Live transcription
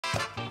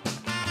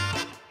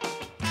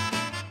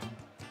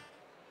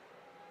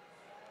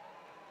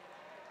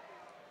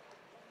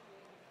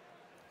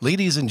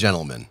Ladies and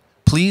gentlemen,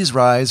 please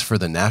rise for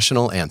the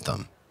national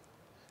anthem.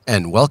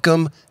 And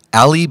welcome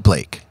Allie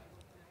Blake.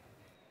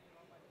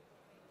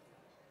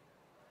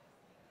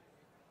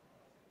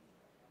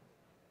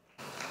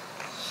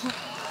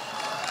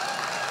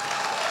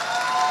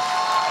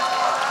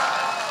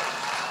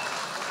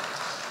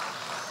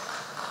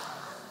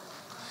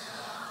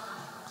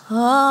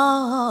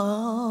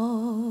 Oh,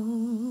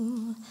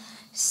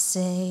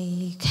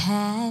 say,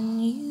 can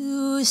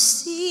you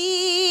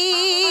see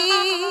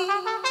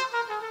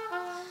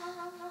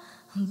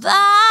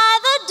by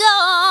the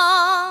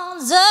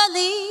dawn's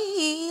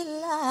early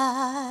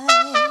light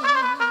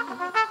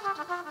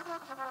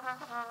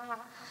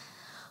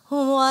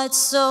what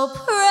so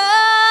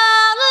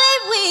proudly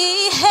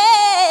we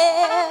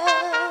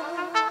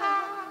hailed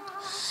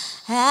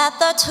at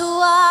the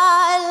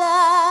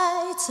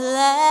twilight's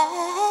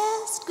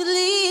last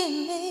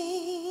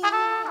gleaming,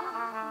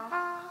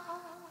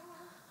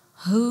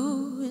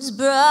 whose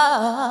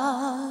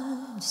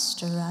broad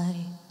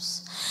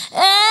stripes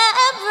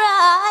and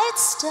bright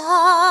stars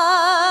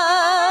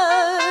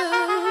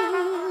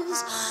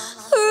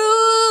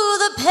through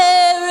the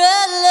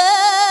perilous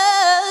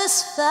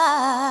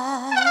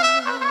fight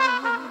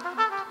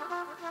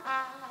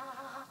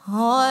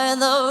o'er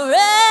the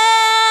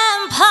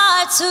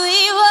ramparts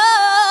we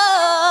watched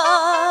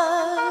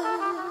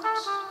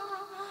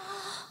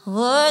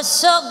were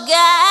so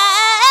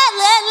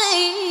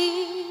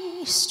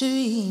gallantly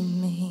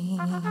streaming,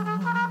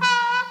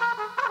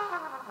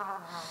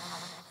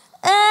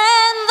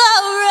 and the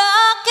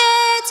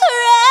rocket's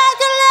red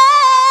glare,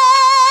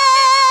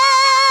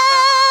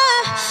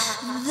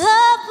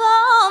 the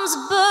bombs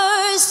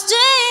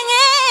bursting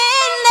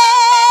in air,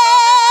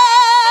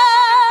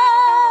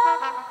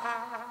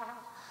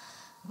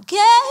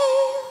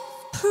 gave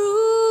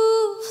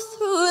proof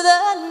through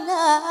the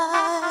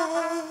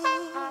night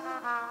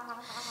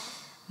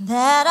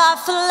that our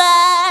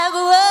flag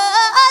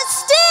was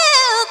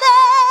still there.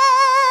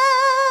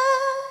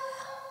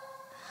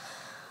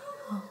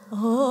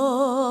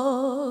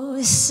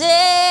 Oh,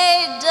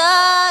 say,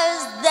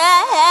 does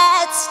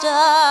that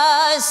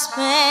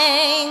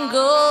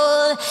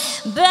star-spangled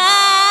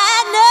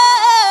banner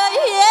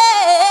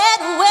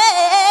yet wave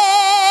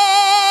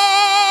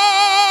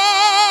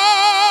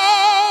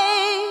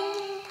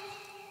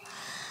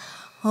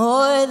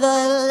o'er the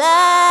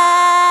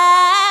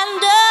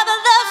land of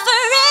the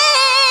free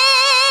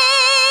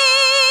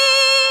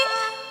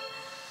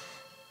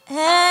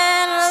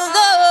and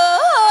the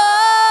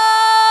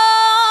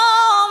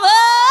home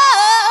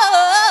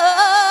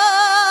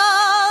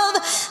of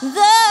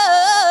the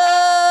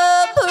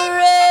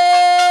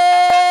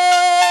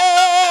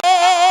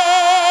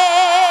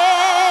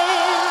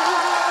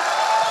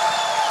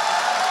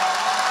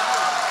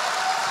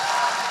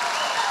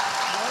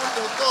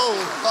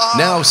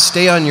Now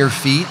stay on your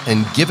feet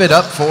and give it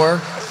up for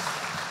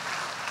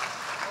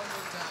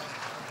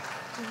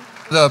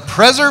the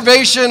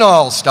Preservation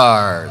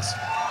All-Stars.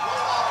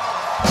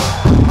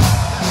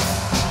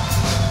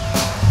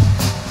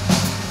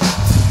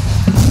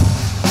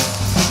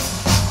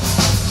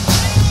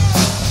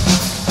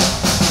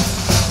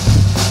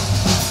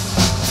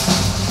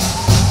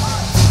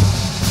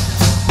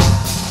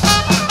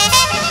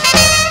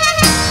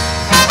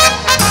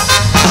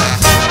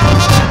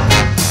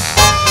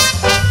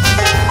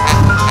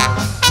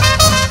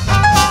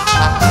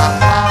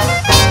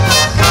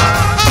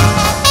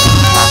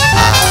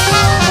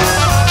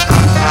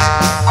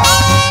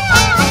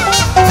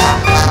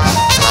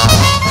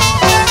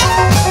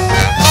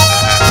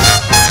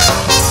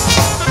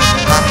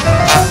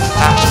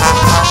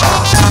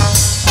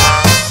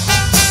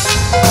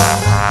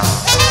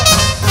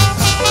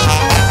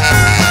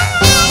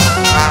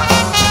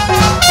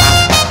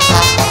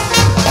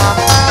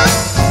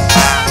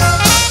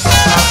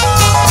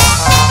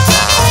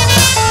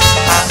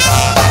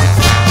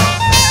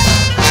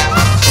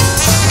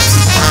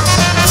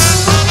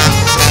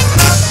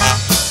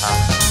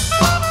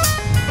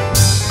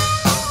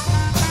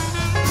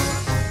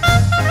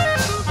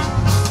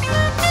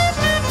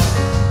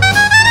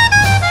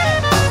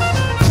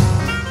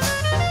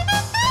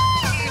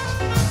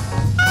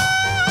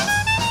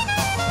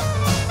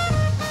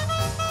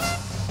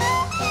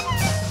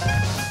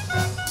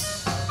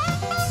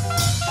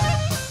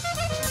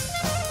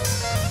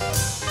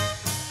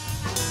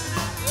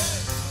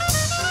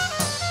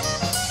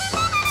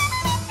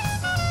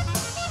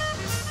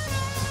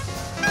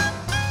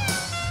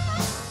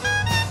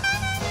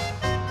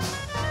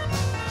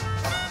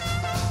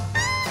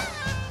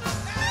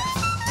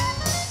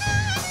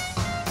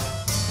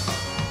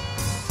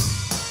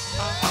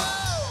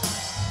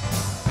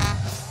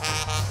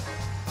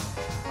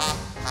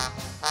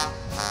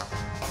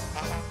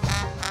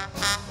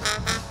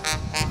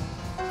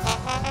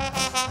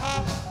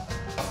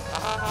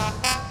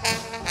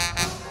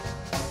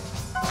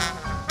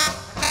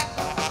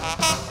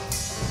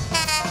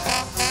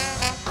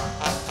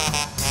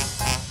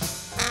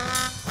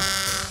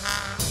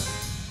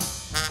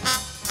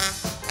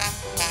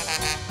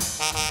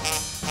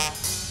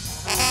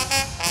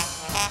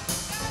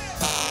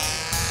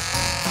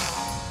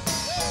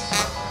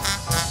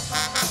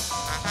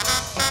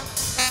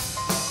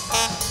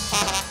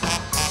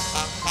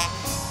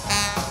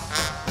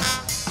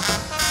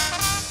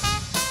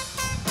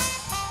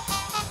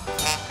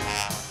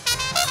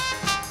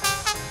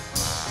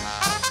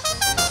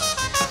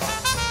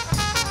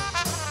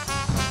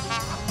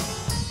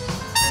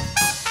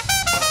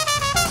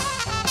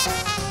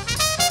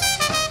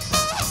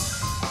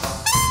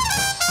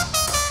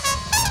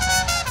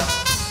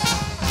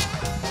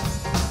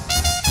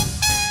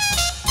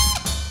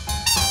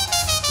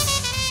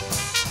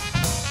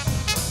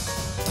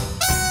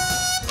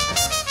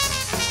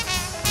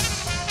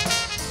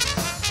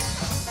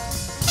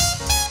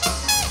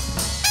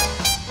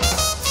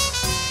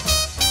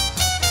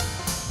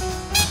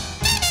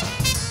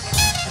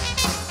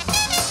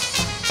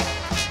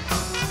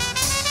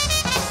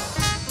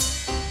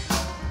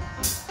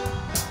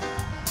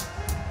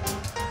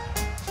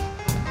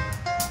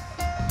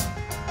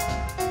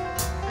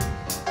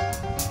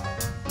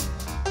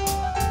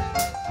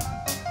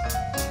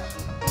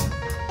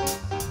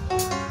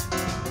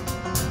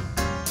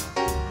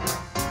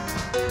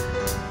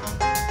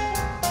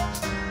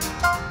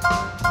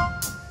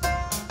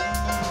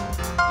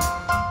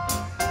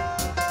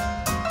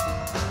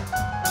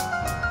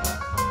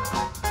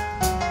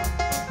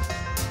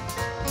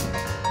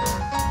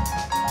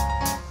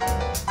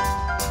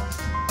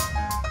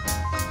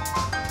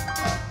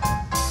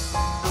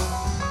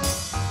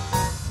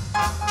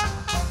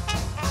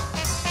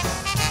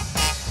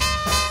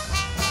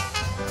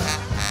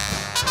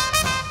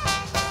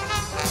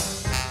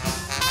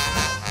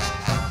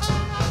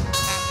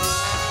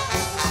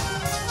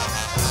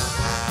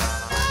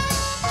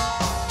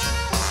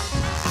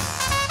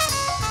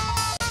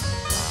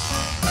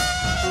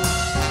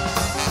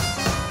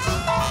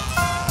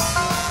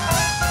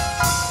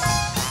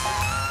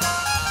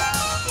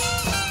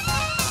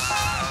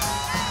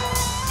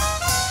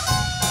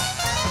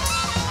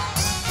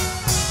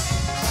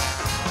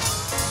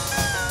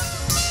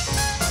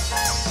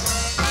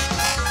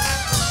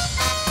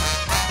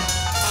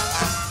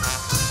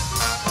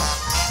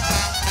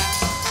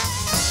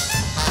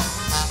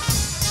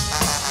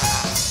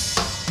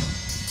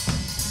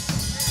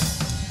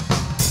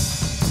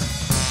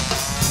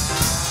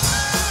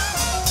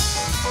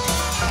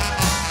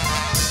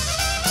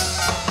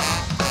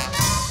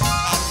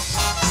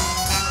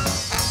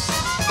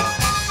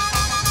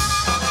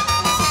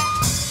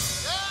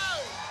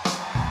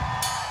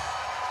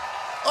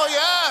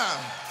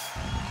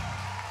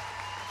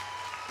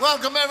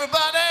 Welcome,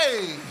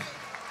 everybody.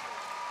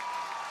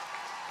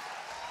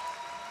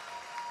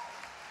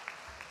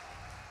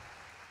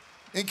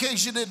 In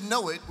case you didn't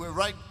know it, we're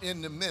right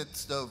in the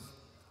midst of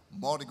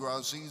Mardi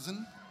Gras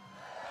season.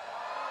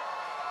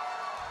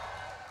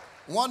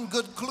 One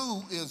good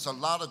clue is a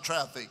lot of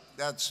traffic.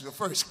 That's the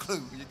first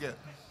clue you get.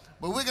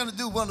 But we're going to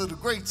do one of the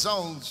great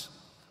songs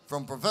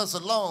from Professor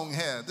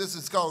Longhair. This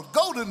is called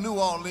Go to New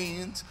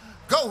Orleans,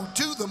 Go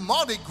to the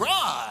Mardi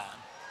Gras.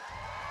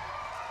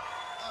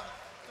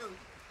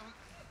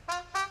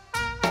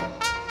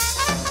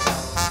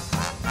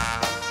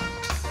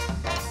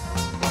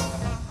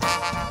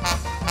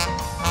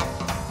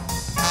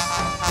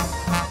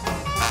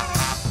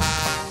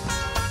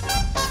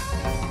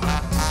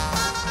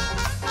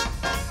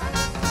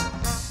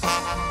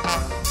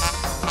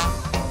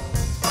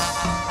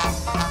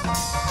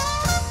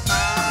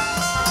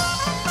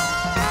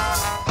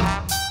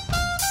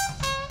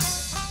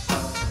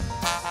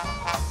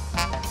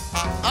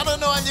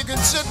 You can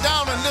sit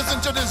down and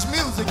listen to this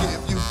music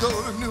if you go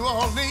to New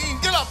Orleans.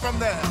 Get up from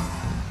there.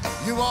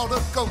 You ought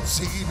to go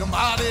see the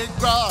Mardi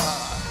Gras.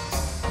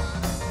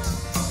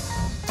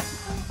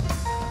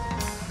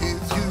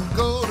 If you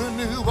go to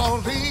New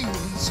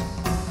Orleans,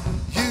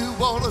 you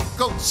ought to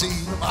go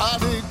see the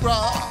Mardi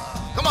Gras.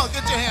 Come on,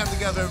 get your hands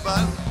together,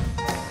 everybody.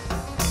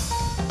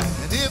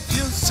 And if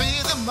you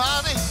see the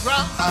Mardi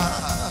Gras,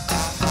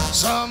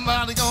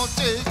 somebody gonna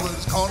take what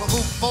it's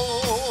carnival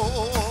for.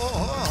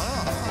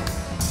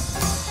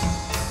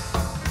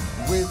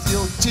 With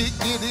your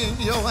ticket in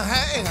your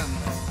hand,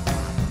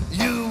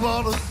 you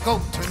ought to go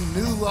to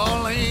New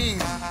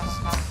Orleans.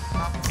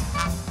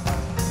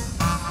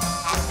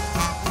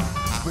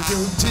 With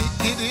your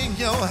ticket in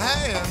your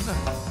hand,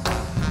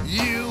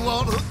 you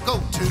ought to go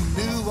to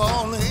New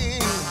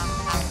Orleans.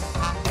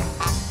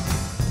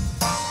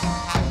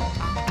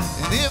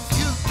 And if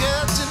you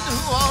get to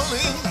New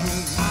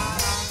Orleans,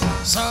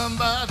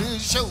 somebody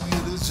show you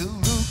the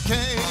Zulu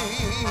King.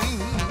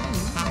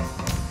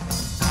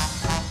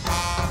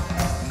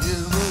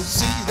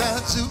 See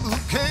that Zulu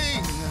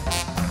King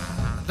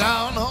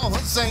down on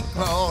St.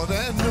 Claude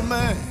and the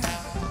Man.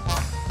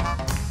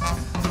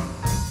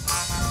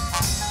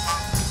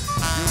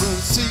 You will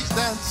see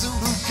that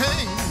Zulu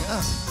King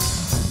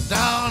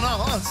down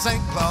on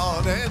St.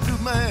 Claude and the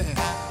Man.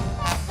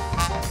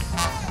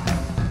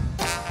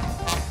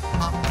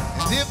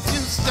 And if you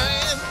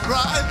stand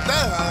right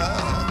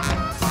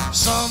there,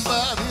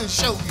 somebody will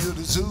show you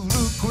the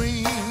Zulu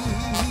Queen.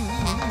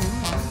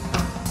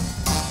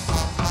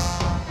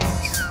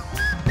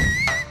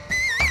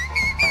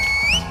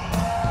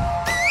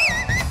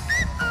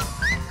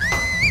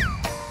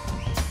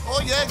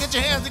 Yeah, get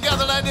your hands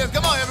together like this.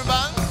 Come on,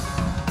 everybody.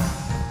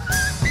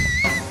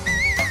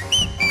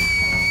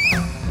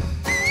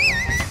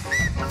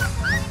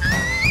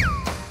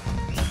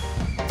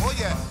 Oh,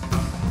 yeah.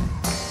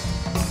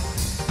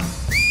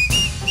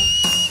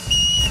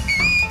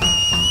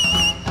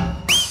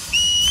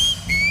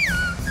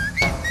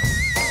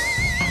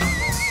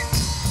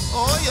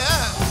 Oh,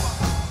 yeah.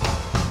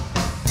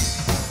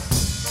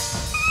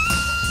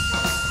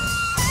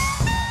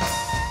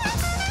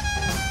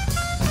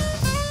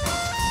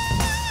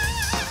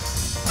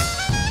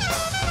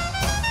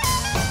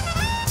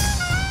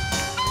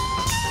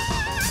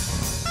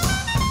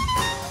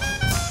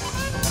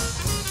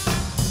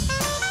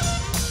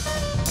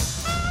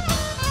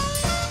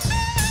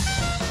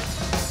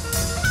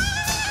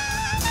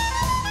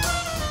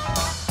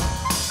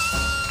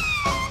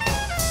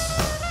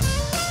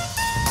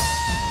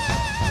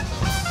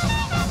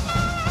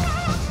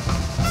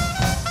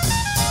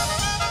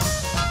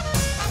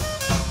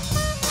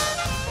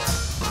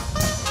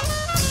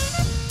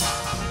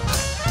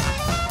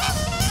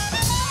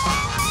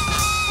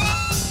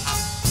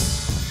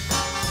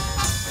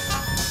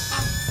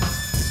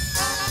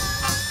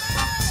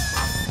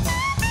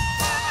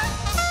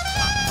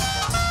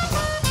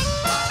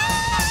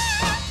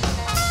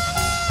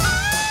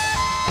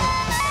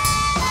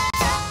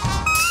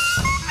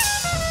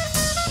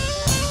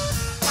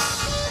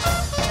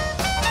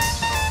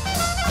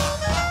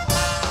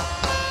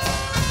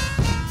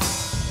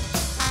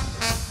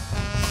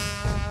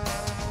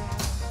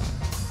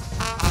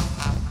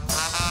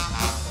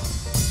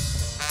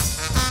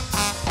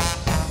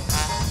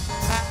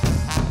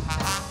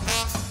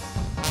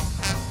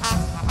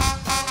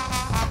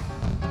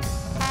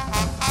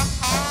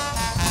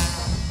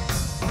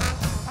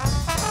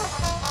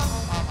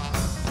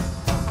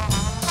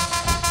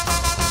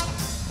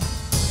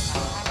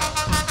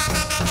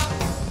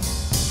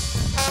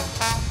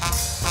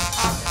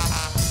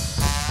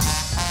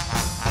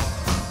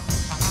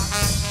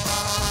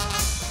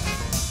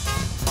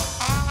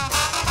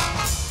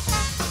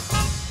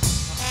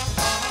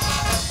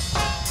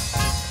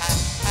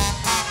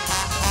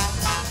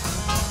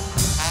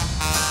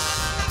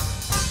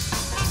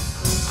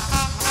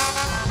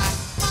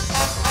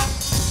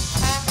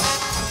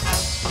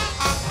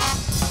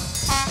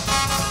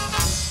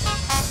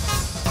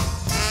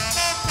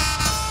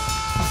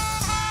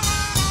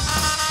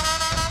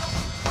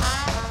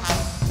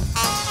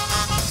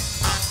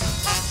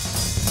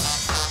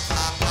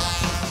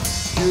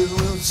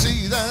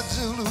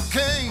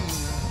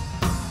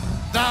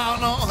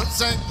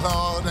 St.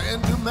 Claude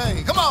and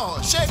Dumaine. Come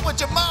on, shake what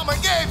your mama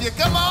gave you.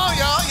 Come on,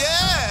 y'all,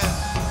 yeah.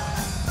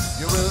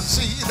 You will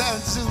see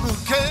that Zulu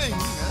king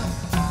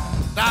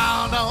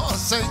down on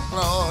St.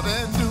 Claude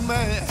and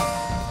Dumaine.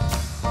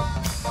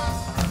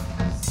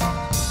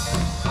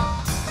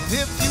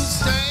 If you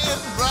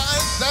stand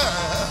right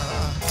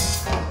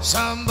there,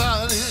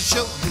 somebody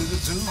show you the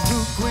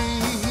Zulu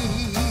queen.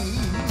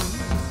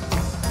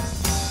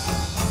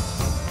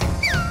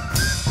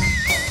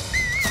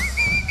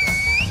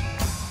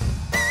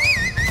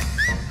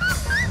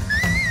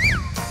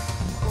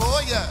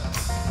 Oh yeah.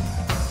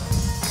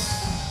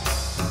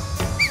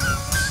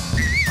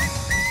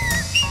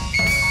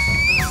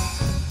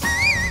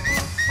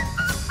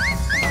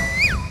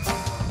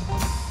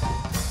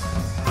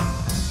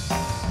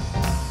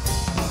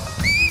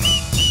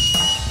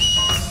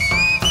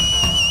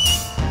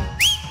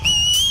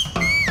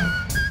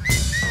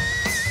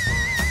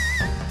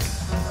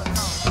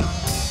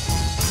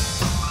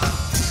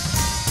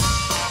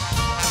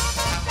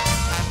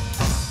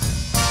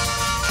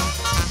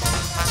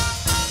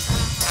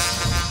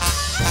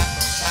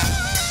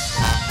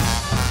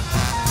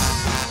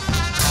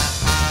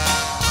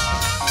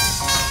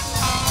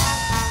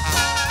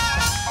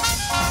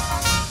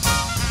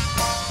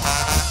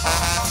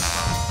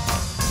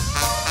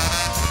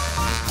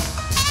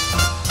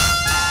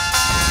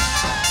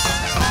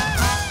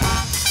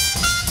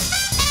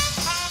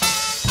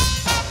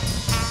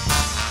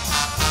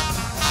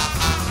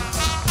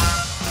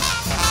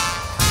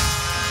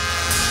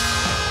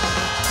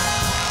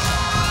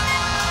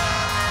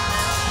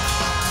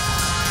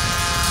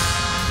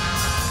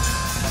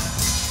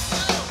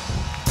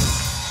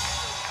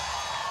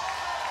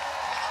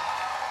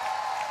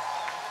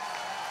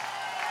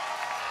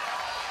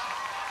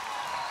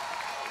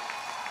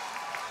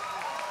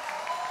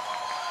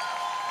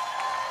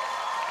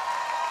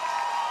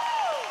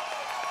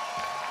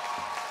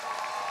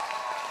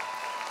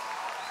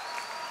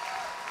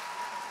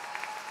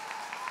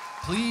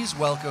 Please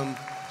welcome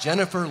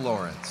Jennifer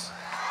Lawrence.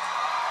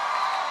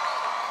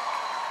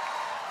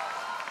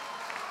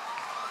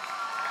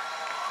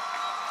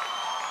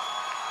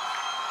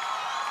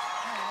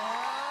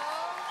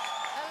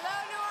 Hello,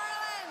 New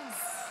Orleans.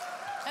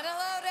 And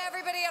hello to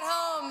everybody at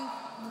home,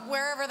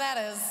 wherever that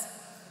is.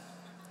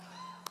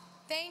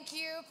 Thank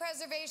you,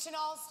 Preservation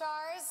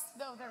All-Stars.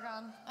 Oh, they're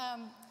gone.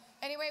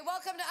 Anyway,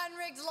 welcome to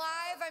Unrigged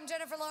Live. I'm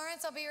Jennifer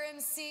Lawrence. I'll be your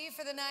MC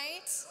for the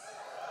night.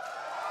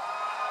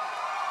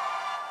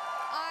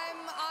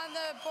 I'm on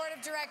the board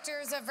of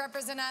directors of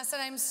Represent Us,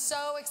 and I'm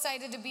so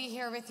excited to be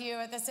here with you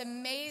at this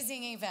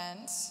amazing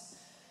event.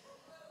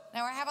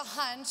 Now, I have a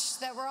hunch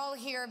that we're all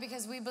here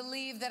because we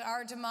believe that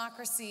our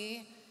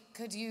democracy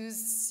could use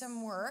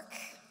some work,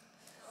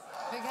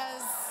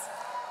 because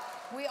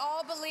we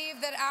all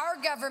believe that our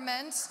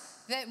government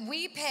that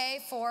we pay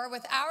for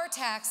with our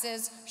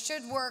taxes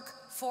should work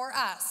for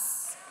us.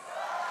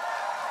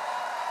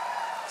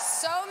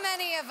 So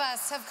many of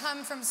us have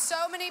come from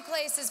so many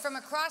places from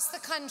across the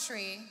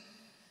country,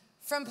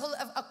 from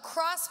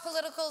across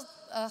political,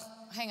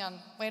 hang on,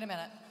 wait a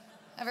minute.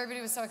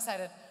 Everybody was so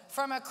excited.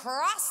 From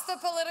across the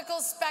political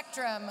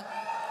spectrum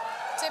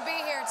to be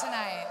here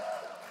tonight.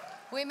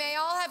 We may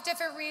all have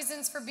different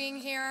reasons for being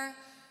here,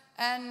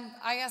 and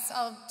I guess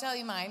I'll tell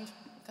you mine,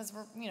 because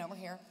we're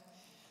here.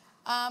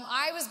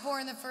 I was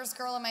born the first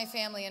girl in my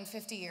family in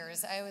 50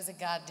 years. I was a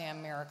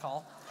goddamn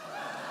miracle.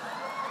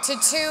 To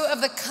two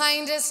of the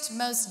kindest,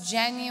 most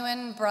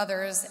genuine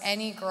brothers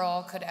any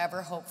girl could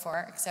ever hope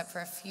for, except for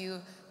a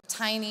few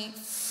tiny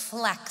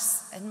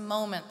flecks and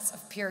moments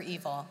of pure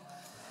evil.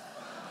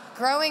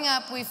 Growing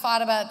up, we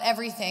fought about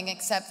everything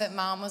except that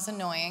Mom was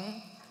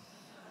annoying.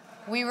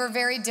 We were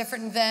very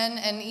different then,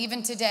 and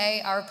even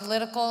today, our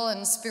political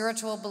and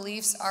spiritual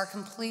beliefs are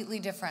completely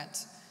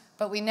different.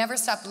 But we never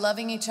stopped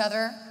loving each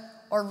other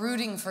or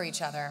rooting for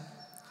each other.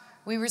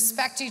 We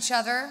respect each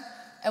other,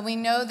 and we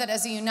know that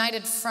as a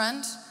united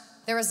front,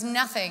 there is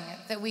nothing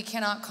that we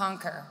cannot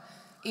conquer,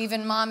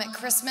 even Mom at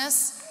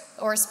Christmas,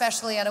 or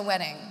especially at a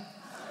wedding.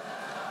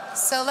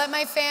 So let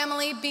my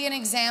family be an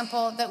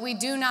example that we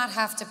do not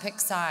have to pick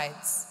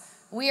sides.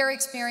 We are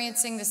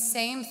experiencing the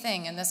same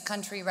thing in this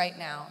country right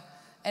now,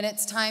 and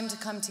it's time to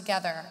come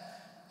together.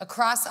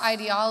 Across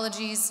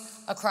ideologies,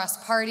 across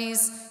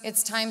parties,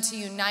 it's time to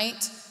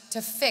unite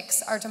to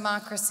fix our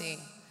democracy.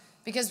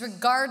 Because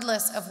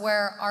regardless of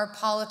where our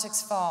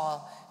politics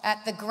fall,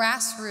 at the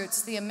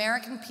grassroots, the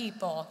American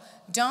people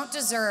don't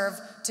deserve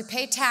to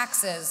pay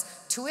taxes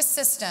to a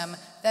system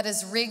that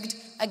is rigged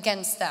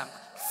against them.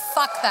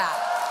 Fuck that.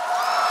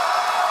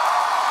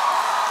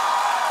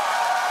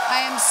 I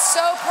am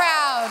so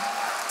proud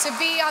to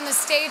be on the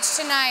stage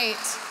tonight,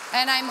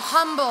 and I'm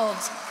humbled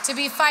to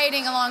be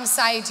fighting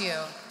alongside you.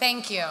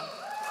 Thank you.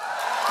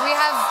 We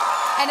have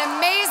an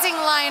amazing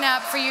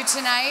lineup for you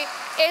tonight.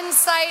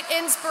 Insight,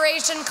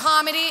 inspiration,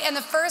 comedy, and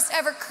the first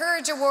ever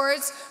Courage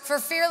Awards for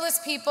fearless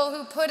people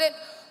who put it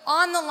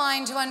on the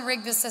line to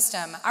unrig the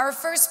system. Our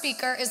first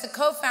speaker is the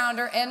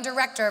co-founder and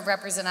director of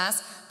Represent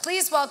Us.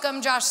 Please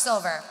welcome Josh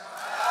Silver.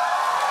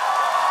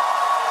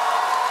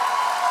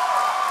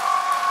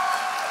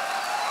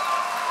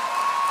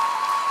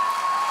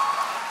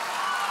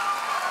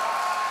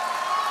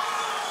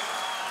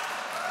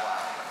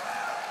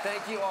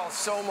 Thank you all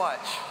so much.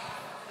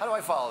 How do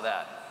I follow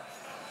that?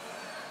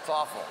 It's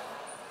awful.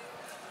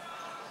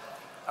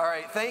 All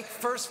right,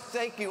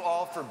 thank you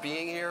all for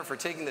being here, for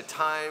taking the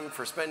time,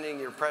 for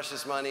spending your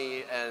precious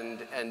money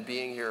and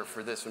being here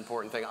for this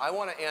important thing. I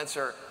want to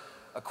answer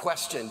a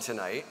question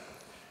tonight,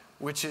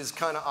 which is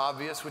kind of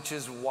obvious, which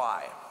is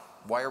why?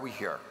 Why are we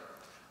here?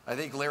 I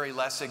think Larry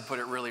Lessig put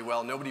it really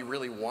well. Nobody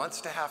really wants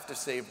to have to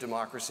save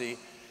democracy.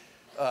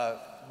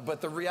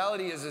 But the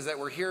reality is that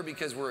we're here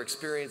because we're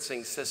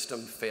experiencing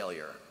system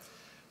failure.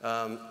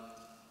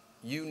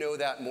 You know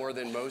that more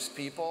than most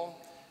people.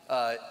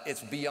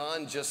 It's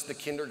beyond just the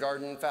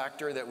kindergarten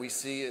factor that we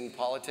see in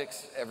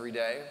politics every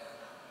day,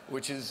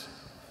 which is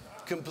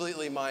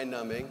completely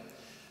mind-numbing.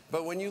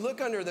 But when you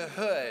look under the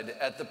hood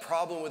at the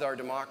problem with our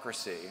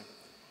democracy,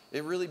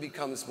 it really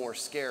becomes more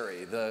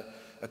scary. The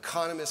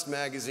Economist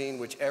magazine,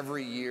 which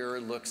every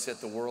year looks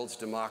at the world's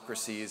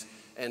democracies,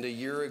 and a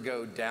year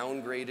ago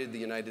downgraded the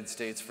United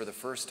States for the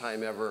first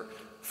time ever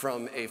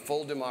from a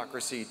full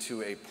democracy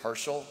to a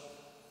partial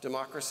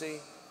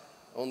democracy.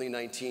 Only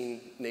 19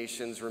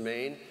 nations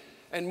remain.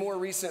 And more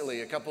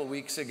recently, a couple of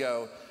weeks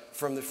ago,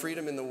 from the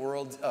Freedom in the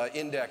World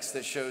Index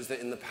that shows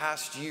that in the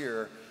past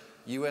year,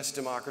 US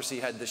democracy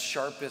had the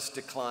sharpest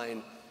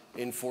decline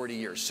in 40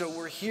 years. So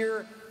we're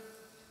here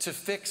to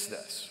fix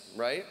this,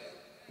 right?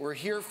 We're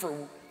here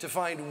to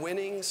find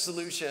winning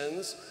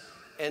solutions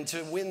and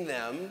to win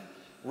them,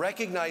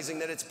 recognizing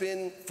that it's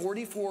been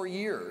 44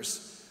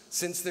 years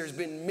since there's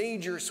been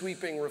major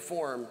sweeping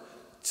reform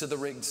to the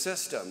rigged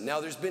system. Now,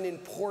 there's been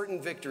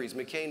important victories,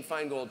 McCain,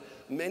 Feingold,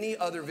 many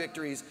other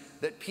victories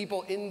that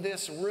people in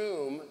this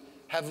room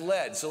have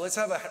led. So let's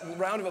have a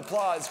round of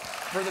applause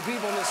for the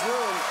people in this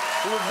room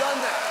who have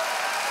done that.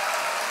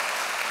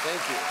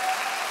 Thank you.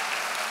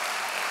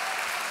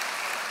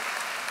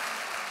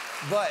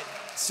 But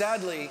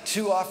sadly,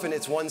 too often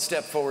it's one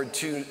step forward,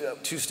 two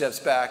steps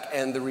back.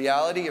 And the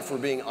reality, if we're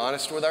being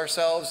honest with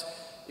ourselves,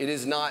 it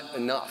is not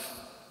enough.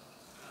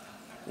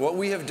 What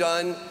we have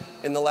done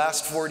in the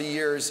last 40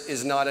 years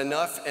is not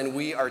enough, and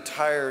we are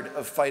tired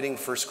of fighting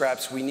for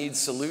scraps. We need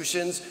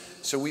solutions,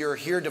 so we are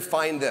here to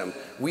find them.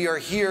 We are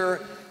here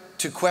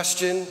to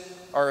question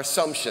our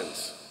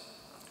assumptions.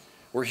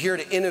 We're here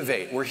to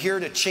innovate. We're here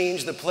to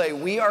change the play.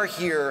 We are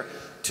here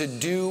to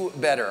do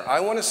better.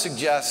 I want to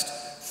suggest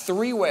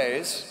 3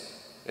 ways,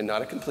 and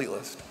not a complete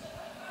list,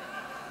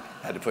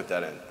 I had to put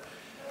that in,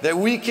 that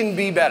we can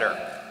be better.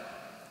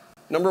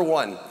 Number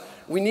 1,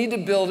 we need to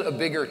build a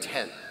bigger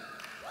tent.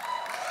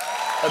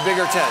 A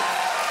bigger tent.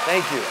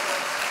 Thank you.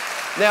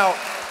 Now,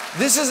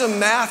 this is a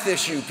math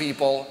issue,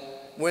 people.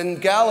 When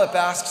Gallup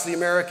asks the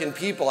American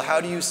people, how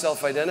do you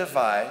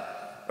self-identify?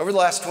 Over the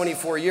last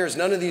 24 years,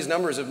 none of these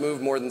numbers have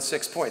moved more than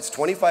 6 points.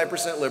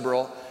 25%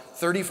 liberal,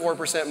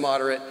 34%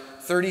 moderate,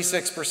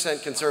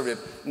 36% conservative.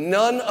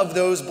 None of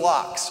those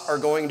blocks are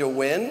going to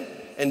win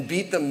and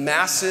beat the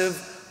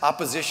massive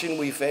opposition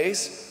we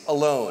face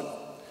alone.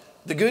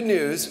 The good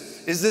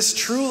news is this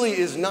truly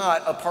is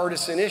not a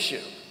partisan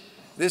issue.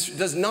 This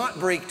does not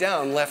break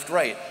down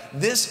left-right.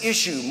 This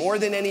issue, more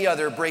than any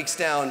other, breaks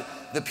down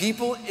the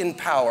people in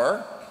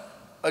power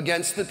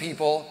against the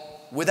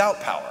people without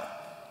power.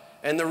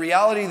 And the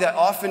reality that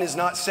often is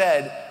not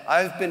said,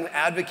 I've been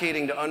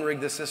advocating to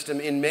unrig the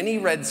system in many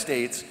red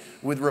states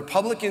with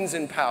Republicans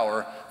in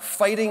power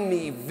fighting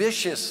me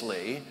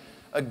viciously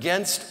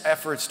against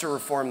efforts to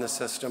reform the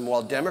system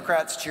while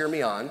Democrats cheer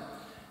me on.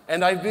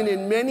 And I've been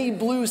in many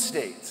blue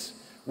states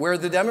where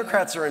the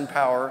Democrats are in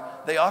power.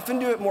 They often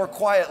do it more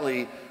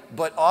quietly,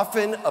 but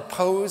often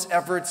oppose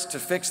efforts to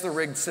fix the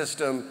rigged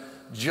system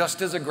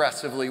just as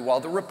aggressively while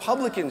the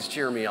Republicans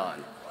cheer me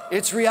on.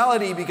 It's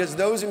reality because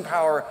those in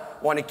power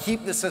want to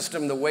keep the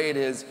system the way it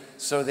is,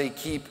 so they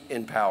keep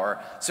in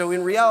power. So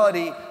in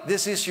reality,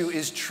 this issue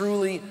is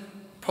truly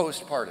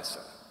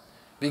post-partisan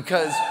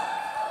because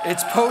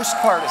it's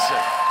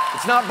post-partisan.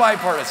 It's not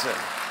bipartisan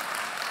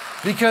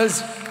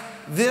because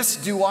this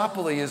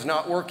duopoly is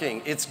not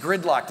working. It's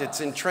gridlocked, it's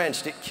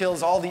entrenched, it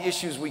kills all the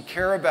issues we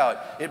care about.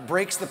 It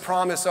breaks the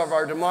promise of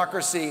our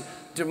democracy.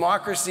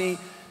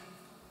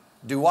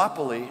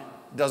 Duopoly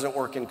doesn't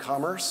work in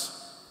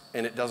commerce,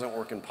 and it doesn't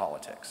work in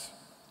politics.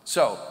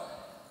 So,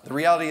 the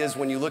reality is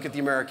when you look at the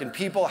American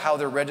people, how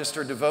they're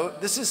registered to vote,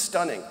 this is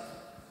stunning.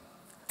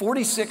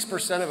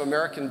 46% of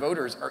American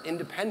voters are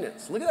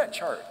independents. Look at that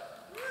chart.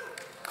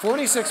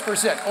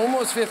 46%,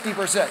 almost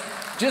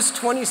 50%. Just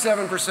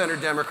 27% are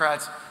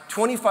Democrats.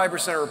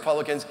 25% are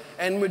Republicans,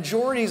 and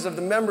majorities of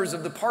the members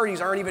of the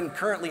parties aren't even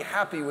currently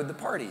happy with the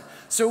party.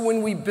 So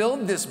when we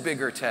build this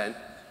bigger tent,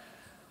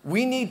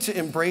 we need to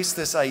embrace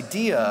this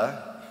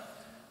idea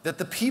that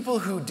the people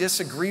who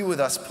disagree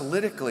with us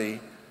politically,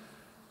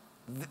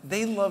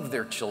 they love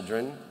their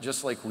children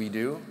just like we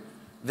do.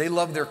 They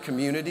love their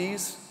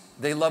communities.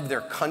 They love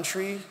their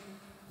country.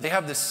 They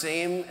have the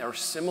same or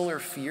similar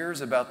fears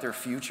about their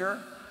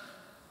future.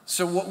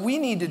 So what we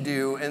need to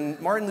do, and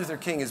Martin Luther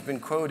King has been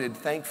quoted,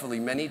 thankfully,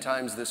 many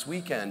times this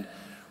weekend,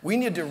 we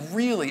need to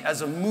really,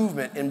 as a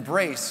movement,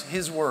 embrace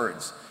his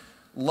words.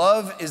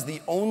 Love is the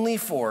only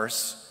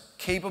force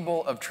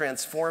capable of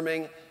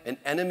transforming an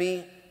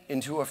enemy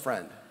into a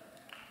friend.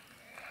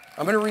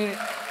 I'm going to read it.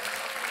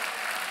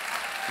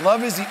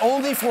 Love is the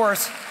only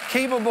force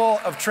capable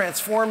of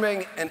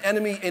transforming an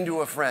enemy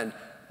into a friend.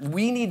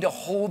 We need to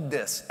hold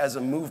this as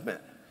a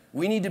movement.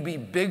 We need to be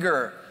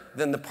bigger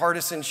than the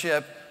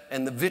partisanship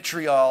and the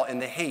vitriol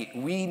and the hate.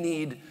 We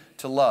need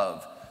to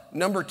love.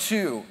 Number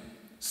 2,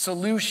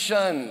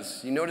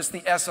 solutions. You notice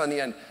the S on the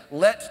end.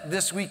 Let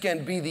this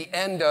weekend be the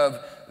end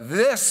of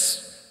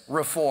this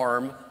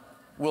reform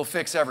will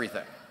fix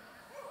everything.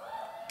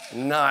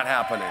 Not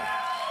happening.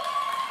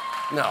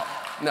 No.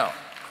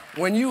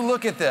 When you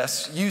look at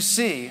this, you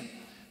see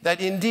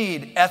that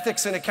indeed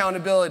ethics and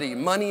accountability,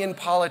 money in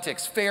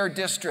politics, fair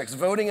districts,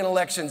 voting in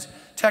elections,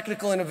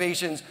 technical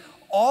innovations,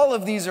 all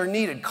of these are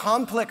needed.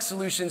 Complex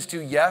solutions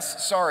to,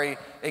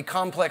 a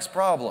complex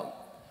problem.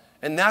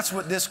 And that's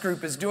what this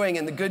group is doing.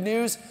 And the good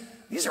news,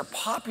 these are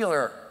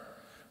popular.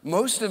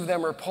 Most of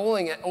them are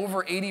polling at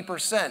over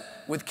 80%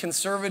 with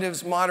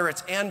conservatives,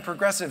 moderates, and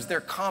progressives.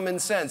 They're common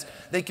sense.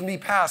 They can be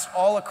passed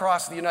all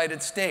across the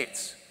United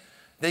States.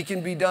 They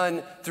can be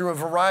done through a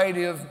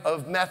variety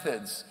of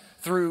methods,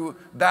 through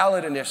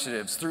ballot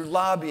initiatives, through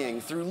lobbying,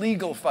 through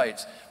legal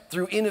fights,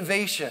 through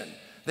innovation.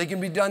 They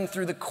can be done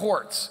through the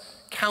courts,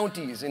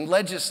 counties, and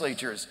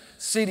legislatures,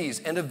 cities,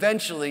 and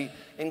eventually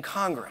in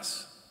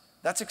Congress.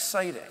 That's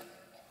exciting.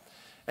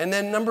 And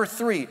then number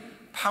 3,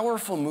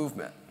 powerful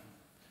movement.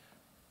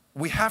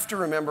 We have to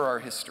remember our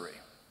history.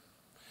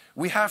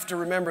 We have to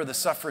remember the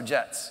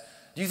suffragettes.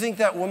 Do you think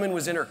that woman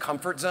was in her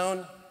comfort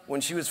zone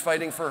when she was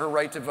fighting for her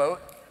right to vote?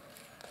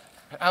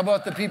 How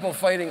about the people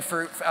fighting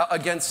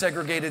against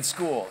segregated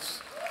schools?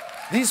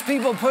 These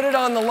people put it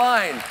on the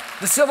line.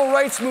 The civil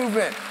rights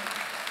movement,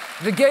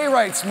 the gay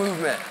rights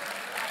movement.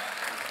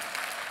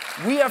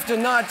 We have to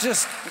not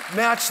just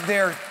match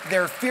their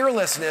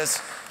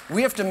fearlessness,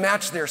 we have to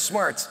match their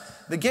smarts.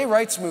 The gay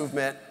rights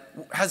movement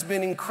has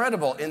been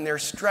incredible in their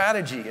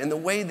strategy, in the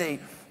way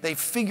they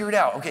figured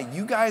out, okay,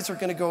 you guys are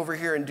gonna go over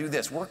here and do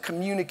this. We're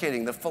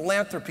communicating. The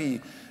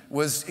philanthropy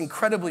was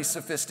incredibly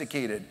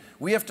sophisticated.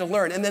 We have to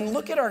learn. And then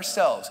look at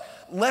ourselves.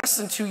 Less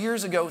than 2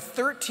 years ago,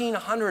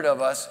 1,300 of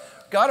us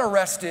got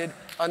arrested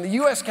on the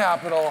US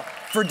Capitol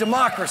for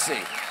democracy.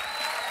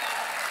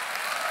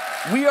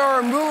 We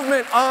are a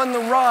movement on the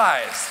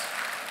rise.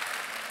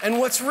 And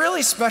what's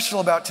really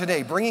special about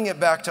today, bringing it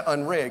back to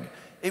Unrig,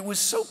 it was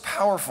so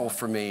powerful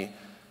for me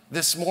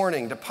this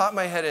morning to pop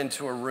my head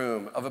into a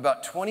room of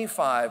about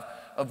 25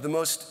 of the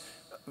most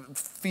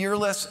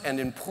fearless and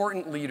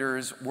important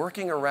leaders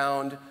working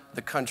around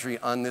the country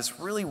on this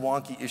really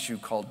wonky issue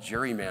called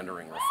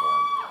gerrymandering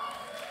reform.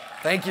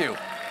 Thank you.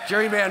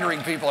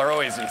 Gerrymandering people are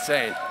always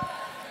insane.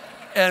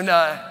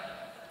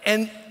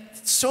 And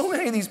so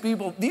many of these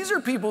people, these are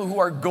people who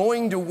are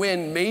going to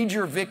win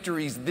major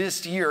victories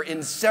this year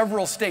in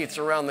several states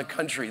around the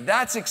country.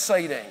 That's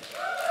exciting.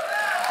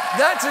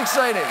 That's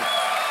exciting.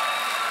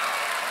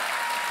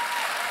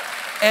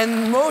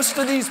 And most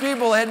of these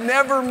people had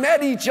never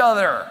met each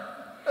other.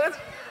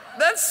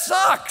 That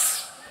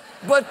sucks.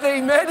 But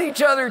they met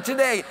each other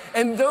today.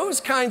 And those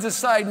kinds of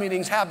side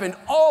meetings happen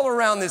all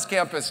around this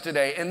campus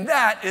today. And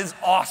that is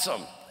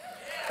awesome.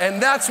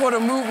 And that's what a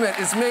movement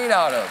is made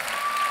out of.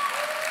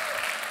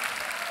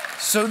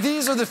 So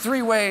these are the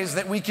 3 ways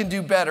that we can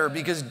do better,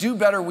 because do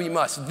better we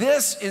must.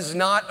 This is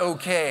not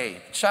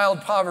okay.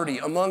 Child poverty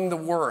among the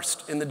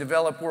worst in the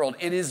developed world.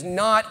 It is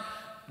not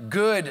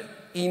good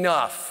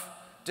enough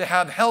to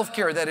have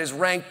healthcare that is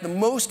ranked the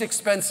most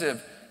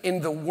expensive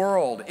in the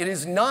world. It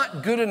is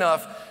not good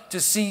enough to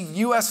see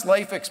US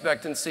life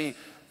expectancy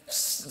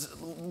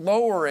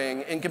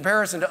lowering in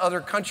comparison to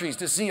other countries,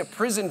 to see a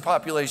prison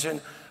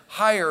population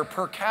higher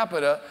per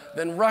capita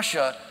than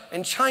Russia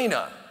and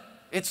China.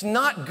 It's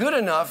not good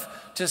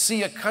enough to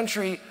see a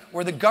country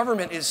where the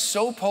government is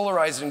so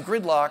polarized and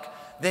gridlock,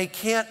 they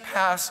can't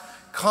pass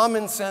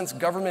common sense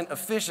government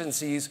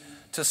efficiencies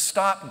to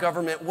stop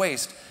government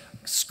waste.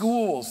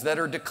 Schools that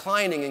are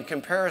declining in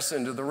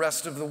comparison to the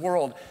rest of the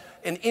world.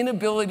 An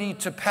inability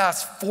to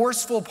pass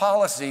forceful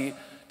policy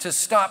to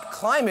stop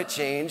climate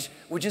change,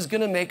 which is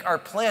going to make our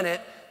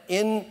planet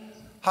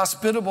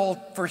inhospitable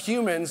for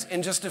humans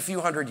in just a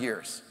few hundred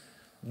years.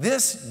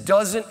 This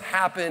doesn't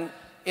happen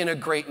in a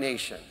great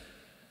nation.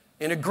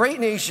 In a great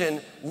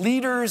nation,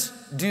 leaders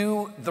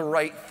do the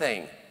right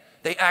thing.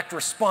 They act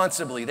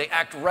responsibly, they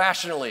act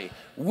rationally.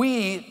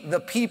 We, the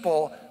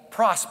people,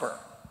 prosper.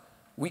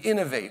 We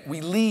innovate, we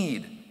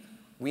lead,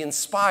 we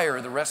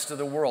inspire the rest of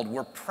the world.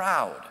 We're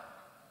proud.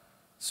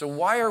 So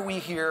why are we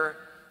here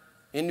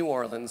in New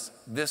Orleans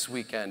this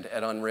weekend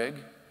at Unrig?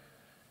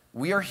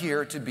 We are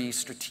here to be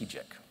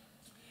strategic.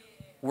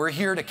 We're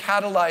here to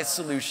catalyze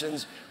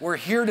solutions. We're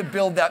here to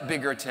build that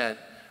bigger tent.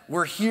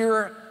 We're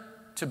here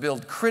to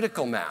build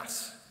critical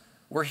mass.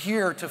 We're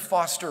here to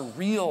foster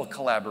real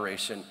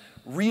collaboration,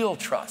 real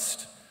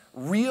trust,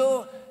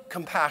 real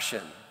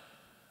compassion,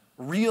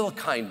 real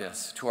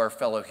kindness to our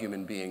fellow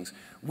human beings.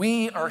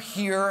 We are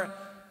here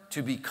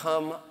to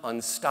become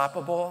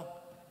unstoppable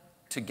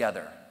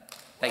together.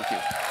 Thank you.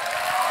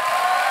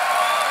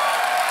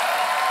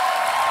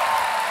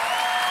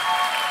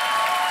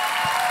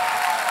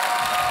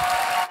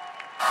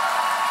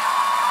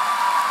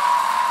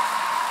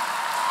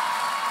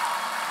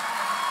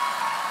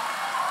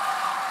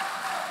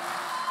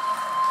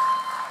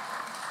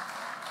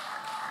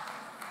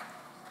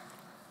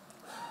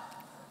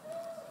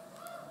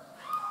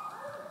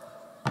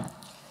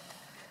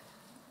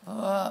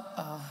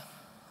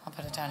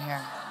 down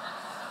here.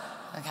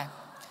 Okay.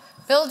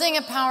 Building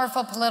a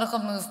powerful political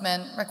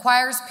movement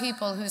requires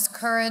people whose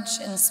courage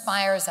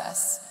inspires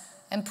us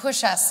and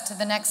push us to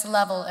the next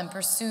level in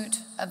pursuit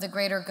of the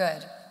greater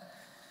good.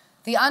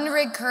 The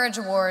Unrigged Courage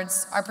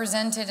Awards are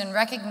presented in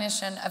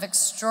recognition of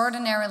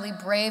extraordinarily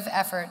brave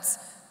efforts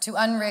to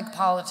unrig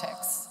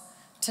politics.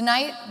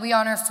 Tonight, we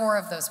honor 4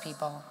 of those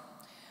people.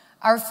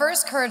 Our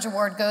first Courage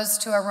Award goes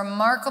to a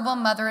remarkable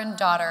mother and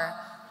daughter,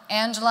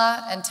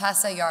 Angela and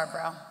Tessa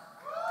Yarbrough.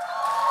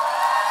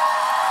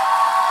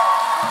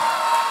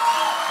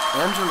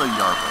 Angela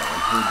Yarbrough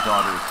and her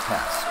daughter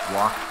Tess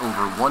walked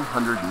over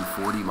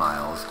 140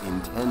 miles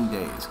in 10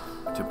 days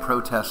to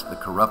protest the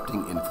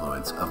corrupting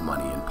influence of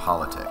money in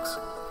politics.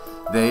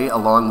 They,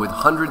 along with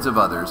hundreds of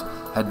others,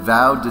 had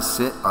vowed to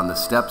sit on the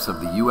steps of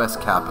the U.S.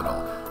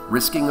 Capitol,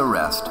 risking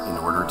arrest in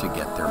order to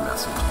get their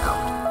message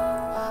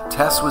out.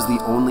 Tess was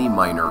the only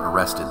minor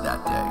arrested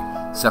that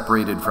day.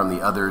 Separated from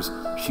the others,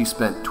 she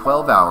spent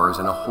 12 hours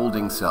in a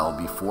holding cell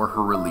before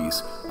her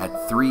release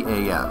at 3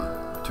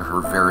 a.m. to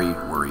her very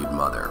worried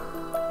mother.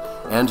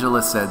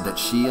 Angela said that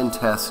she and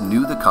Tess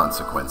knew the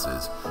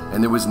consequences,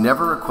 and there was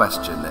never a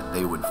question that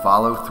they would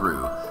follow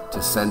through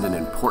to send an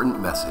important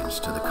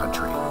message to the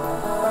country.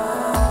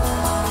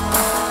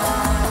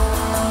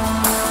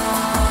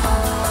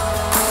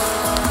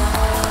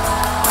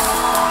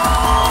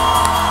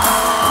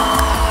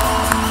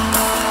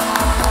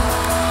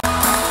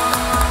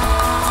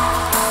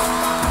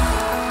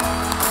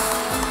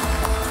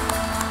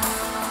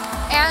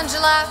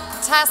 Angela,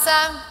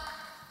 Tessa,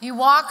 you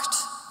walked,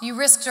 you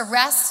risked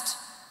arrest,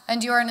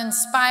 and you're an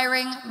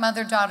inspiring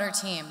mother-daughter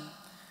team.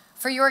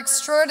 For your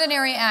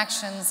extraordinary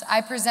actions,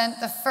 I present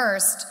the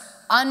first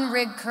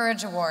Unrigged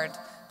Courage Award.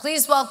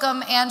 Please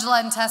welcome Angela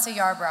and Tessa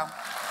Yarbrough.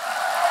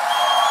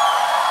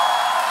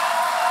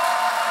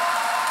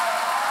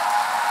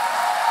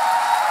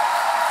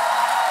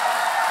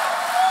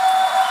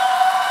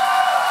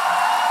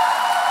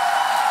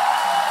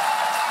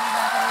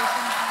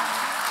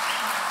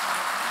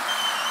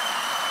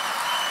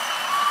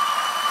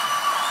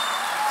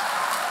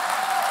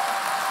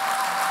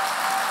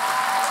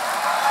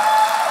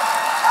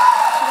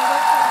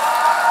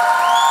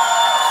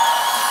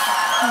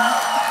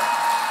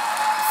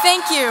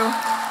 Thank you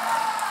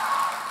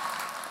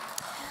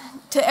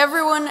to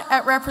everyone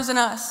at Represent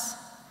Us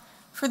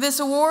for this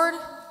award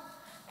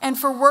and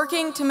for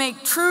working to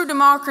make true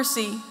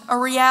democracy a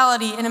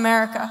reality in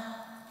America.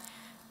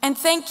 And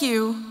thank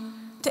you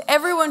to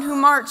everyone who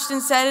marched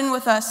and sat in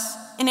with us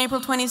in April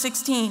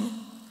 2016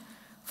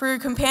 for your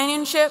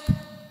companionship,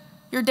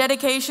 your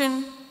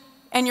dedication,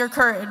 and your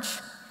courage.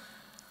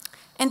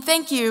 And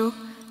thank you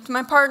to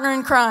my partner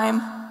in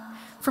crime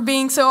for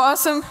being so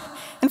awesome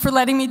and for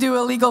letting me do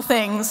illegal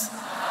things.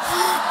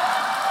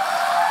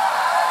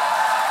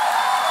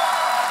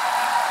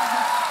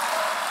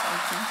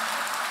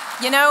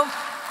 You know,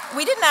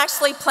 we didn't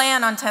actually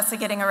plan on Tessa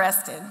getting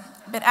arrested,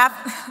 but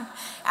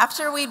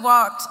after we'd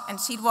walked, and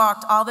she'd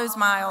walked all those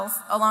miles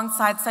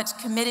alongside such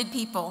committed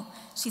people,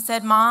 she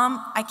said,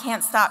 "Mom, I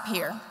can't stop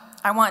here.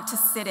 I want to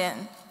sit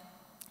in."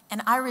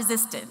 And I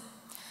resisted,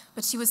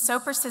 but she was so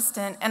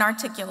persistent and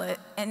articulate,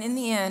 and in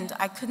the end,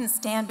 I couldn't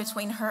stand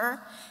between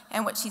her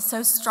and what she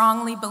so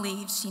strongly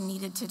believed she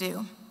needed to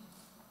do.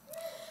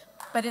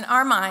 But in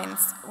our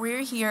minds,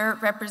 we're here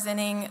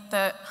representing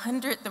the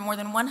more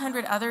than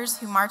 100 others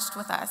who marched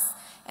with us,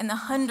 and the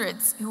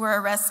hundreds who were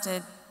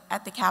arrested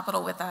at the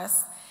Capitol with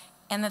us,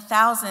 and the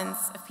thousands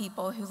of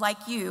people who,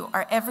 like you,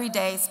 are every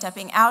day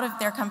stepping out of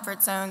their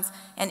comfort zones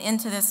and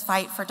into this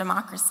fight for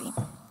democracy.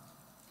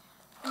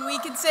 And we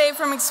could say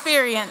from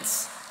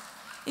experience,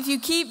 if you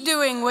keep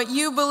doing what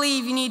you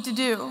believe you need to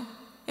do,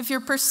 if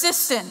you're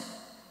persistent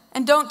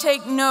and don't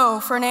take no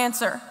for an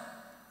answer,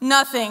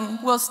 nothing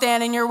will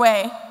stand in your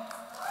way.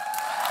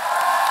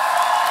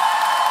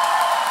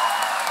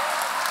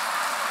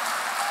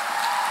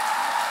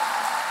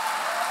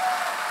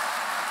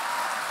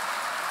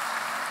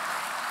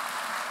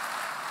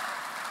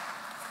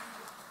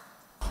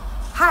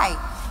 Hi,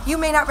 you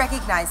may not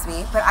recognize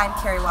me, but I'm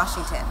Kerry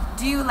Washington.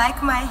 Do you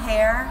like my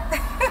hair?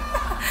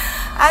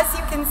 As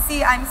you can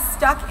see, I'm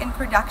stuck in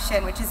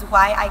production, which is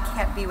why I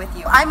can't be with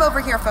you. I'm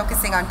over here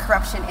focusing on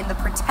corruption in the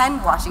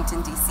pretend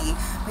Washington, D.C.,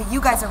 but you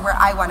guys are where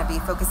I want to be,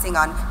 focusing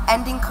on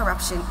ending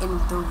corruption in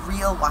the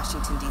real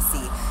Washington,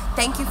 D.C.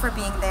 Thank you for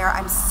being there.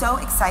 I'm so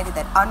excited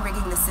that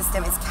Unrigging the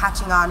System is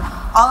catching on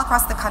all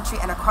across the country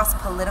and across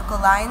political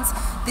lines.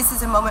 This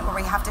is a moment where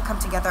we have to come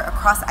together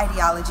across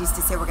ideologies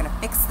to say we're going to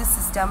fix the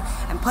system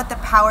and put the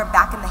power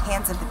back in the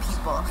hands of the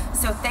people.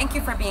 So thank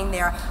you for being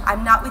there.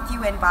 I'm not with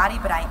you in body,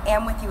 but I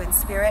am with you in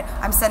spirit.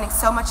 I'm sending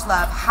so much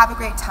love. Have a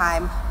great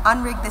time.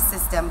 Unrig the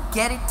system.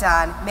 Get it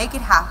done. Make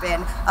it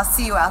happen. I'll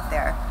see you out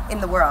there in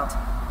the world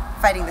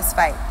fighting this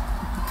fight.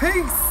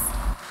 Peace.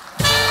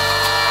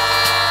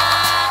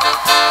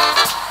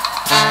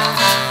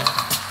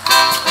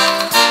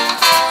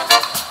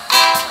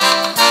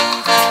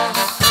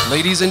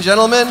 Ladies and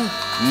gentlemen,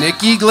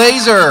 Nikki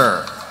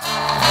Glaser.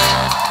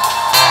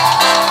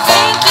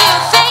 Thank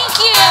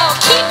you.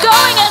 Keep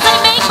going as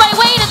I make my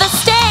way to the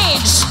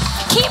stage.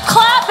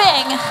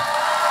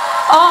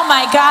 Oh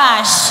my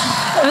gosh.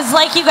 It was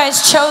like you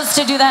guys chose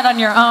to do that on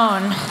your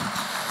own.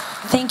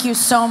 Thank you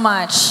so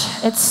much.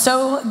 It's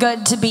so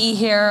good to be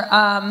here.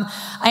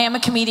 I am a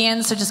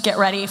comedian, so just get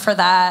ready for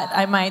that.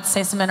 I might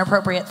say some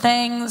inappropriate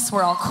things.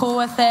 We're all cool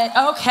with it.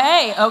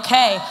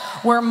 Okay.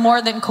 We're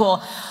more than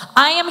cool.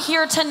 I am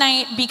here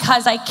tonight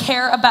because I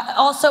care about,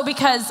 also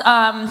because,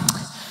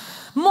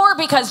 more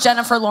because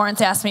Jennifer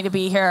Lawrence asked me to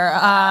be here.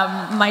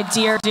 My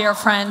dear, dear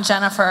friend,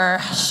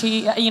 Jennifer.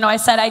 She, I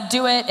said I'd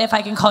do it if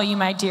I can call you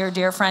my dear,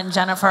 dear friend,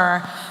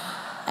 Jennifer.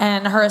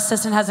 And her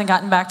assistant hasn't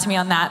gotten back to me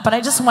on that. But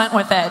I just went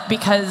with it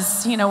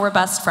because, we're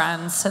best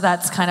friends. So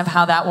that's kind of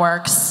how that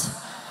works.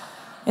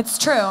 It's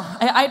true.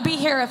 I'd be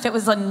here if it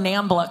was a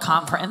NAMBLA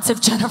conference,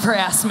 if Jennifer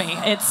asked me.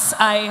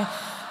 I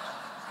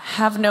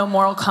have no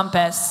moral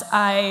compass.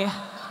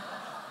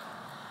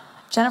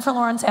 Jennifer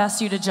Lawrence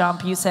asked you to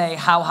jump. You say,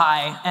 how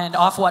high and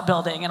off what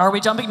building? And are we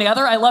jumping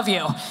together? I love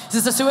you. Is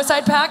this a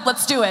suicide pact?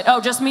 Let's do it.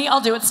 Oh, just me?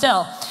 I'll do it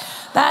still.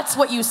 That's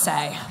what you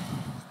say.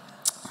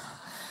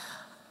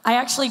 I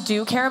actually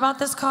do care about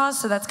this cause,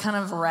 so that's kind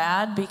of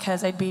rad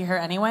because I'd be here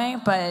anyway,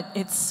 but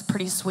it's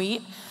pretty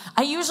sweet.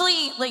 I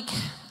usually,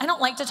 I don't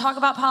like to talk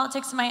about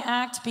politics in my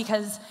act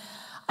because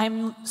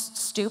I'm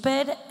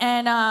stupid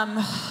and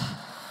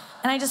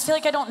I just feel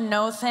like I don't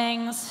know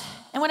things.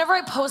 And whenever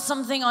I post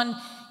something on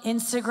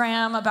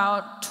Instagram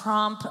about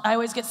Trump, I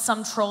always get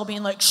some troll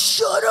being like,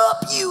 shut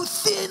up, you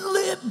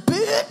thin-lipped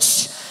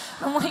bitch.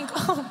 I'm like,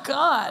 oh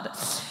God.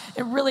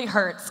 It really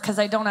hurts because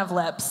I don't have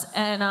lips.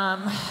 And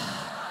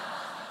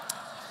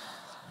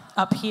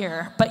up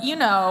here. But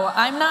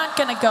I'm not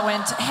gonna go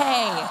into,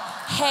 hey.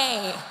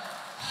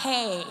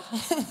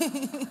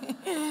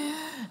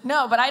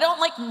 No, but I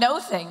don't know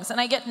things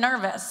and I get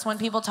nervous when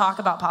people talk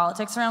about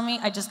politics around me.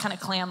 I just kind of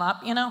clam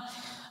up,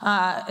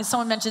 If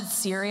someone mentioned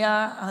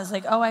Syria, I was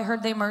like, oh, I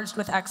heard they merged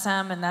with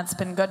XM and that's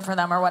been good for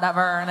them or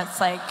whatever. And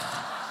it's like,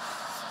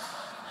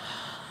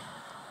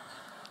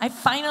 I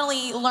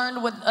finally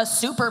learned what a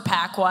super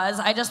PAC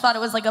was. I just thought it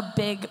was like a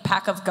big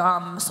pack of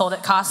gum sold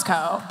at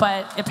Costco,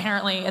 but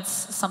apparently it's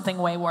something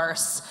way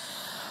worse.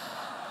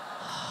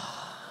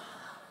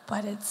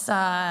 But it's,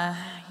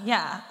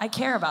 yeah, I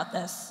care about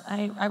this.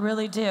 I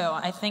really do.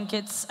 I think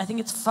it's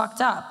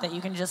fucked up that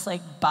you can just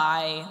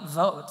buy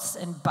votes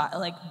and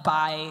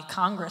buy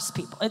Congress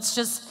people. It's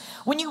just,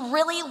 when you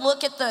really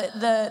look at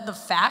the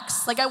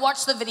facts, I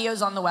watched the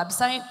videos on the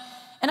website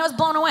and I was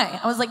blown away.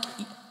 I was like,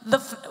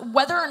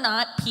 whether or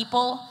not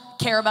people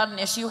care about an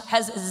issue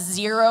has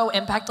zero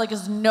impact,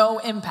 is no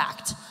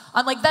impact.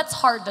 I'm like, that's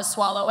hard to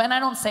swallow. And I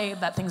don't say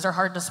that things are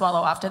hard to swallow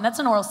often. That's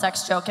an oral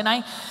sex joke.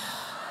 And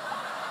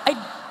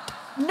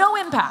no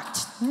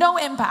impact.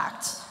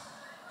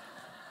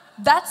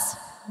 That's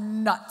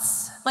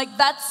nuts.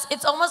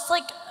 It's almost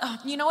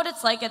you know what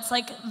it's like? It's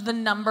like the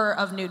number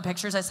of nude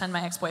pictures I send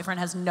my ex-boyfriend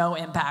has no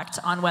impact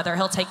on whether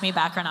he'll take me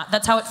back or not.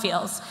 That's how it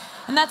feels.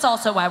 And that's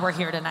also why we're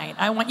here tonight.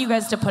 I want you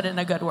guys to put in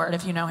a good word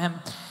if you know him.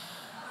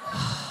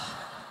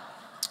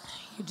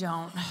 You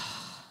don't.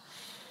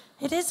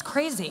 It is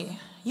crazy.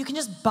 You can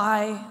just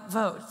buy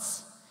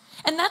votes.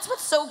 And that's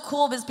what's so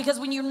cool is because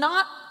when you're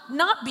not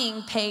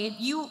being paid,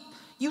 you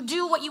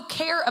do what you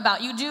care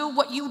about. You do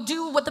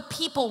what the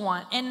people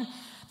want. And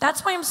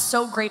that's why I'm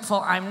so grateful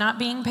I'm not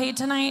being paid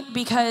tonight,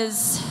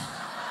 because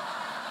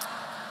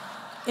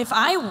if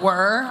I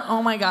were,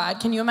 oh my God,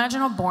 can you imagine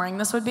how boring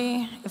this would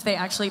be if they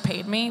actually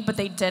paid me, but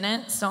they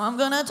didn't? So I'm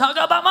gonna talk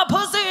about my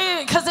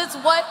pussy, because it's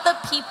what the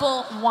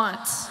people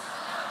want.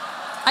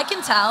 I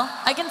can tell.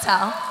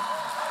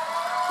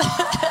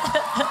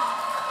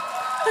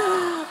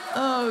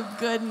 Oh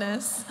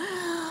goodness.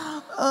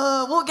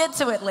 We'll get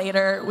to it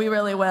later. We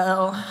really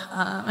will.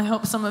 I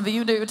hope some of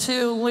you do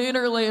too.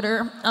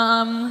 Later.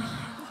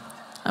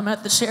 I'm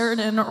at the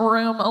Sheridan,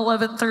 room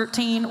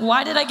 1113.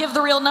 Why did I give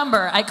the real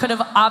number? I could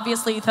have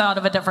obviously thought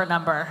of a different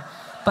number,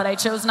 but I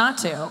chose not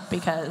to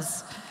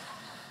because,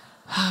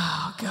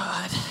 oh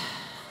God.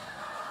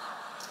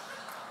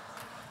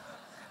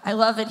 I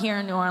love it here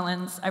in New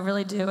Orleans. I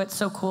really do. It's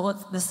so cool.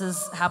 This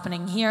is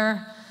happening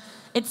here.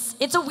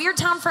 It's a weird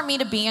town for me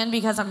to be in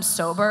because I'm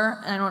sober.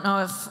 I don't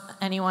know if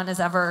anyone has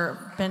ever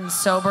been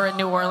sober in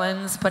New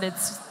Orleans, but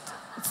it's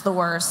the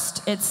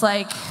worst. It's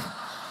like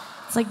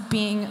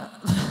being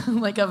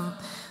like a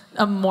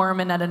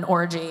Mormon at an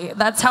orgy.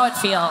 That's how it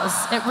feels.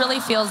 It really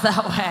feels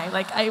that way.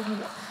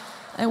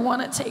 I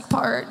want to take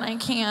part and I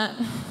can't.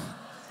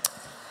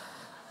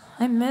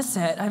 I miss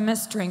it. I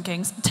miss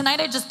drinking. Tonight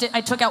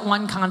I took out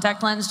one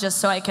contact lens just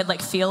so I could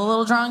feel a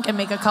little drunk and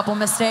make a couple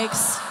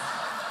mistakes.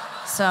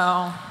 So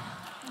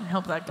I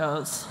hope that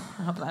goes.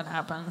 I hope that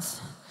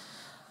happens.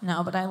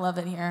 No, but I love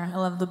it here. I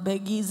love the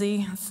Big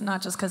Easy. It's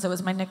not just because it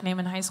was my nickname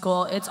in high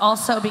school. It's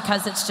also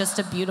because it's just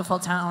a beautiful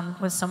town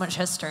with so much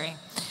history.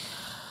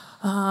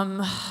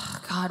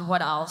 God,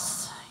 what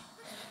else?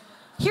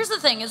 Here's the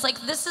thing, is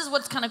this is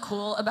what's kind of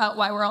cool about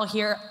why we're all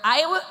here.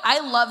 I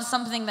love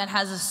something that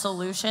has a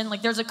solution.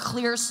 There's a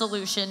clear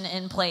solution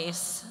in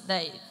place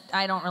that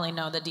I don't really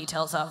know the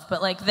details of,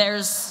 but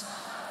there's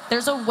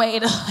a way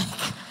to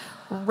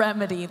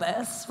remedy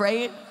this,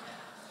 right?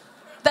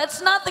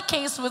 That's not the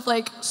case with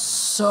like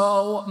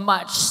so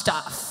much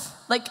stuff.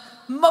 Like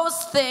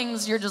most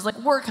things, you're just like,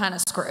 we're kind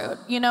of screwed,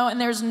 you know? And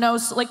there's no,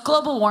 like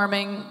global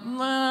warming,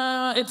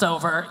 it's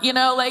over, you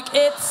know? Like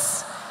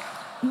it's,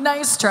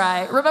 nice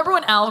try. Remember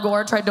when Al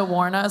Gore tried to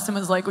warn us and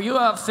was like, well, you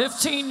have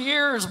 15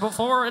 years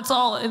before it's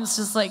all, and it's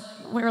just like,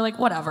 we were like,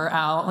 whatever,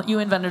 Al, you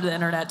invented the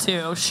internet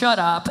too, shut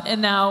up, and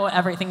now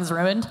everything's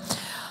ruined.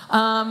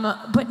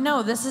 But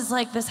no, this is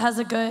like, this has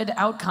a good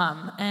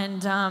outcome,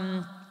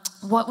 and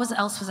what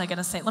else was I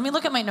gonna say? Let me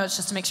look at my notes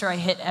just to make sure I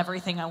hit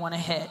everything I wanna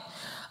hit.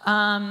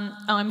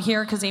 I'm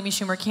here because Amy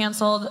Schumer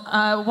canceled.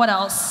 What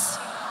else?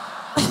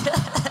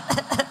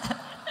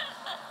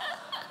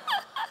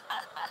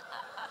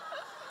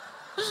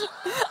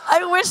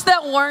 I wish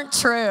that weren't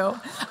true.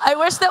 I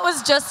wish that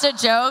was just a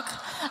joke,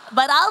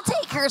 but I'll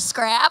take her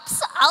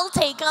scraps. I'll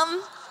take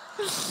them.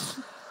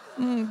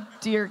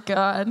 Dear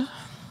God.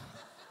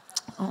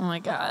 Oh my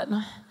God.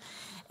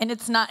 And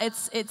it's not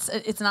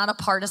a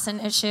partisan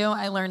issue.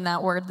 I learned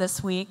that word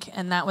this week,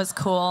 and that was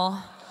cool.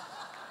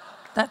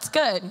 That's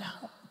good.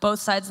 Both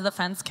sides of the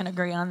fence can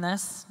agree on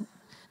this.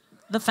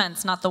 The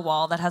fence, not the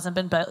wall that hasn't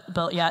been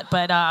built yet,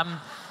 but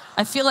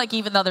I feel like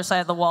even the other side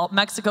of the wall,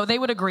 Mexico, they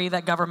would agree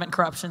that government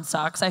corruption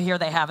sucks. I hear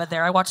they have it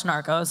there. I watch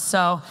Narcos,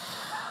 so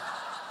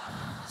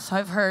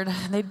I've heard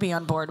they'd be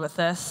on board with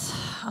this.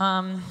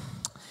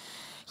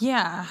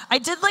 Yeah, I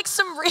did like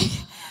some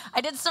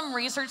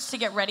research to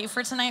get ready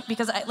for tonight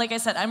because, like I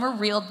said, I'm a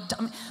real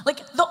dumb.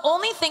 Like the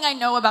only thing I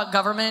know about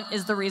government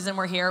is the reason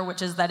we're here,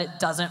 which is that it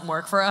doesn't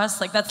work for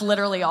us. Like that's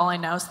literally all I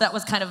know. So that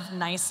was kind of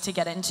nice to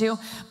get into.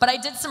 But I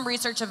did some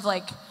research of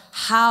like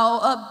how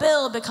a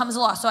bill becomes a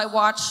law. So I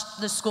watched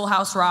the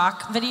Schoolhouse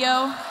Rock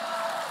video.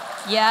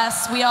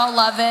 Yes, we all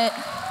love it.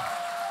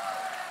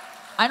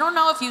 I don't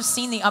know if you've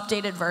seen the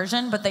updated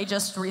version, but they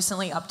just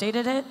recently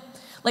updated it.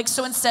 Like,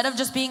 so instead of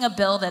just being a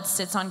bill that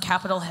sits on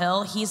Capitol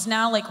Hill, he's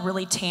now like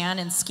really tan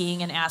and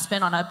skiing in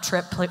Aspen on a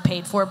trip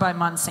paid for by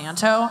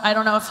Monsanto. I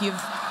don't know if you've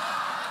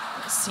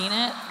seen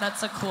it.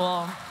 That's a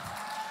cool,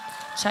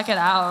 check it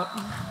out.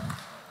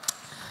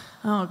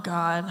 Oh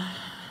God.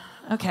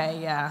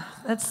 Okay, yeah,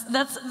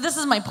 this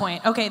is my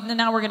point. Okay,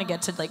 now we're gonna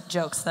get to like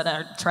jokes that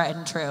are tried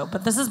and true,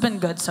 but this has been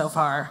good so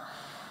far.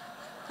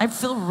 I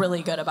feel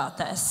really good about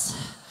this.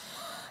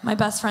 My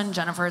best friend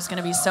Jennifer is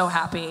gonna be so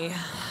happy.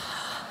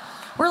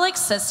 We're like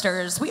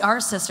sisters. We are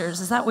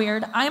sisters. Is that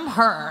weird? I'm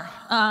her.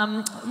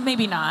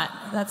 Maybe not.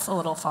 That's a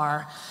little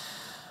far.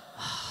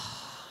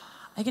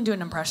 I can do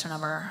an impression of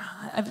her.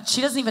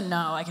 She doesn't even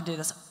know I can do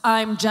this.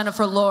 I'm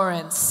Jennifer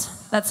Lawrence.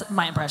 That's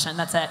my impression.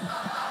 That's it.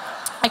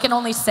 I can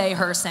only say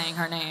her saying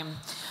her name.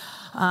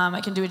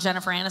 I can do a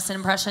Jennifer Aniston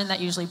impression that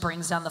usually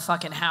brings down the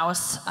fucking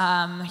house.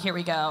 Here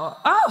we go.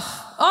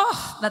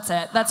 Oh, that's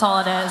it. That's all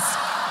it is.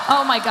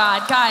 Oh my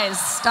God, guys,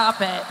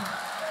 stop it.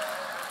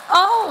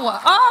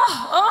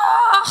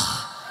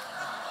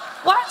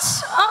 What?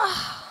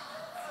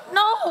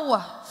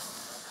 No.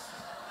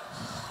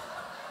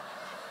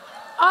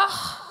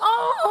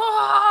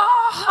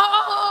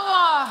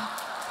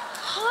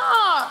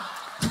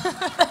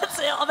 That's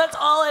it. That's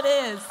all it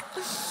is.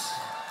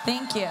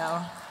 Thank you.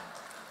 I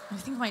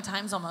think my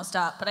time's almost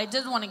up, but I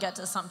did want to get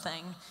to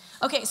something.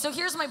 Okay, so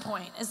here's my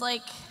point, is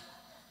like,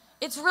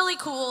 it's really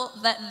cool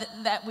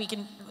that we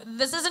can,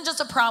 this isn't just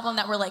a problem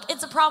that we're like,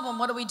 it's a problem,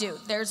 what do we do?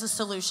 There's a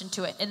solution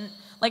to it. And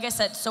like I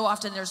said, so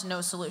often there's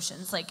no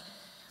solutions. Like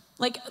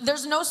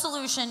there's no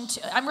solution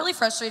to, I'm really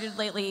frustrated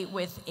lately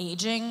with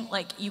aging.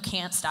 Like you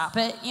can't stop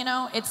it, you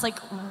know? It's like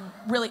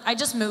really, I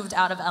just moved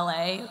out of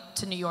LA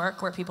to New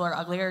York where people are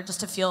uglier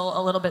just to feel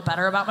a little bit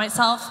better about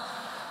myself.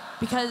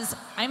 Because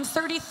I'm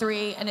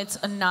 33 and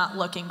it's not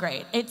looking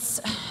great. And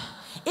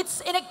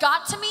it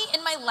got to me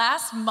in my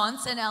last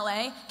months in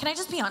LA. Can I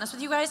just be honest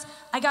with you guys?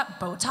 I got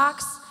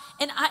Botox,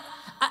 and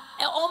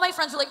all my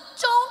friends were like,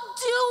 don't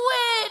do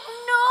it,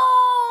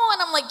 no.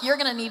 And I'm like, you're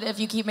gonna need it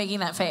if you keep making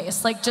that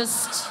face. Like,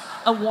 just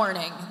a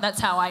warning. That's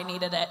how I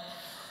needed it.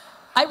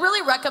 I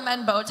really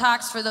recommend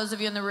Botox for those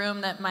of you in the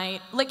room that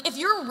might, like, if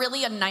you're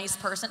really a nice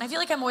person, I feel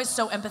like I'm always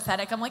so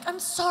empathetic. I'm like, I'm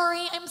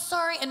sorry.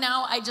 And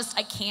now I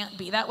can't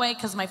be that way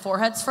because my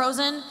forehead's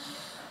frozen.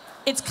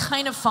 It's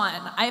kind of fun.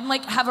 I'm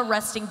like, have a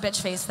resting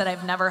bitch face that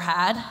I've never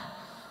had.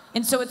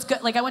 And so it's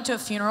good. Like I went to a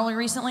funeral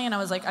recently and I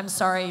was like, I'm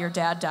sorry your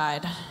dad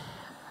died.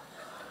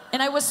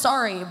 And I was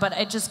sorry, but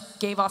it just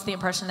gave off the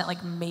impression that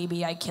like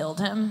maybe I killed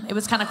him. It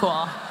was kind of cool.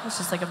 It was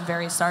just like, I'm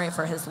very sorry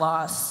for his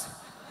loss.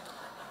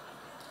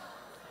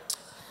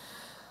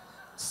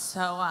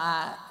 So,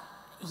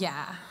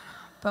 yeah,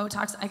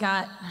 Botox,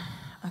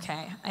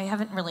 okay, I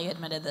haven't really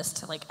admitted this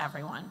to like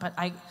everyone, but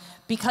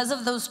because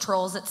of those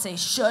trolls that say,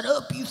 shut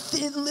up, you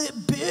thin-lip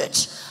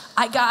bitch,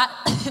 I got,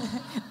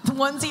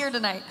 one's here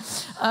tonight,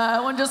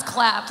 one just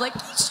clapped, like,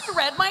 she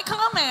read my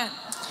comment.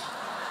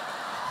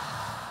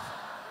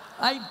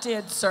 I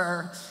did,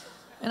 sir.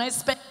 And I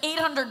spent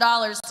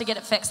 $800 to get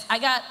it fixed. I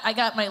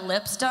got my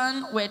lips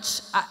done,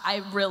 which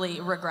I really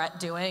regret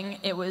doing.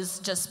 It was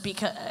just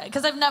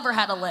because I've never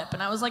had a lip,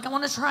 and I was like, I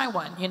want to try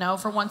one, you know,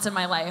 for once in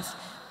my life.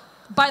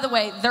 By the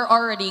way, they're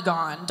already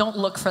gone. Don't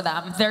look for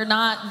them. They're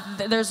not,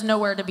 there's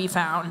nowhere to be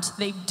found.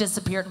 They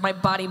disappeared. My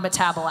body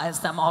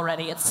metabolized them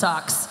already. It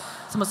sucks.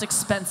 It's the most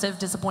expensive,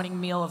 disappointing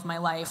meal of my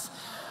life.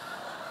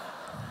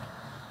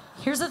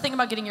 Here's the thing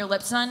about getting your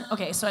lips done.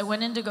 Okay, so I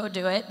went in to go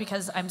do it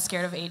because I'm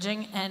scared of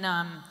aging, and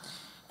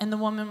the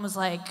woman was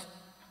like,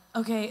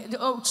 okay,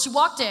 oh, she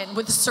walked in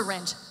with a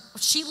syringe.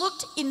 She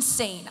looked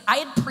insane. I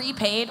had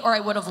prepaid or I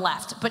would have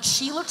left, but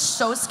she looked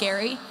so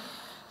scary.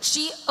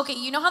 Okay,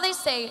 you know how they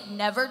say,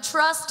 never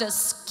trust a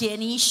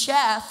skinny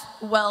chef?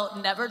 Well,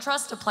 never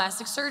trust a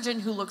plastic surgeon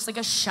who looks like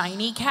a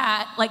shiny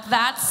cat. Like,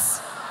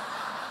 that's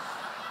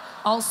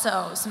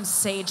also some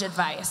sage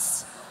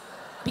advice.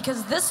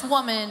 Because this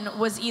woman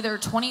was either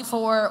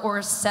 24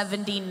 or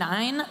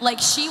 79. Like,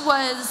 she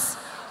was,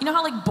 you know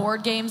how like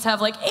board games have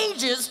like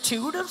ages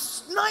 2 to 99?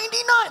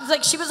 It's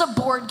like she was a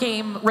board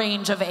game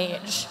range of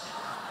age.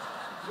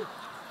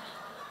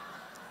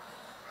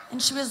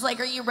 And she was like,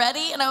 are you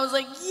ready? And I was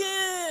like,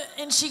 yeah.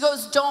 And she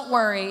goes, don't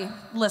worry.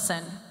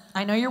 Listen,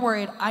 I know you're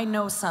worried. I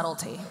know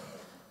subtlety.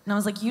 And I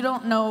was like, you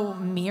don't know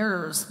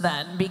mirrors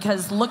then,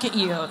 because look at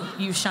you,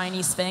 you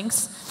shiny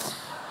sphinx.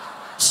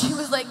 She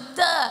was like,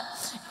 duh.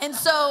 And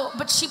so,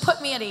 but she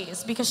put me at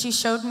ease because she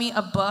showed me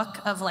a book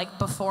of like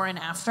before and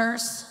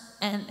afters.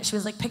 And she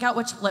was like, pick out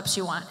which lips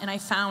you want. And I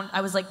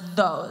was like,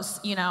 those,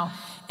 you know.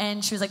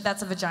 And she was like,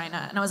 that's a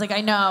vagina. And I was like,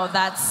 I know,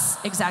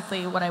 that's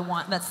exactly what I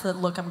want. That's the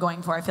look I'm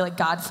going for. I feel like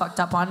God fucked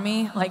up on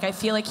me. Like, I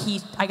feel like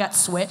I got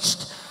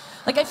switched.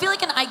 Like, I feel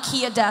like an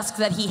IKEA desk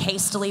that he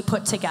hastily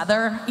put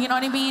together, you know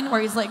what I mean?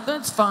 Where he's like,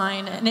 that's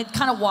fine. And it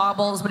kind of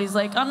wobbles, but he's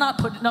like, I'm not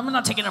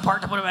taking it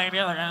apart to put it back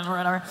together or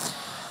whatever.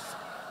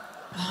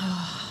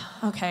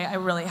 Okay, I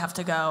really have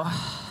to go.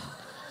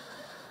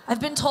 I've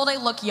been told I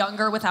look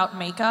younger without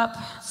makeup.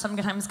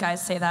 Sometimes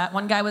guys say that.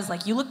 One guy was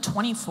like, you look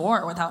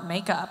 24 without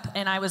makeup.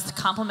 And I was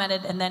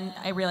complimented, and then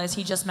I realized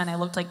he just meant I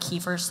looked like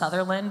Kiefer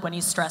Sutherland when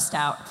he's stressed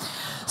out.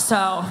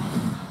 So,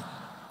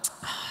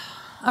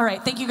 all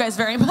right, thank you guys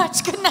very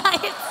much. Good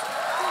night.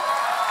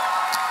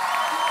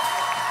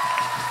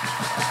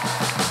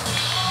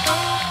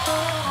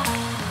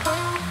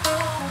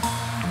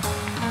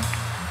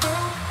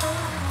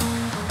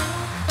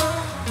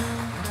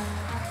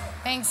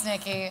 Thanks,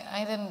 Nikki.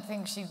 I didn't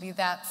think she'd be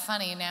that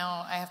funny.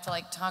 Now I have to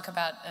like talk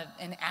about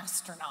an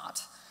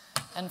astronaut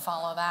and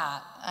follow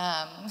that.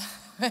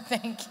 But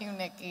thank you,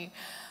 Nikki.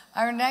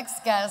 Our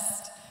next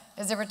guest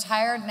is a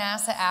retired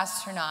NASA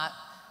astronaut,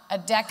 a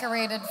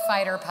decorated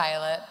fighter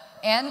pilot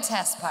and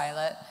test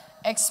pilot,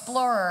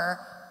 explorer,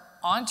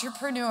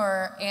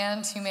 entrepreneur,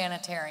 and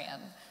humanitarian.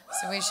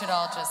 So we should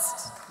all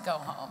just go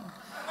home.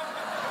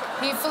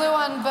 He flew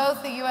on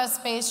both the US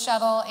Space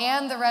Shuttle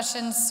and the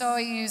Russian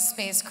Soyuz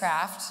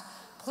spacecraft.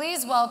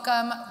 Please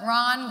welcome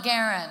Ron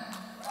Garan.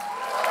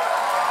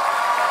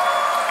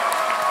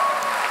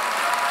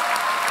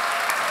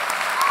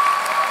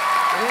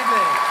 Good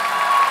evening.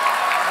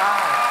 Hi.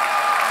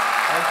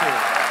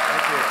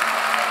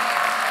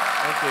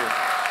 Thank you.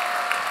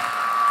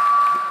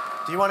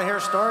 Do you want to hear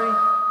a story?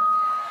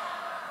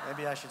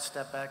 Maybe I should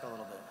step back a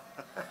little bit.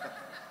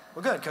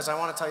 Well, good, because I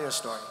want to tell you a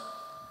story.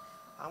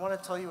 I want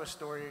to tell you a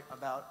story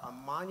about a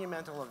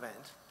monumental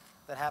event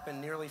that happened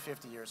nearly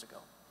 50 years ago.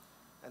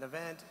 An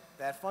event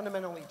that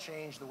fundamentally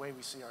changed the way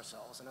we see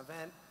ourselves. An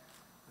event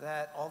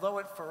that, although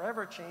it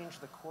forever changed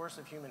the course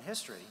of human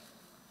history,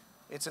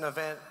 it's an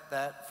event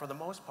that, for the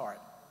most part,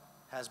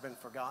 has been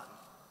forgotten.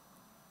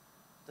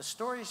 The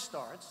story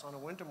starts on a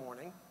winter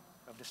morning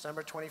of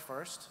December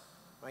 21st,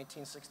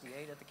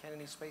 1968, at the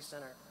Kennedy Space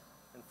Center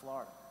in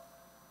Florida.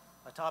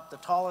 Atop the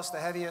tallest, the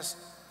heaviest,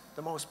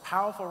 the most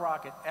powerful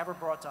rocket ever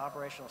brought to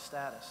operational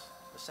status,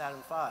 the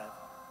Saturn V,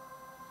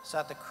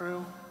 sat the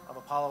crew of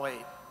Apollo 8.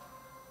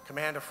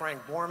 Commander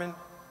Frank Borman,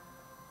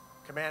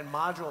 Command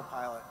Module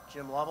Pilot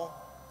Jim Lovell,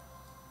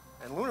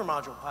 and Lunar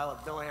Module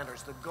Pilot Bill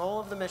Anders. The goal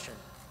of the mission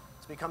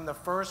is to become the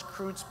first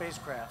crewed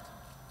spacecraft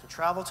to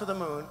travel to the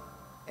moon,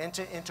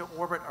 enter into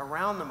orbit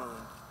around the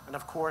moon, and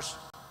of course,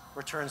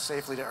 return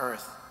safely to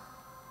Earth.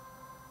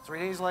 3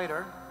 days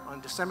later,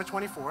 on December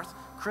 24th,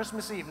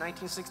 Christmas Eve,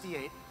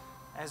 1968,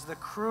 as the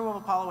crew of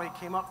Apollo 8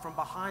 came up from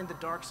behind the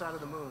dark side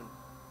of the moon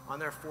on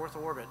their fourth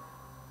orbit,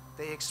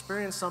 they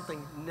experienced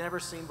something never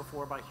seen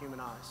before by human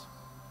eyes.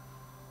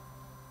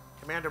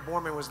 Commander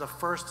Borman was the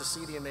first to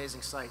see the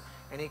amazing sight,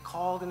 and he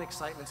called in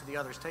excitement to the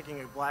others,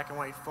 taking a black and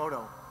white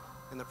photo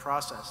in the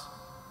process.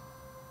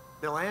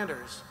 Bill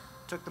Anders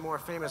took the more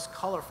famous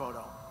color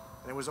photo,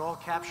 and it was all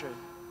captured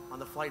on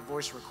the flight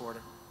voice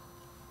recorder.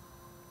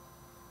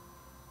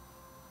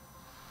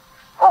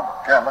 Oh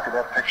my God, look at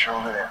that picture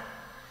over there.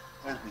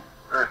 There's the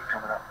Earth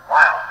coming up.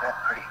 Wow, that's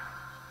pretty.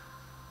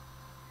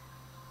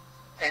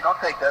 Hey, don't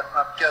take that, it's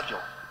not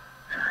scheduled.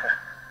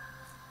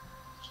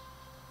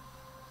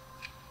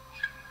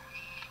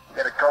 You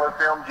got a color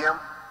film, Jim?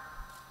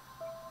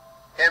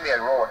 Hand me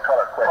a roll of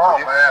color quick. Oh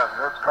man,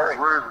 that's color.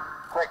 Where is it?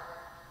 Quick.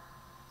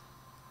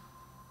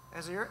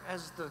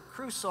 As the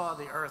crew saw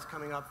the Earth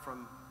coming up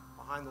from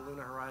behind the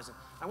lunar horizon,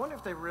 I wonder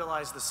if they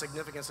realized the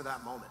significance of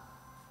that moment.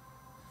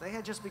 They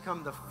had just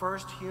become the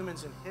first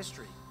humans in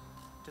history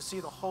to see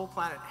the whole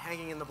planet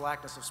hanging in the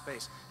blackness of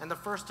space, and the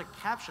first to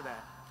capture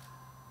that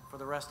for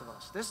the rest of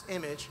us. This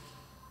image,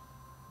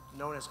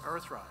 known as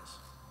Earthrise,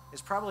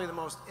 is probably the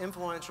most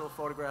influential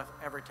photograph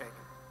ever taken,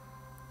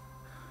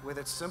 with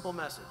its simple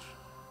message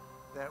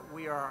that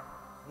we are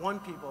one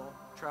people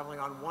traveling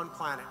on one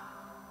planet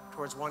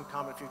towards one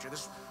common future.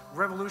 This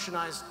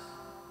revolutionized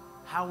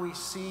how we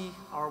see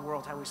our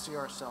world, how we see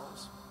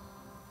ourselves.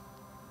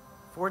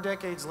 4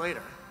 decades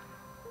later,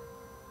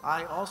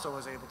 I also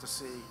was able to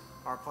see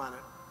our planet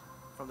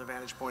from the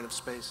vantage point of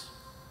space.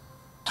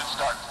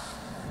 Start.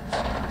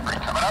 3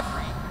 coming up.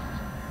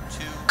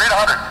 3, 2,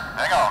 300.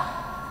 Hang on.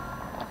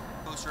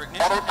 Booster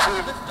ignition.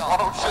 102.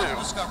 102.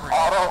 Discovery.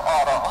 Auto.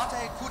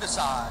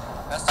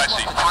 I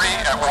see 3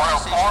 at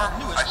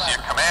 104. I see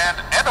a command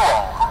and a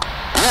roll.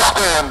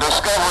 Houston,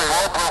 Discovery,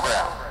 roll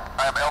program.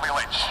 I am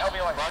LBLH.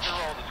 Roger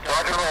roll, Discovery.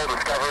 Roger roll,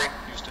 Discovery.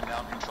 Houston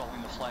now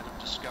controlling the flight of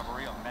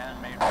Discovery, a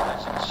man-made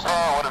rising sun.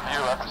 Oh, what a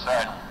view up the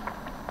side.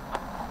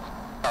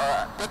 All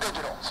right, the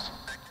digitals.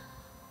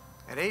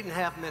 At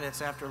 8.5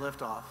 minutes after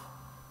liftoff,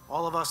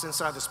 all of us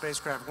inside the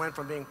spacecraft went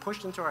from being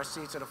pushed into our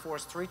seats at a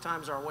force 3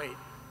 times our weight,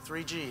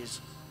 3 Gs,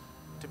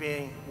 to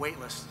being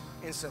weightless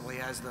instantly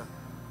as the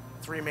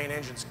 3 main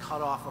engines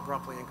cut off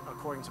abruptly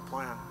according to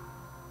plan.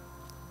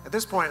 At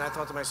this point, I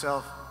thought to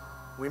myself,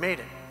 we made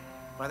it.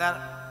 By that,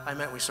 I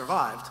meant we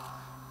survived,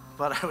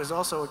 but I was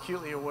also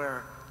acutely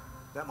aware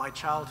that my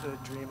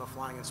childhood dream of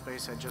flying in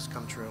space had just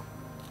come true.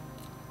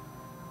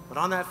 But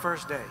on that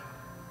first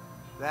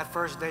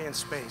day in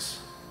space,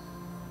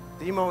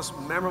 the most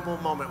memorable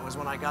moment was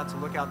when I got to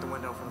look out the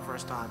window for the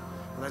first time.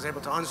 When I was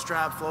able to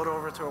unstrap, float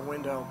over to a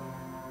window,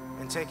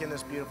 and take in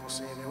this beautiful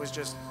scene. It was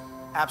just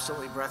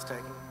absolutely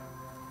breathtaking.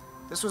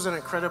 This was an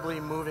incredibly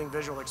moving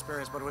visual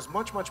experience, but it was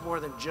much, much more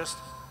than just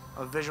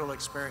a visual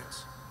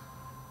experience.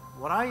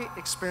 What I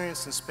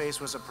experienced in space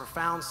was a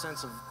profound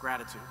sense of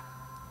gratitude.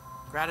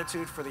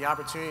 Gratitude for the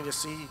opportunity to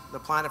see the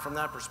planet from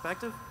that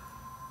perspective,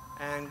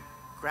 and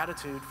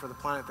gratitude for the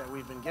planet that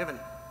we've been given.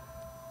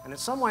 And in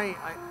some way,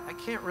 I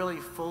can't really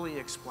fully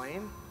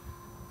explain.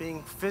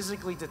 Being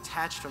physically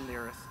detached from the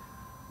Earth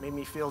made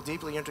me feel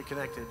deeply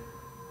interconnected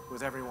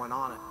with everyone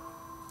on it.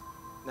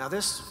 Now,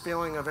 this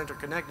feeling of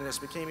interconnectedness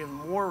became even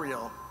more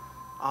real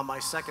on my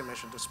second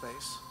mission to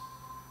space.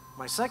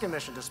 My second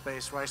mission to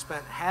space, where I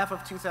spent half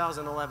of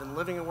 2011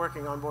 living and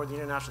working on board the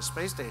International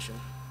Space Station,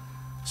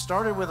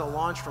 started with a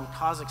launch from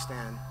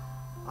Kazakhstan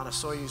on a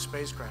Soyuz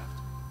spacecraft.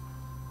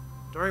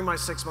 During my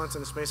 6 months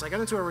in space, I got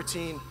into a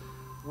routine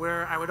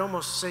where I would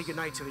almost say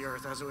goodnight to the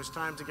Earth. As it was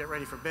time to get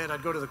ready for bed,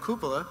 I'd go to the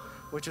cupola,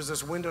 which is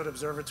this windowed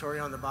observatory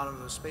on the bottom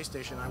of the space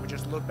station. I would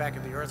just look back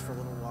at the Earth for a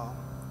little while.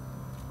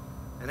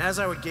 And as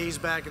I would gaze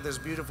back at this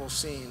beautiful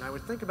scene, I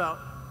would think about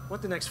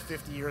what the next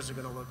 50 years are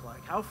going to look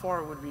like. How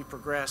far would we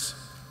progress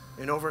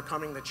in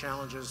overcoming the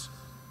challenges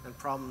and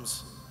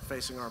problems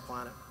facing our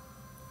planet?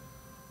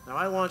 Now,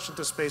 I launched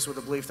into space with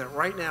the belief that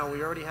right now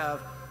we already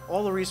have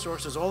all the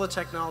resources, all the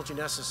technology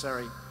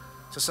necessary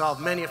to solve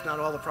many, if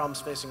not all, the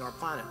problems facing our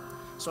planet.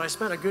 So I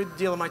spent a good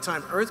deal of my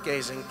time Earth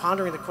gazing,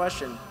 pondering the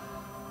question,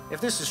 if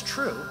this is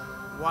true,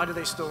 why do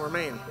they still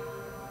remain?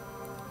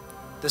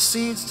 The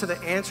seeds to the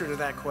answer to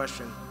that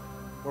question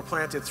were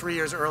planted 3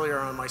 years earlier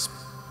on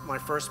my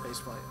first space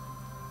flight.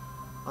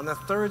 On the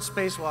third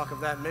spacewalk of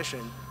that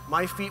mission,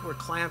 my feet were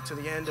clamped to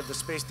the end of the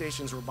space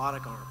station's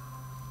robotic arm.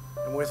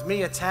 And with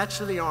me attached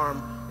to the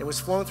arm, it was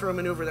flown through a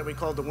maneuver that we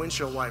called the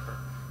windshield wiper,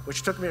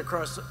 which took me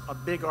across a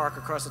big arc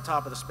across the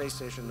top of the space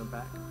station and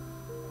back.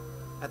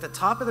 At the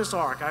top of this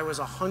arc, I was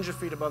 100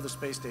 feet above the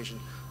space station,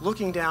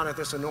 looking down at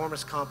this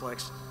enormous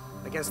complex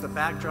against the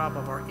backdrop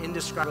of our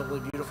indescribably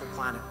beautiful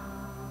planet,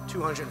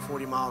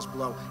 240 miles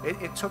below.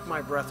 It took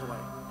my breath away.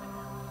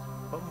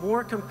 But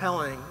more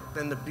compelling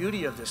than the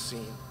beauty of this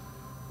scene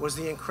was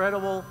the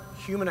incredible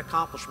human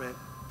accomplishment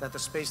that the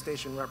space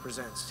station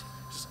represents.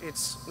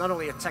 It's not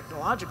only a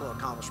technological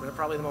accomplishment,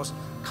 probably the most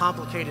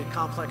complicated,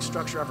 complex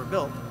structure ever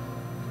built,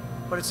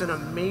 but it's an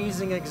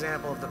amazing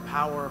example of the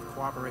power of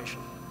cooperation.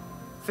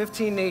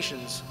 15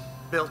 nations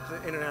built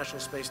the International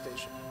Space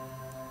Station.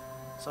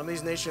 Some of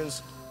these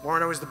nations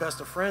weren't always the best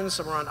of friends.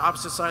 Some were on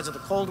opposite sides of the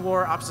Cold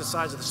War, opposite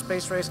sides of the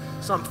space race.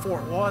 Some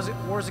fought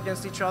wars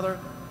against each other.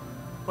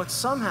 But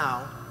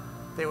somehow,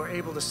 they were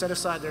able to set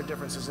aside their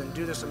differences and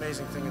do this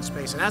amazing thing in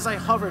space. And as I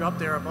hovered up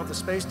there above the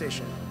space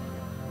station,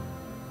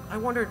 I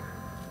wondered,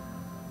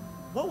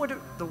 what would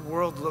the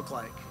world look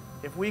like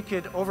if we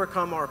could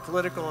overcome our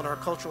political and our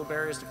cultural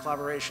barriers to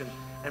collaboration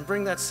and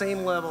bring that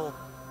same level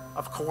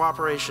of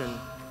cooperation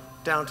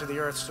down to the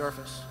Earth's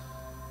surface?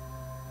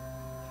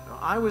 Now,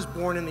 I was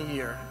born in the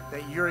year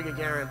that Yuri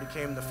Gagarin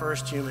became the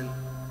first human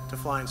to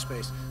fly in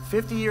space.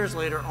 50 years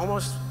later,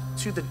 almost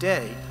to the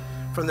day,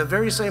 from the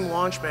very same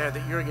launch pad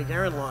that Yuri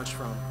Gagarin launched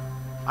from,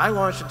 I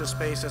launched into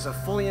space as a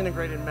fully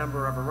integrated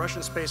member of a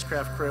Russian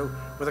spacecraft crew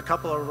with a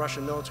couple of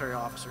Russian military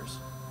officers.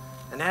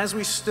 And as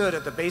we stood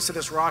at the base of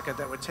this rocket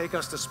that would take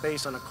us to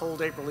space on a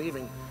cold April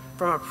evening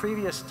from a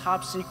previous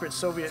top-secret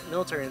Soviet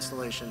military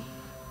installation,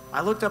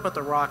 I looked up at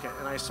the rocket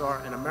and I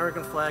saw an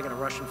American flag and a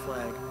Russian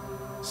flag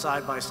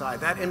side by side.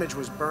 That image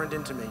was burned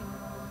into me.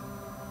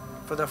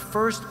 For the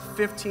first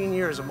 15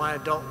 years of my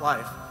adult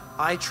life,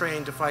 I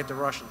trained to fight the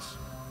Russians,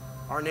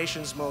 our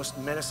nation's most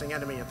menacing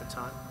enemy at the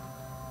time.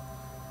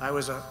 I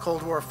was a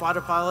Cold War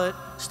fighter pilot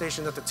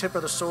stationed at the tip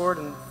of the sword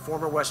in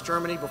former West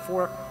Germany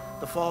before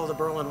the fall of the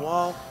Berlin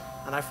Wall,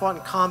 and I fought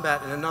in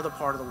combat in another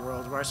part of the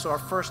world where I saw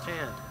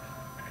firsthand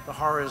the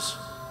horrors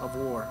of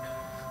war.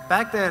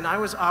 Back then, I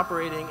was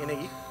operating in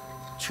a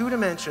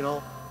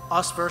two-dimensional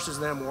us versus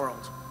them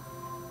world.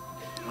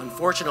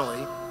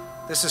 Unfortunately,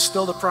 this is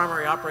still the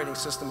primary operating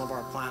system of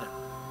our planet.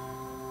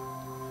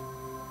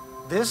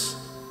 This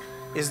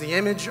is the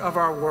image of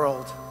our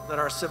world that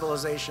our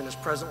civilization is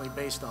presently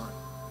based on.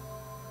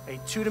 A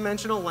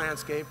two-dimensional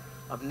landscape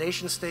of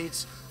nation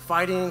states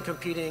fighting and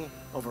competing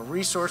over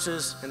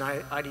resources and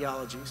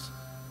ideologies.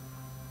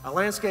 A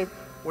landscape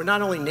where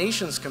not only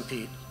nations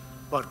compete,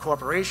 but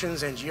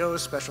corporations, NGOs,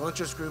 special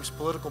interest groups,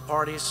 political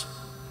parties.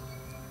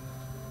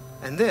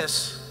 And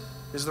this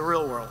is the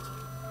real world.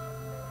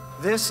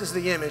 This is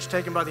the image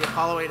taken by the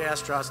Apollo 8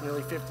 astronauts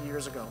nearly 50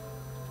 years ago.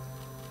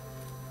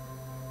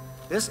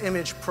 This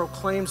image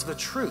proclaims the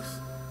truth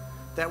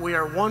that we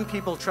are one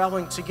people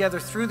traveling together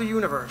through the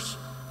universe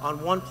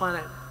on one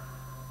planet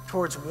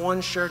towards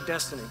one shared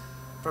destiny.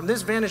 From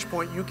this vantage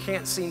point, you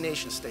can't see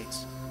nation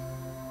states.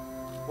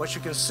 What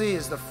you can see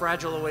is the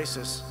fragile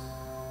oasis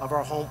of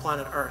our home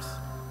planet Earth.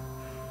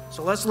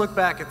 So let's look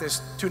back at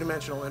this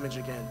two-dimensional image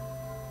again.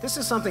 This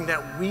is something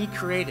that we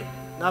created,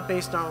 not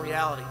based on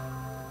reality.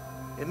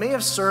 It may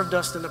have served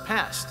us in the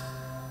past.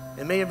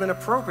 It may have been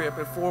appropriate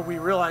before we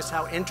realized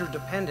how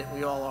interdependent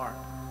we all are.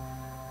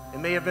 It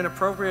may have been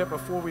appropriate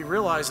before we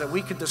realized that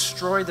we could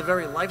destroy the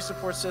very life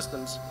support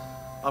systems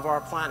of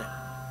our planet.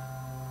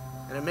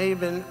 And it may have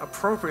been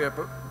appropriate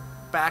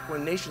back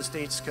when nation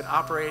states could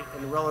operate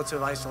in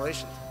relative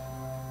isolation.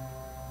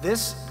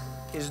 This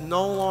is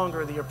no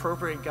longer the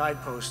appropriate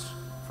guidepost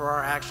for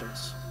our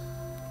actions.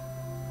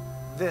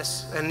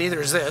 This, and neither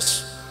is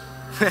this,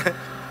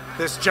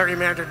 this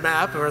gerrymandered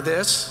map, or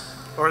this,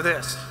 or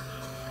this.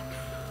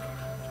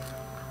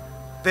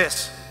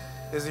 This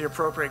is the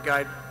appropriate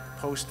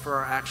guidepost for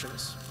our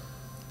actions.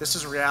 This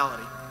is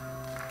reality.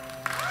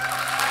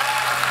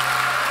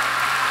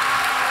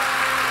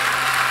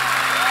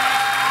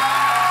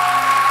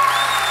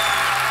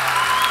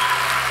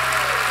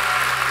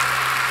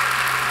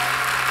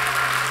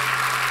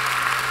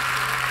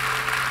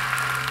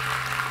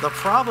 The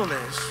problem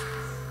is,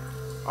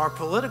 our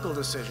political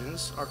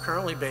decisions are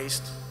currently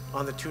based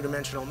on the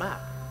two-dimensional map.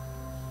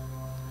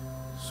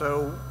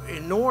 So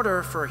in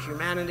order for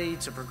humanity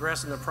to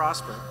progress and to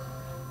prosper,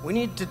 we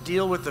need to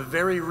deal with the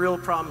very real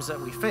problems that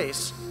we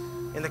face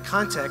in the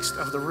context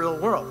of the real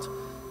world.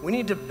 We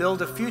need to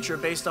build a future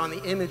based on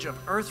the image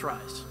of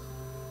Earthrise.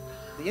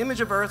 The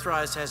image of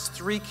Earthrise has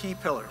three key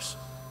pillars: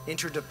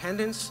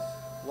 interdependence,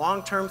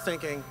 long-term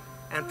thinking,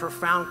 and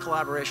profound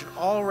collaboration,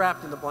 all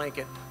wrapped in the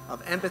blanket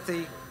of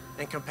empathy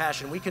and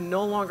compassion. We can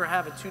no longer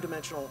have a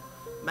two-dimensional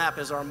map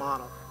as our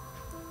model.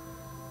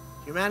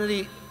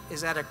 Humanity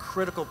is at a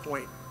critical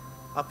point,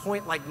 a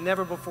point like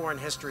never before in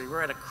history.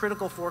 We're at a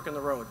critical fork in the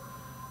road.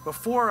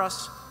 Before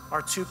us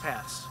are two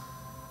paths.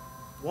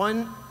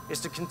 One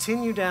is to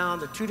continue down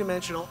the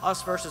two-dimensional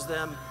us versus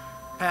them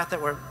path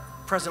that we're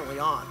presently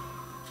on,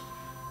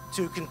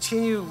 to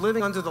continue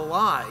living under the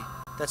lie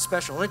that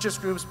special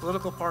interest groups,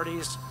 political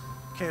parties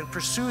can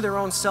pursue their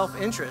own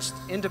self-interest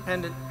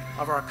independent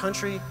of our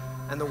country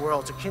and the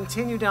world, to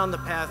continue down the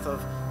path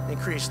of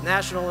increased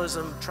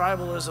nationalism,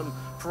 tribalism,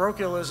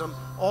 parochialism,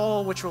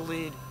 all which will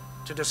lead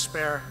to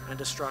despair and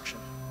destruction.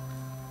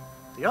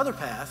 The other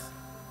path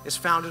is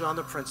founded on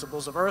the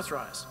principles of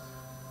Earthrise,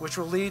 which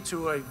will lead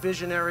to a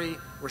visionary,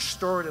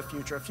 restorative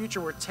future, a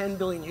future where 10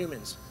 billion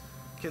humans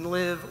can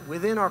live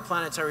within our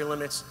planetary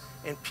limits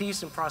in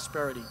peace and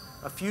prosperity,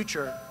 a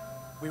future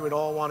we would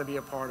all want to be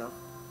a part of.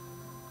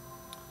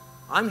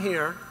 I'm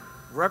here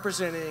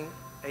representing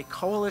a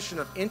coalition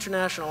of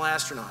international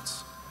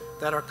astronauts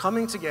that are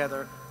coming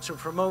together to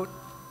promote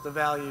the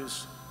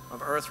values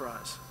of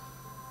Earthrise.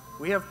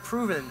 We have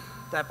proven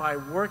that by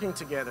working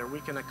together,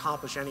 we can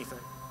accomplish anything.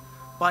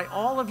 By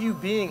all of you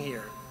being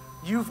here,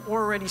 you've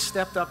already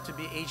stepped up to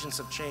be agents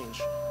of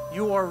change.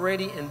 You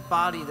already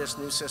embody this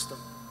new system.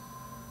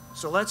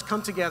 So let's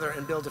come together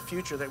and build a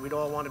future that we'd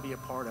all want to be a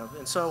part of.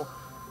 And so,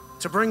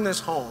 to bring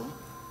this home,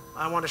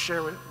 I want to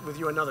share with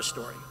you another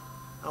story.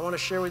 I want to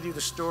share with you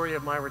the story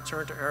of my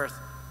return to Earth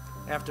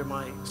after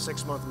my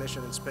 6-month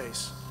mission in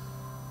space.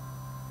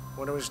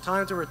 When it was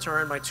time to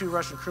return, my 2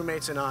 Russian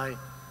crewmates and I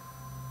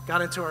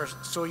got into our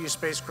Soyuz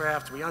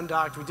spacecraft, we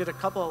undocked, we did a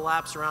couple of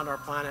laps around our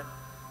planet,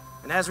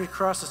 and as we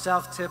crossed the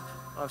south tip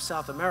of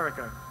South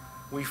America,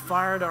 we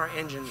fired our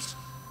engines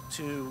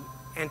to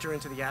enter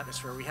into the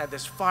atmosphere. We had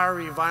this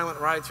fiery, violent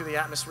ride through the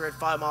atmosphere at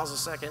 5 miles a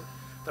second.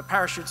 The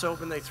parachutes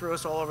opened, they threw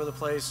us all over the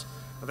place.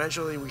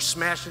 Eventually, we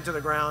smashed into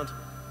the ground.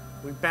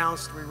 We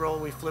bounced, we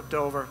rolled, we flipped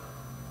over.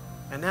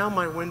 And now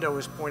my window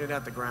is pointed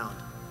at the ground.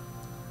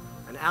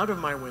 And out of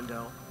my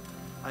window,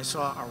 I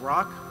saw a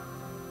rock,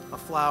 a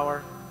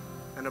flower,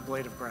 and a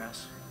blade of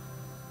grass.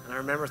 And I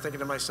remember thinking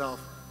to myself,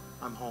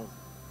 I'm home.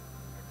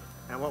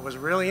 And what was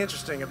really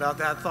interesting about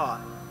that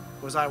thought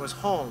was I was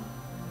home,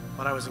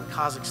 but I was in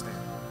Kazakhstan.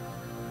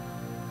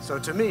 So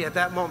to me, at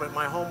that moment,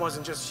 my home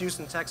wasn't just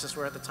Houston, Texas,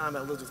 where at the time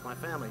I lived with my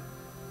family.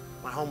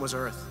 My home was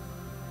Earth.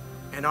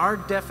 And our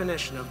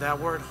definition of that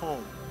word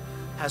home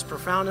has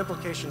profound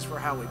implications for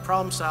how we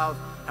problem solve,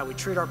 how we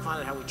treat our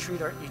planet, how we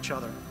treat each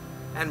other.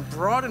 And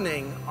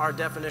broadening our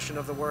definition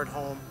of the word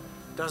home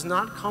does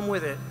not come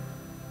with it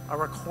a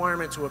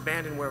requirement to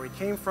abandon where we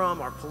came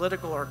from, our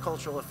political or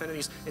cultural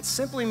affinities. It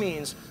simply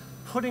means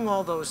putting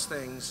all those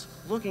things,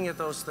 looking at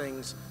those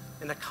things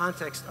in the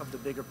context of the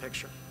bigger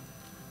picture.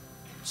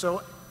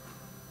 So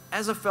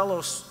as a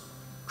fellow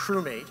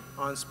crewmate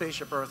on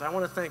Spaceship Earth, I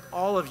want to thank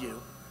all of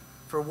you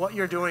for what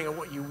you're doing and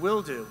what you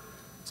will do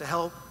to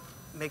help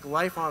make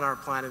life on our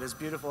planet as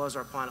beautiful as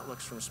our planet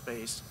looks from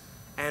space.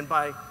 And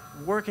by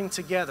working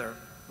together,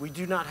 we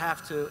do not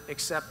have to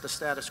accept the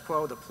status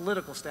quo, the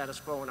political status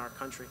quo in our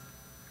country.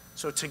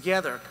 So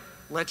together,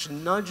 let's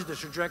nudge the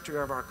trajectory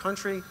of our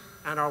country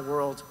and our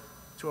world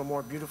to a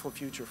more beautiful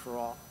future for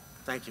all.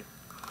 Thank you.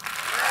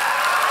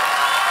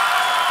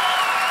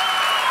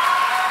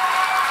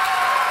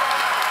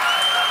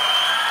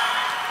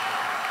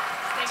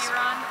 Thank you,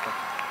 Ron.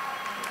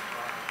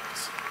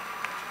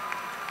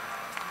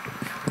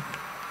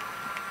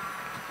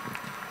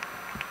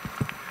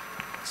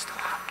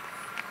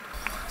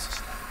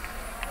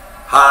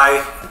 Hi,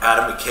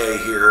 Adam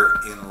McKay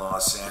here in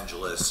Los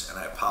Angeles, and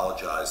I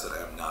apologize that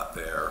I am not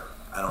there.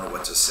 I don't know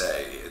what to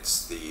say.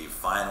 It's the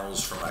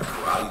finals for my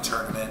karate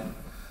tournament.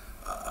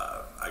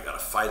 I got to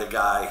fight a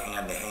guy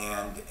hand to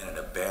hand in an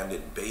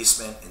abandoned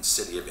basement in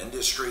City of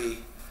Industry.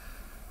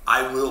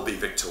 I will be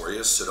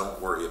victorious, so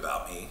don't worry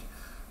about me.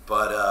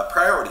 But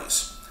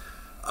priorities.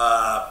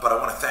 But I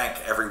want to thank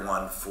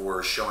everyone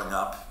for showing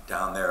up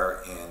down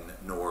there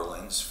in New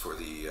Orleans for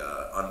the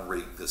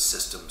Unrig the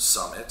System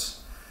Summit.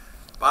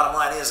 Bottom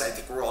line is, I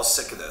think we're all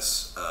sick of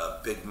this.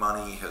 Big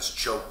money has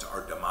choked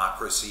our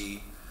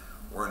democracy.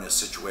 We're in a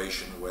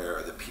situation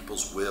where the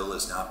people's will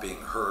is not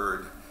being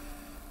heard.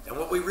 And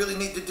what we really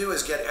need to do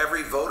is get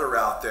every voter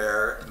out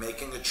there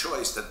making a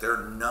choice that their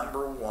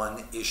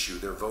 #1 issue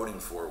they're voting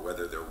for,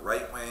 whether they're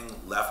right wing,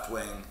 left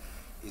wing,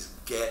 is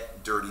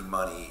get dirty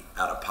money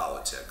out of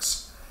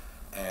politics.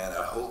 And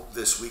I hope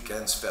this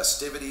weekend's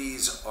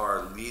festivities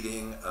are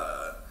leading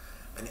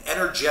an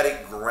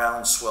energetic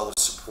groundswell of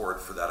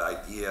support for that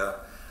idea.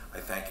 I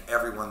thank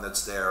everyone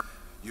that's there.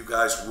 You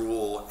guys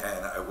rule,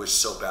 and I wish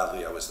so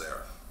badly I was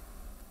there.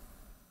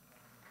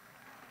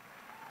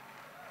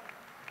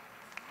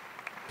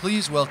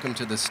 Please welcome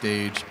to the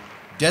stage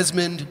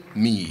Desmond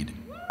Meade.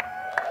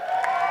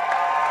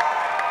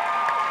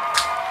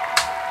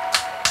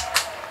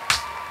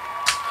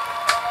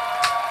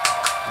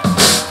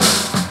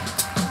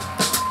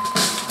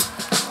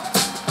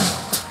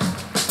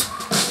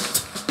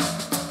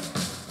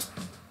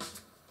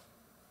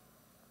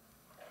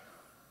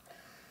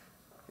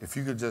 If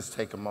you could just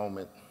take a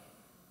moment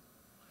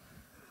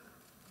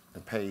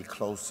and pay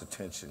close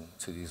attention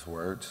to these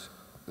words.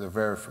 They're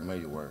very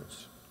familiar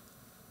words.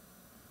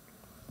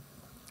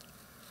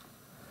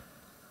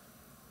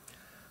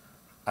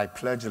 I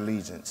pledge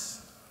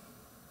allegiance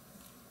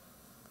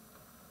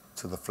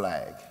to the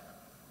flag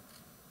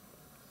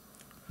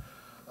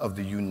of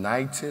the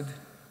United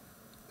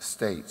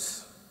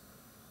States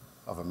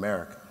of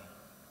America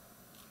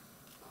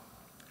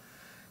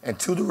and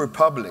to the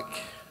republic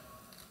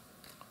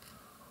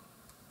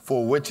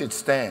for which it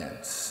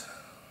stands,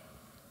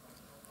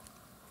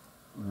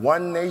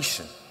 one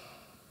nation,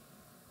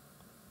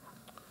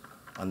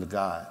 under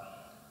God,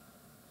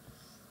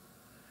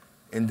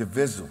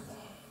 indivisible.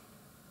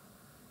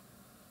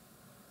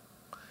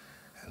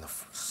 And the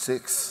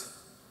 6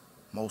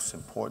 most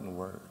important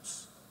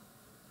words: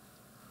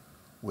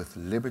 with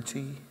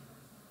liberty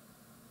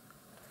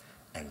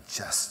and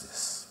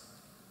justice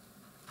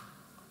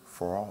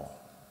for all.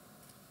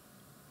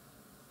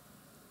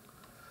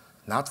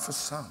 Not for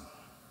some,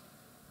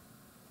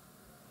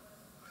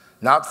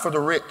 not for the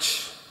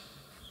rich,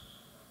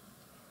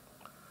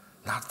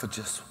 not for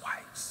just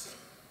whites,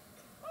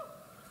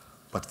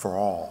 but for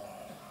all.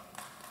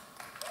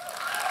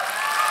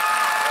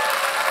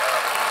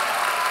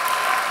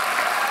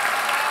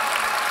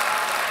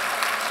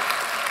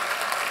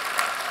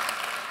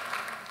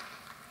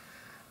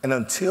 And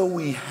until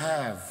we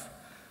have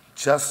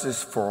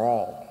justice for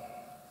all,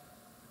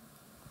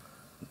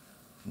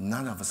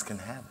 none of us can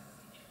have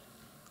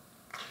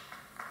it.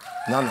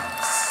 None of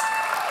us.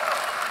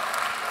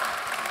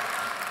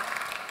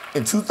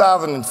 In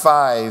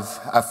 2005,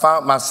 I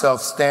found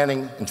myself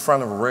standing in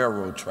front of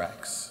railroad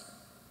tracks.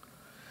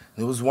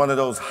 It was one of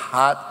those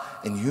hot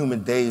and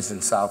humid days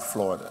in South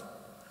Florida.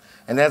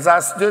 And as I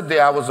stood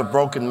there, I was a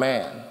broken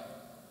man.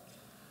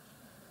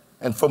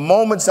 And for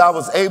moments, I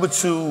was able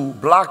to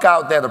block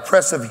out that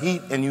oppressive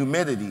heat and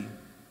humidity,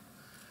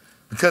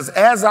 because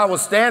as I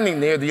was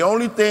standing there, the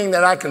only thing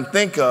that I can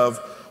think of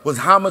was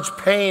how much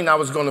pain I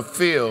was going to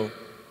feel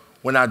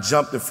when I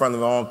jumped in front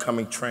of the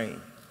oncoming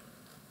train.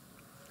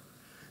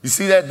 You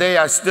see, that day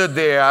I stood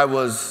there, I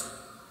was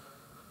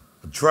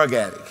a drug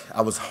addict.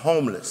 I was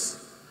homeless.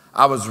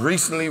 I was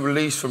recently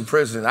released from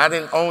prison. I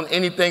didn't own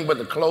anything but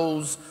the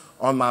clothes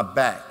on my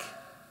back.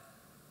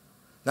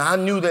 Now, I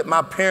knew that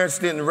my parents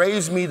didn't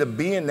raise me to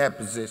be in that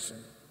position,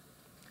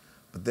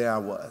 but there I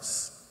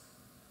was.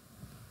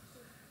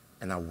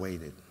 And I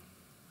waited.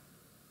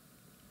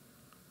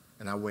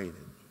 And I waited.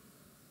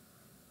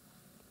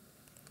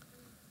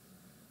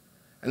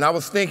 And I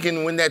was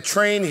thinking, when that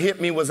train hit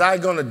me, was I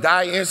going to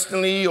die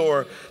instantly,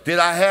 or did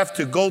I have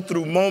to go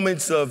through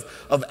moments of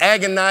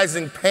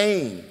agonizing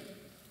pain?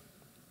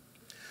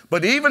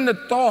 But even the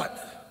thought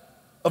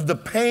of the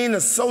pain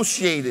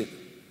associated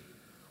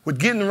with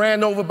getting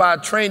ran over by a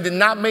train did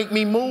not make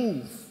me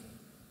move.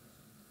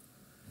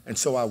 And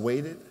so I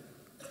waited.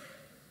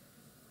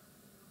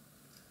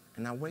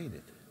 And I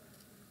waited.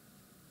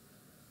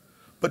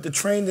 But the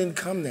train didn't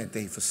come that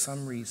day for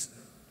some reason.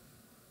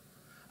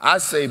 I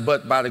say,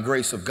 but by the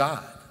grace of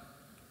God.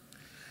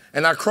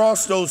 And I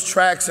crossed those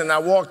tracks and I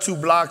walked 2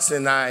 blocks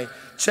and I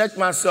checked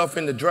myself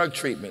into drug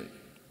treatment.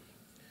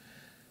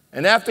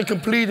 And after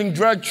completing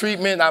drug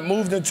treatment, I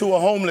moved into a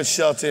homeless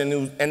shelter.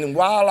 And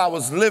while I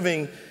was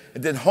living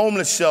at that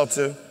homeless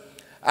shelter,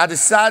 I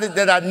decided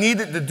that I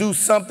needed to do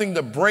something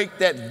to break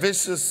that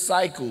vicious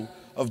cycle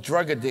of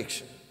drug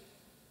addiction.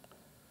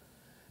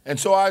 And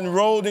so I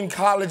enrolled in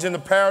college in the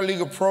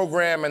paralegal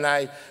program, and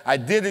I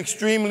did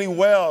extremely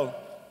well.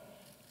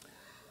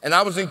 And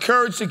I was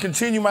encouraged to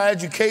continue my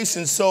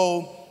education,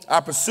 so I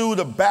pursued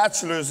a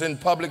bachelor's in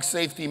public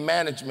safety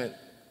management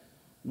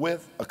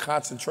with a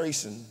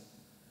concentration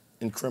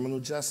in criminal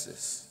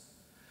justice.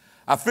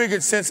 I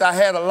figured since I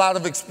had a lot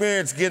of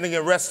experience getting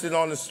arrested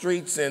on the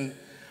streets and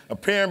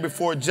appearing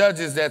before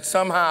judges, that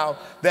somehow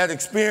that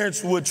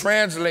experience would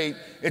translate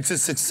into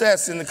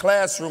success in the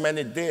classroom, and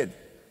it did.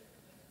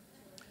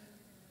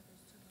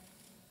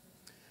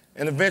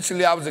 And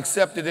eventually I was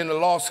accepted into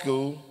law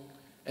school.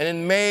 And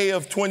in May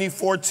of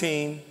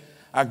 2014,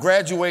 I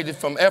graduated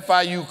from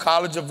FIU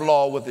College of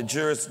Law with a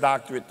Juris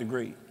Doctorate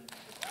degree.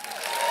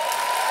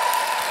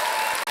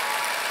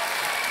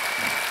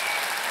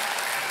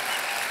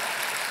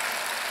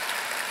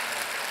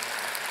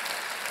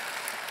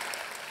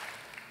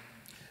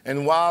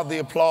 And while the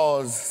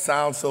applause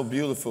sounds so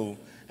beautiful,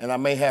 and I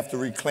may have to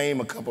reclaim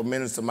a couple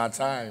minutes of my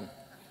time,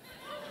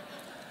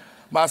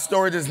 my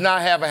story does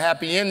not have a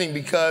happy ending,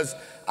 because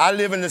I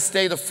live in the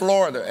state of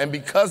Florida, and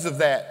because of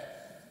that,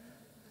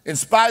 in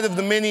spite of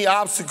the many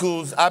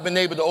obstacles I've been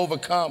able to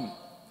overcome,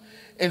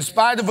 in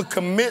spite of a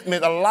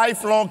commitment, a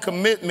lifelong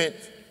commitment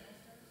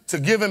to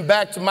giving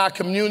back to my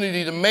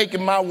community, to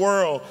making my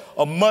world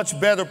a much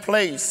better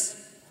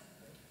place,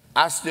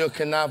 I still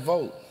cannot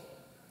vote.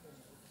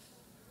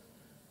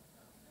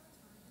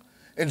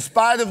 In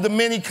spite of the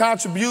many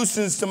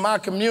contributions to my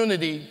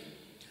community,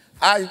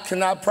 I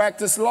cannot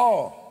practice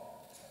law.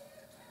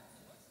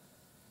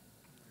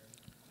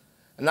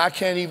 And I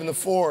can't even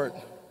afford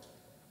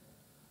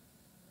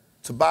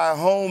to buy a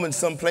home in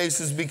some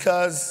places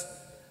because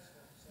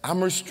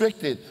I'm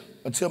restricted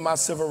until my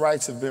civil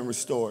rights have been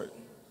restored.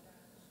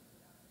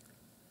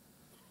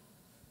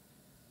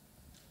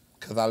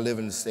 Because I live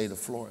in the state of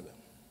Florida,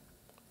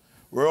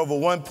 where over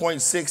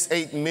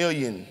 1.68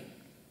 million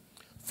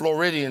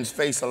Floridians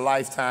face a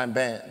lifetime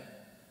ban.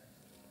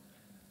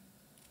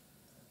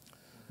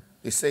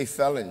 They say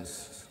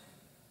felons.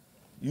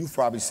 You've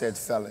probably said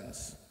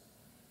felons.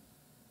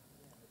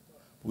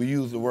 We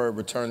use the word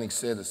returning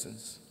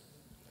citizens,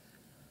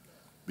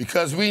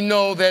 because we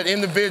know that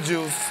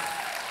individuals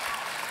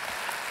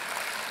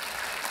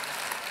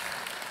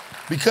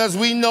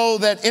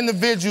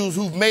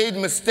who've made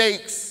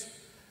mistakes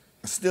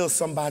are still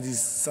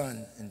somebody's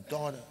son and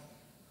daughter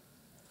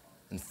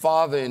and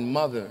father and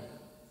mother,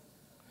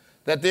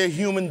 that they're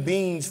human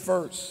beings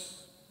first.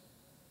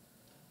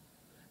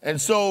 And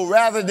so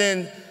rather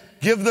than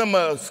give them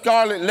a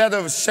scarlet letter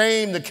of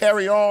shame to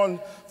carry on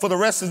for the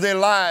rest of their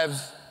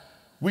lives,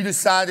 we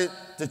decided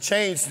to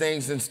change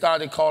things and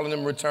started calling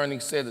them returning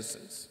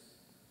citizens.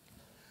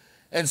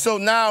 And so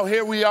now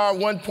here we are,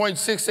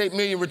 1.68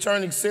 million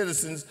returning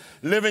citizens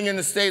living in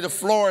the state of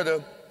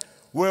Florida,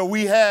 where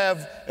we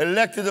have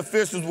elected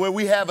officials, where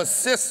we have a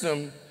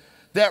system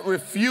that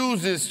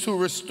refuses to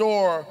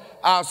restore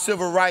our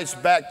civil rights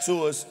back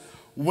to us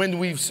when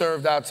we've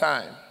served our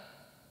time.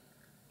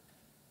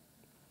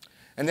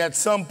 And at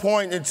some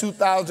point in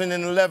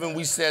 2011,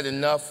 we said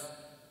enough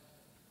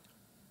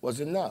was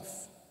enough.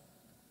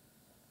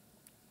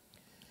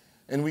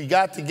 And we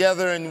got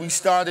together and we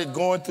started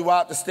going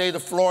throughout the state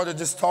of Florida,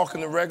 just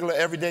talking to regular,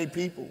 everyday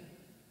people.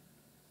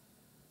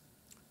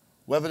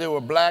 Whether they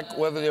were black,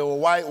 whether they were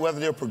white, whether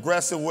they were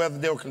progressive, whether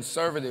they were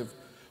conservative,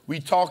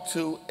 we talked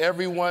to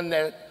everyone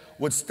that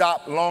would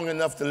stop long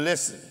enough to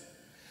listen.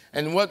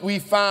 And what we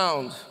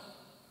found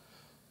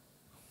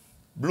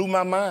blew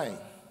my mind.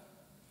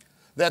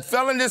 That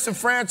felon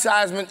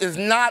disenfranchisement is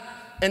not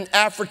an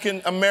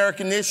African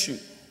American issue.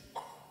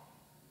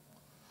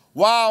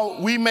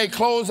 While we may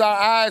close our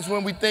eyes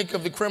when we think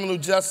of the criminal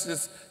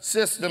justice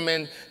system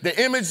and the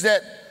image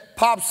that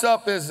pops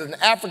up as an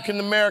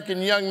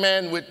African-American young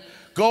man with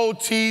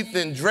gold teeth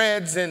and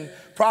dreads and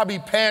probably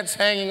pants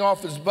hanging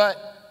off his butt.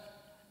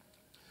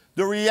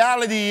 The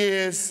reality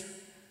is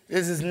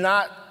it's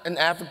not an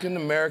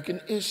African-American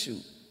issue.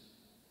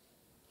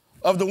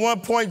 Of the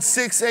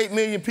 1.68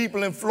 million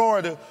people in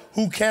Florida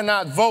who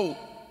cannot vote,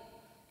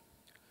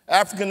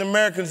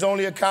 African-Americans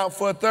only account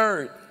for a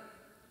third.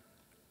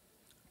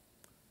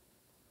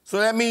 So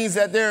that means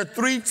that there are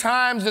 3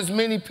 times as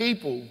many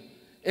people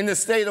in the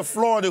state of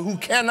Florida who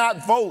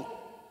cannot vote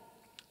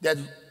that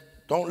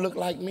don't look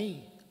like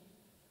me.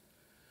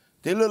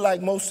 They look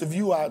like most of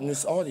you out in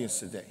this audience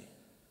today.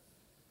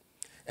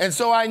 And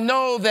so I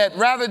know that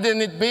rather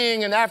than it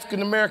being an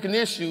African-American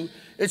issue,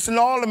 it's an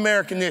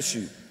all-American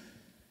issue.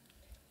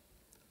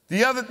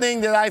 The other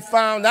thing that I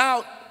found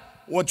out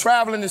when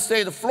traveling the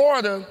state of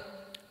Florida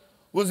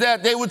was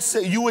that they would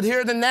say, you would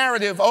hear the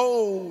narrative,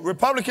 oh,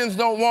 Republicans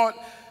don't want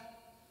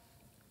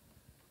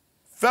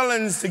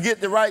felons to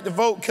get the right to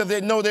vote because they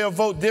know they'll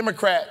vote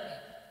Democrat.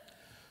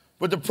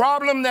 But the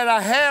problem that I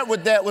had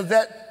with that was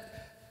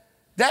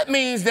that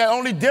means that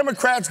only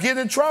Democrats get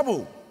in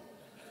trouble.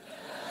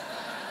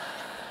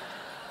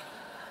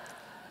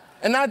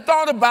 And I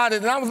thought about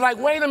it, and I was like,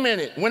 wait a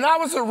minute. When I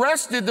was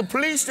arrested, the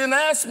police didn't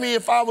ask me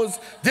if I was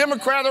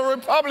Democrat or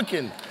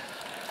Republican.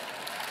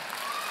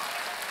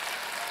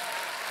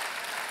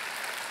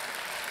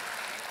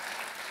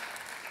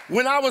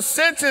 When I was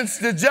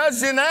sentenced, the judge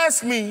didn't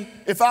ask me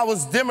if I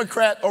was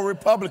Democrat or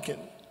Republican.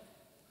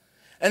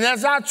 And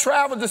as I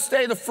traveled the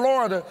state of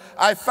Florida,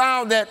 I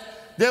found that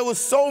there were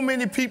so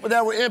many people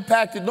that were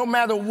impacted no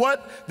matter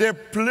what their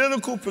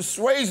political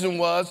persuasion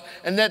was,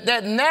 and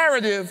that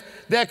narrative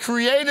that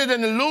created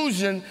an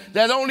illusion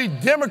that only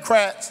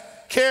Democrats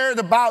cared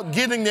about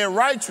getting their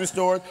rights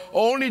restored,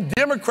 or only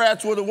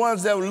Democrats were the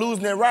ones that were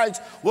losing their rights,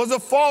 was a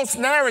false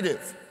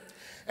narrative.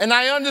 And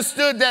I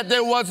understood that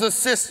there was a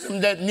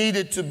system that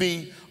needed to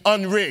be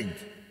unrigged.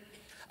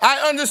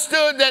 I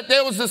understood that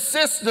there was a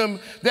system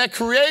that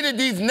created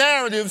these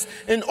narratives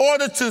in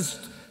order to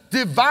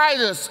divide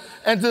us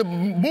and to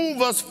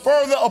move us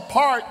further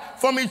apart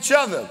from each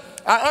other.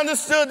 I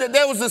understood that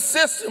there was a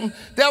system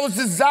that was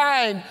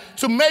designed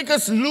to make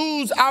us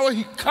lose our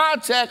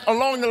contact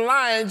along the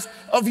lines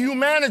of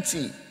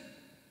humanity.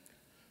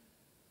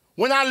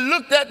 When I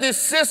looked at this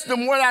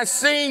system, what I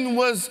seen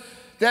was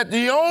that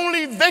the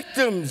only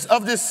victims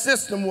of this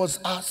system was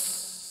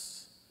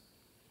us.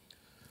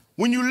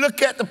 When you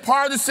look at the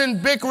partisan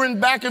bickering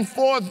back and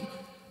forth,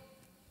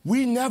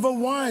 we never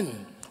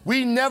won.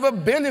 We never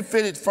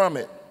benefited from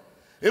it.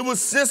 It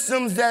was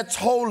systems that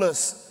told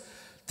us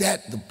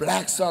that the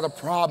blacks are the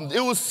problem. It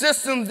was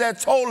systems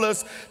that told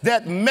us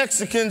that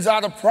Mexicans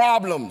are the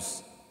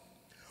problems.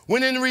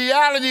 When in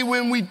reality,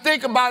 when we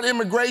think about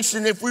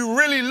immigration, if we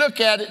really look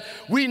at it,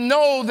 we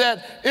know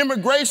that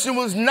immigration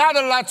was not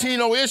a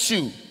Latino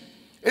issue.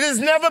 It has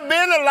never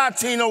been a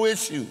Latino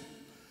issue.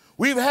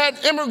 We've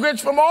had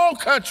immigrants from all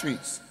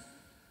countries.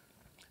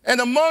 And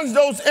amongst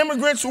those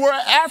immigrants were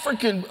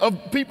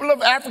people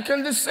of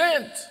African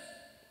descent.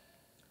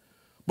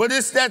 But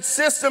it's that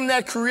system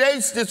that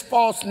creates this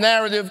false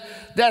narrative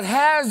that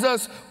has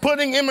us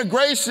putting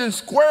immigration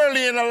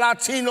squarely in a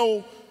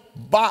Latino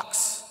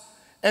box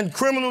and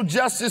criminal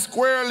justice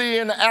squarely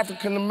in an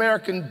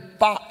African-American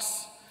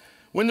box,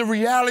 when the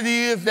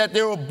reality is that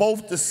they were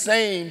both the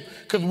same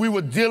because we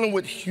were dealing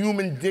with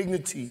human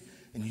dignity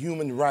and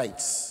human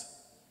rights.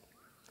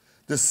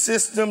 The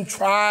system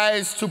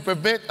tries to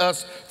prevent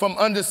us from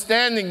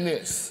understanding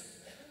this.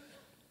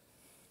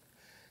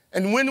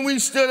 And when we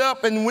stood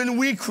up and when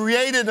we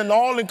created an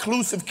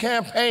all-inclusive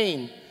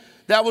campaign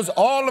that was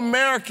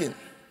all-American,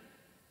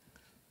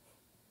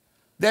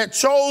 that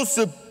chose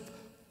to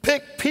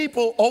pick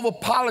people over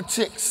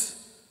politics,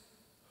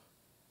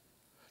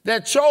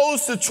 that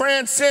chose to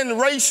transcend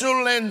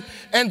racial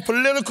and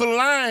political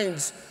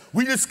lines,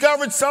 we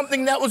discovered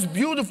something that was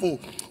beautiful.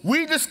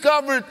 We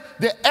discovered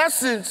the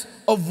essence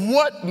of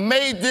what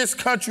made this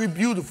country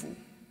beautiful.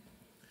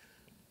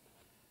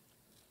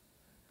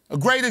 A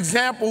great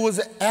example was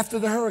after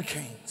the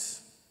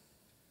hurricanes,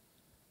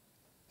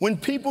 when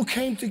people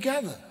came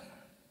together.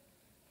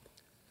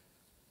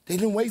 They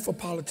didn't wait for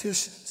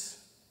politicians.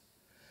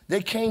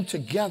 They came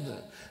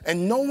together,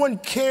 and no one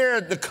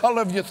cared the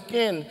color of your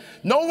skin.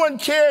 No one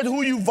cared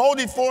who you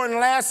voted for in the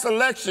last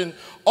election.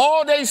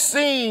 All they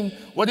seen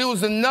was it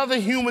was another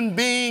human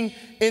being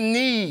in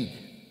need,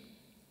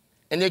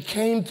 and they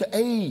came to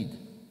aid.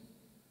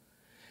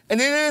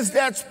 And it is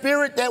that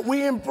spirit that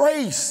we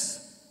embrace,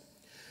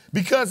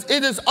 because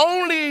it is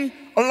only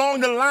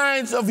along the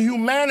lines of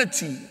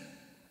humanity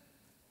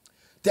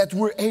that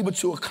we're able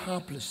to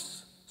accomplish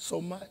so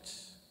much.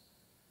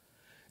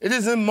 It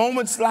is in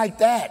moments like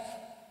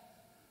that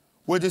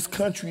where this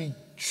country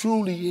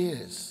truly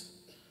is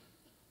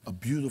a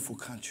beautiful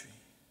country,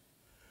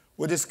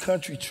 where this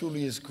country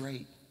truly is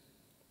great.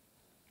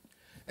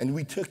 And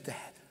we took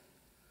that.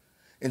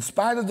 In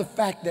spite of the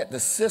fact that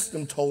the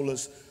system told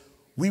us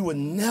we would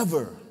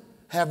never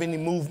have any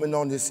movement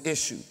on this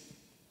issue.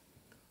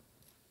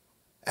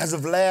 As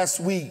of last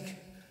week,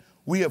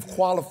 we have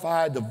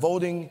qualified the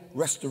Voting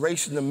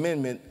Restoration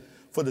Amendment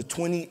for the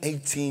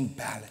 2018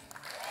 ballot.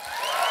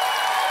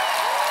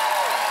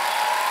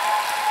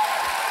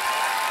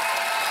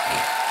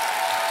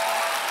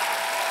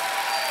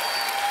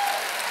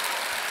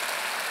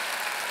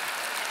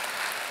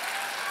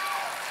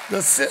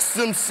 The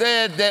system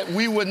said that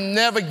we would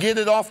never get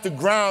it off the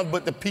ground,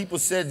 but the people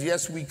said,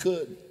 yes, we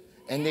could,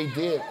 and they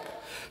did.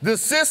 The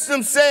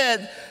system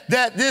said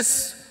that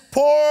this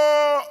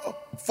poor,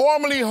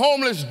 formerly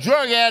homeless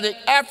drug addict,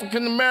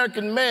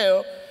 African-American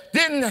male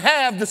didn't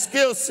have the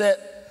skill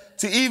set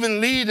to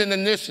even lead an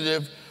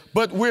initiative,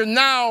 but we're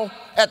now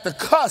at the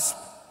cusp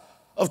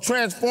of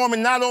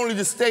transforming not only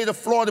the state of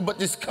Florida, but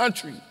this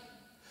country.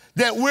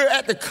 That we're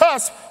at the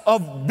cusp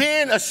of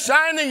being a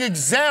shining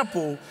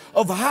example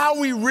of how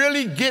we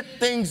really get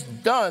things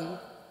done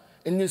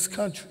in this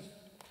country.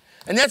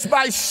 And that's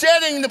by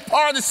shedding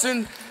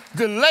the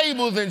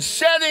labels and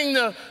shedding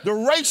the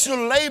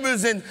racial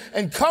labels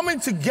and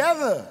coming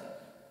together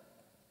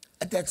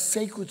at that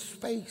sacred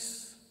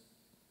space.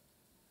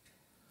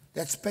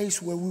 That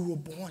space where we were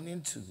born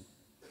into.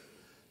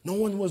 No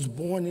one was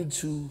born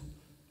into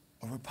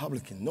a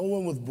Republican. No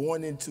one was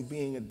born into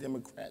being a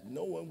Democrat.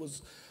 No one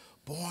was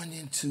born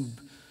into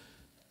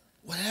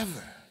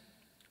whatever.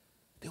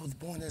 They was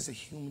born as a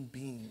human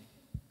being.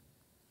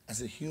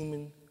 As a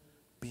human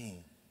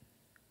being.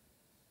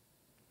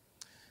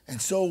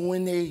 And so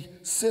when a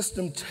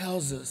system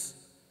tells us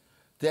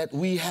that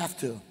we have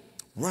to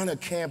run a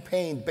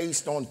campaign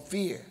based on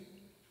fear,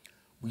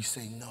 we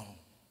say no.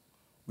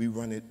 We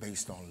run it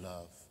based on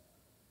love.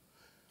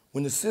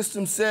 When the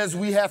system says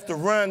we have to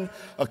run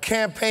a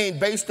campaign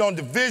based on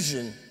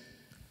division,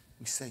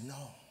 we say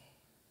no.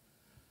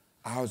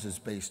 Ours is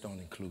based on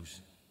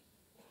inclusion.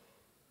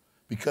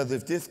 Because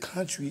if this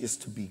country is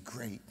to be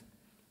great,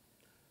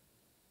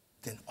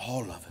 then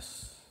all of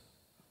us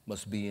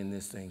must be in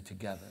this thing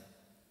together.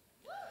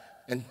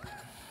 And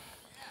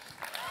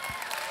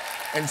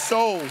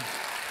so,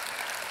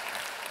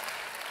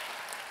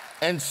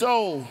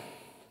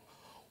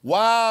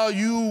 while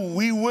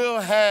we will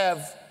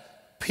have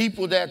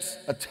people that's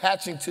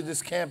attaching to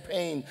this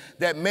campaign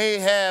that may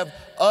have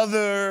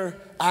other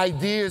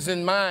ideas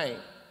in mind,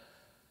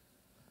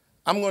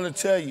 I'm going to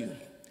tell you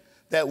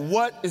that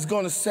what is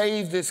going to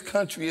save this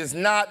country is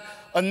not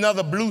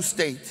another blue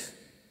state.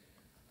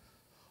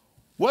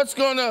 What's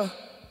going to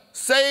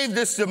save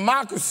this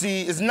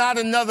democracy is not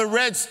another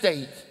red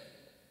state.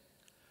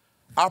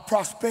 Our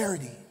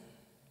prosperity,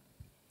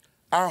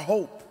 our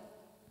hope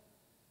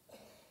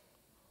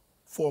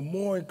for a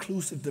more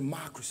inclusive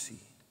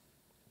democracy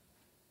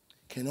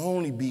can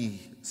only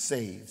be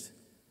saved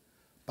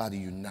by the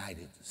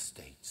United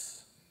States.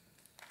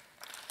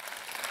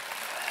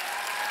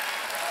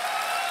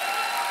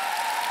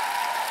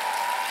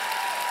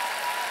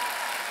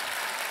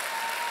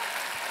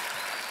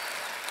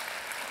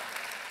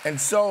 And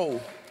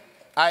so,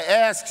 I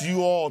ask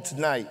you all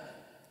tonight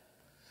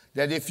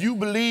that if you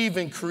believe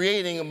in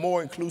creating a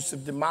more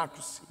inclusive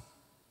democracy,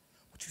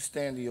 would you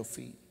stand to your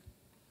feet?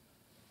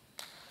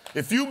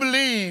 If you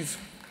believe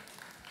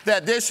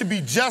that there should be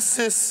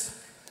justice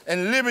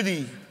and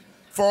liberty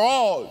for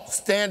all,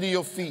 stand to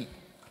your feet.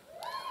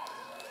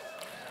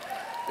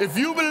 If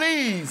you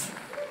believe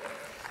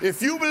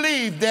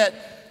that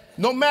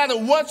no matter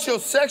what your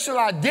sexual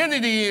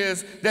identity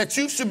is, that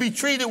you should be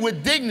treated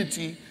with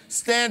dignity,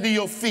 stand to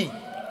your feet.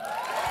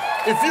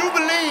 If you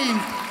believe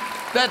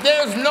that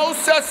there's no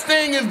such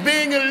thing as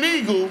being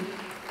illegal,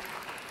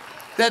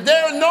 that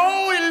there are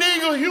no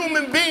illegal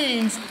human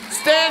beings,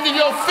 stand to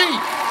your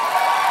feet.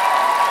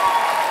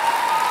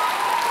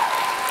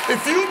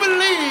 If you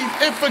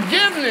believe in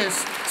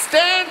forgiveness,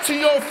 stand to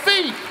your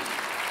feet.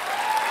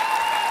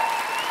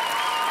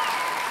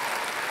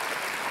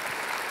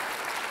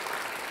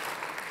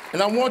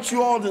 And I want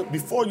you all to,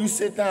 before you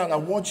sit down, I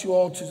want you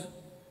all to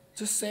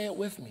just say it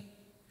with me.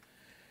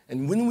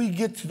 And when we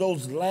get to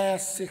those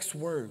last 6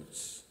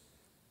 words,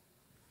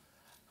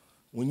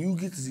 when you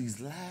get to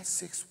these last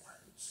 6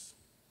 words,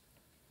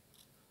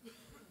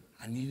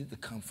 I need it to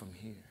come from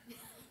here.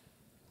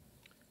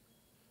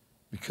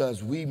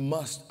 Because we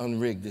must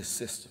unrig this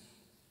system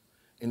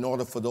in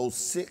order for those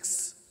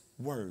 6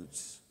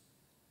 words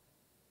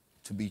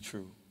to be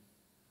true.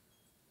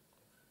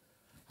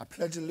 I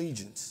pledge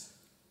allegiance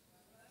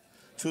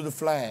to the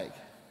flag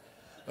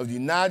of the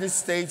United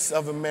States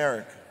of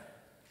America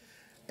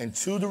and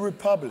to the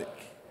republic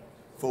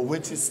for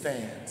which it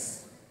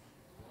stands,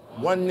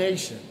 one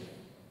nation,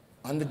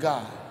 under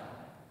God,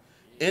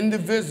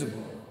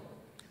 indivisible,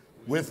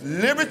 with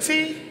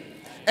liberty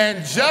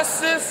and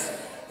justice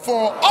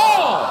for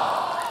all.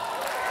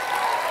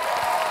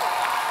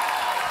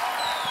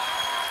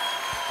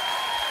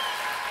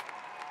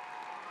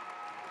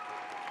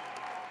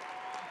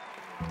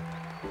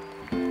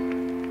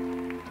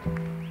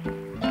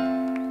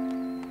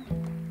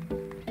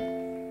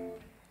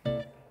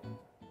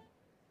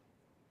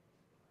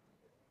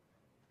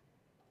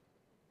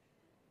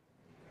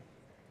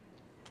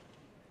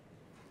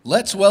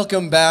 Let's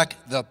welcome back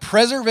the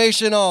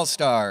Preservation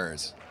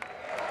All-Stars.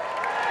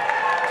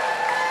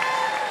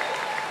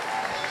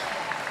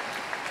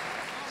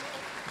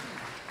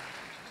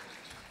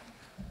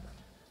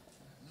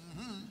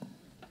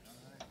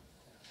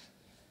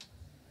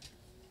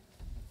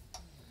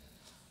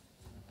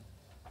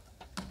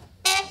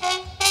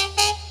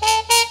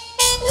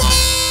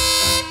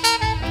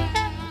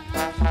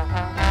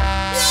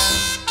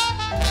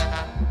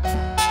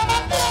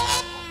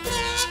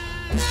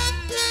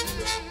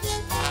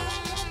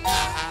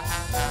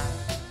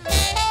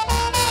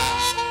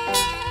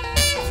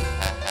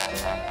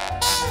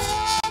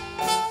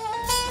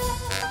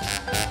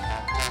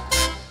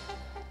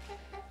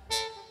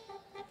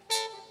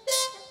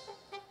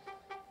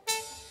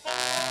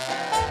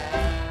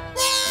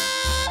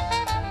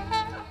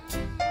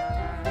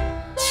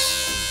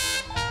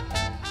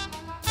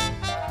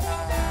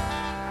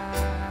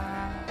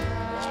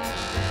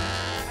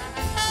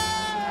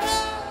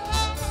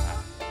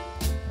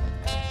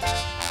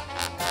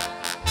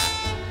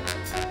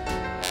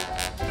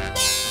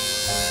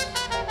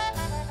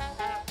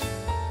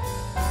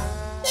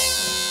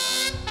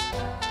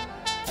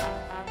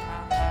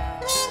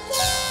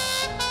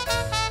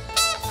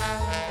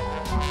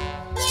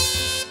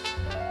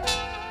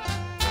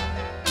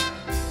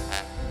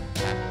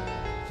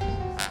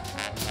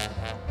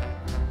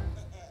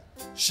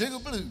 sugar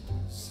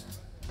blues.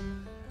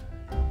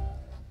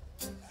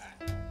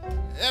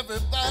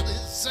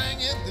 Everybody's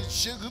singing the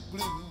sugar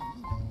blues.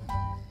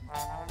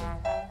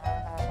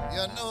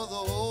 You know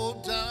the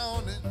whole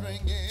town is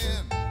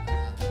ringing.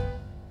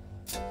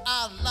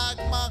 I like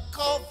my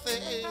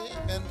coffee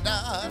and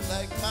I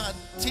like my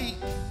tea,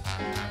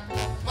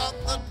 but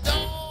the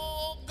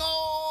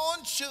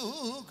doggone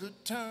sugar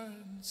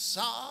turns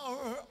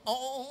sour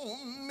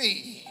on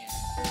me.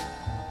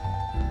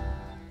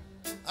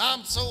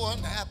 I'm so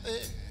unhappy,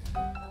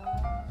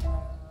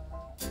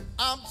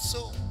 I'm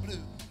so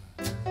blue.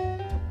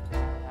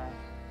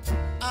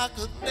 I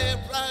could lay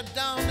right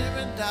down here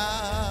and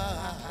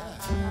die,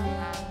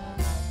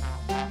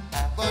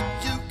 but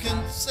you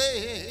can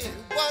say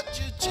what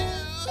you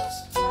choose,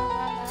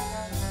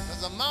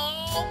 'cause I'm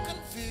all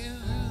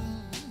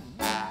confused.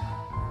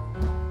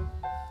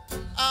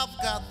 I've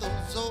got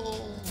those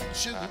old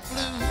sugar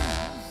blues,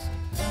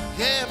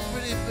 yeah,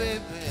 pretty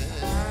baby.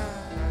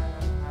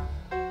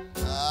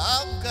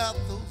 I've got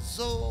those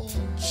old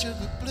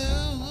sugar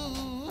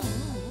blues.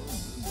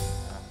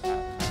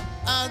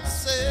 I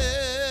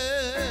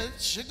said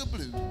sugar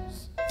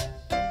blues.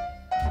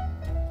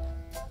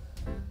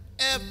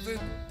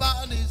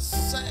 Everybody's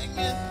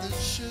singing the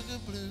sugar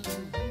blues.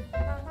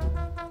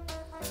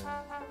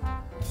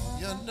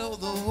 You know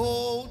the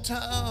whole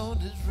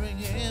town is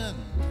ringing.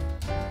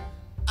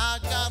 I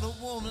got a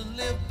woman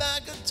live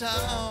back in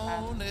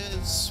town,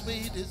 as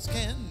sweet as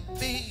can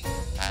be,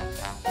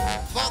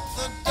 but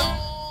the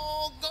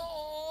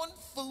doggone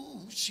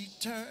fool, she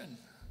turned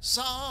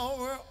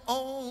sour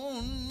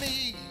on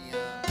me.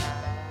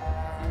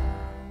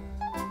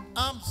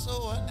 I'm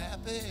so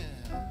unhappy,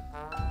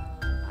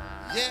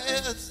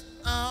 yes,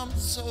 I'm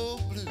so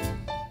blue.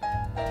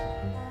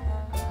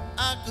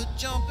 I could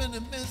jump in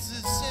the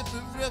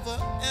Mississippi River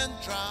and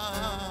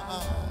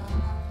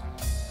drown,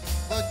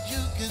 but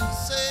you can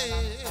say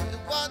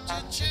what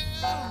you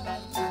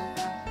choose,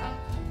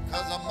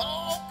 'cause I'm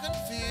all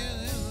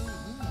confused.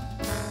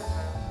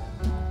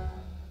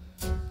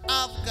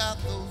 I've got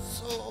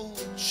those old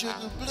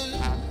sugar blues,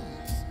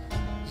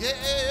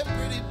 yeah,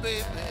 pretty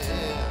baby.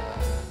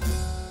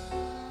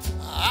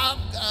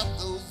 I've got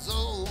those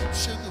old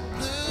sugar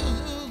blues.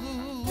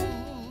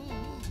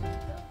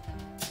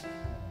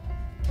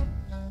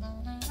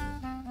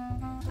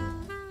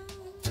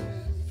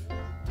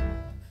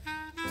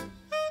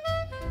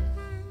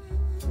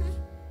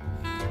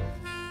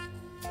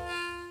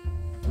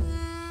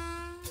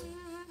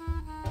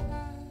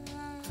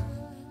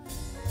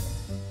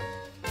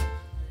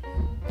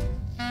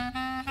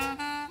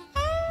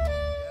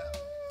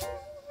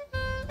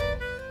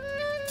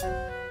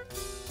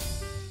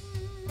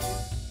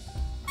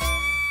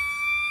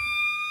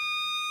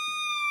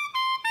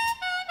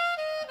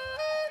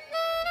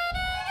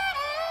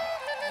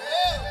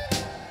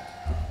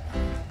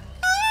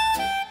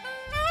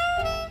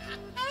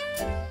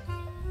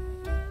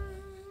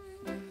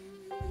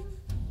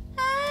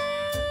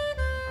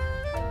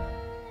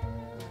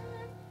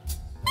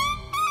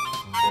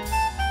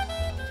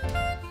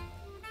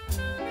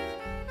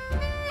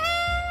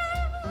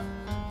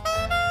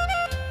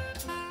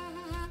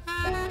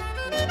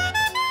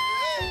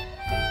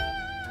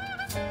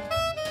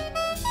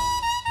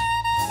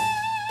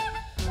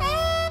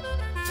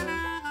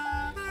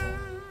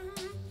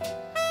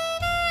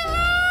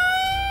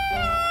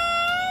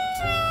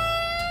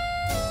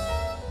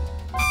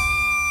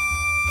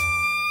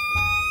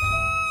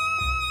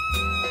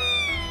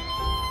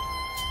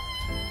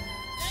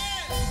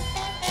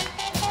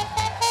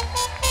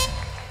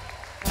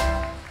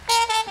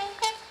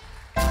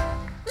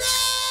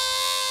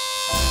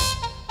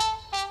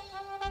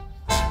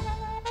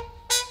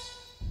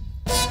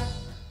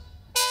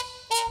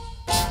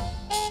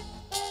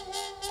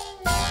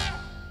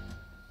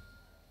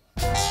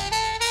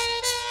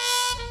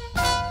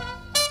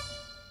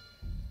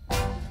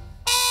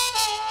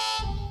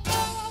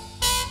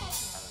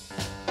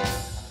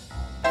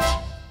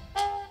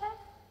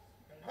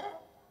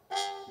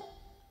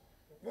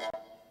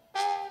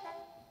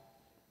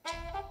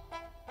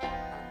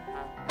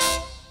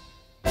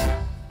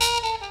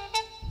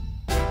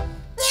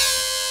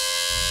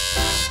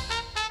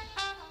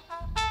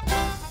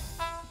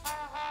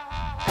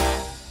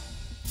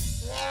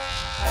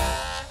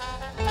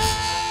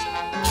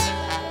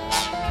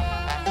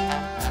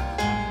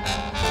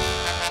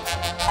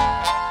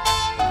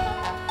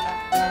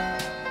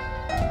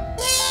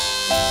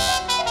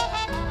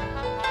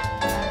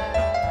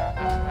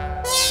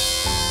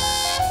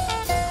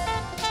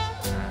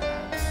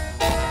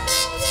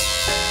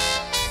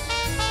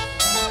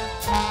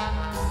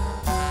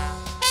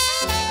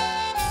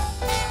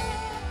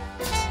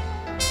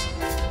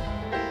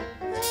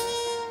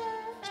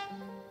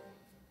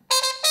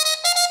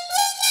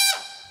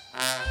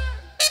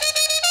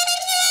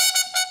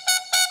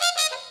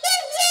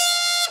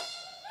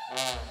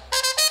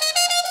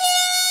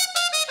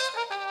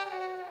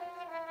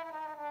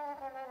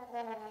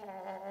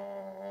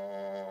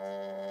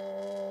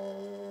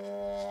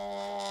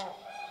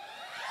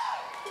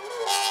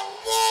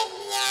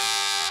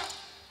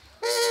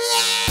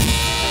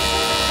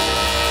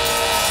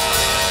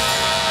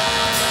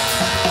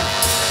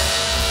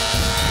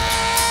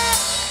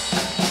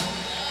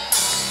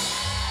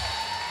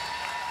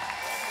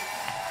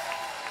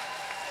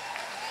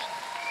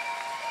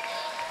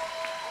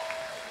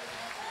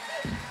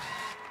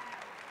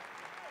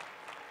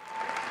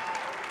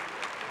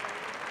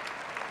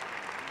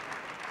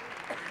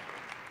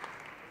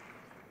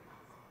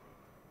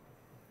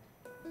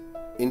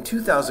 In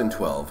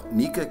 2012,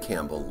 Nika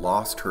Campbell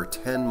lost her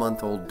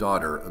 10-month-old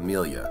daughter,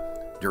 Amelia,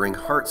 during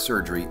heart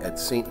surgery at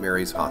St.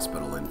 Mary's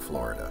Hospital in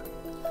Florida.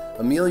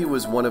 Amelia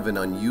was one of an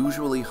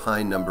unusually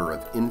high number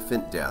of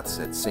infant deaths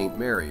at St.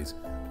 Mary's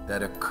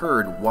that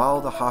occurred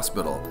while the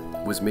hospital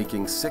was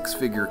making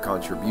six-figure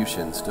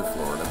contributions to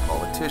Florida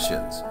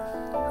politicians,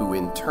 who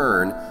in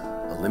turn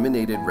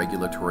eliminated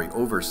regulatory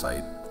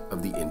oversight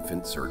of the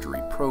infant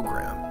surgery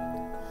program.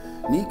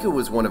 Nika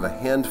was one of a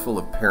handful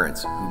of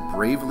parents who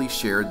bravely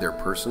shared their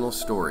personal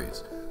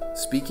stories,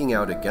 speaking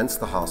out against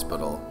the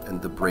hospital and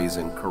the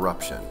brazen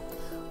corruption,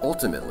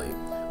 ultimately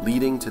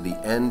leading to the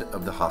end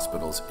of the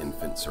hospital's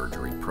infant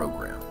surgery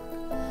program.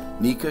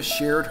 Nika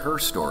shared her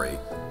story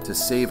to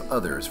save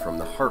others from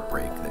the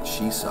heartbreak that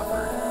she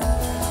suffered.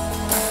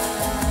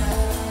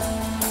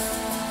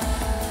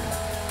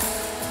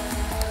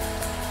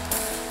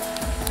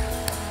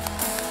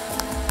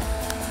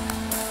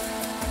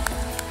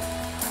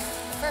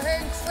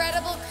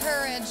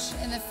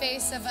 In the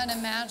face of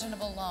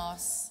unimaginable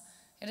loss,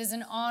 it is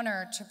an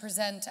honor to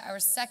present our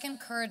second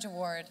Courage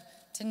Award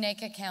to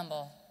Nika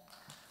Campbell.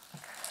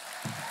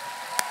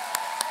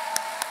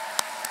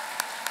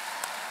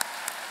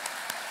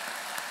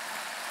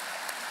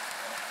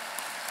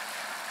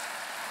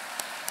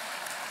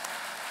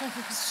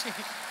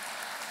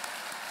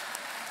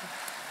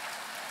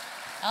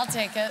 I'll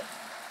take it.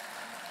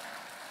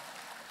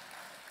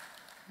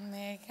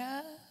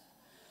 Nika.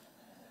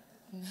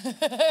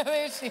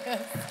 There she is.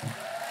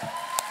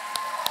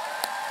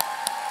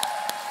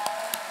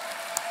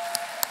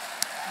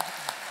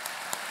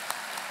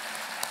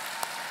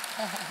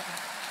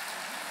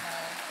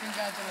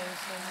 Congratulations.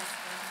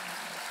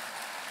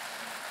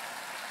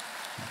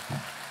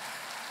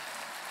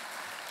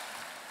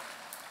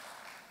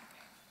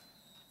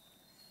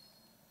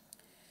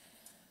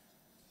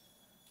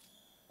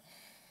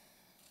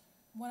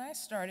 When I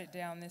started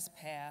down this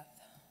path,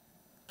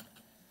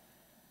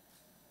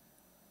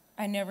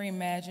 I never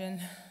imagined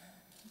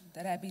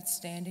that I'd be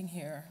standing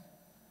here,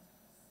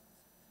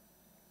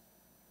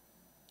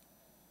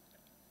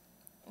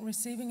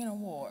 receiving an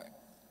award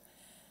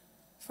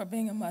for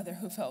being a mother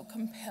who felt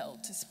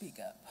compelled to speak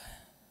up.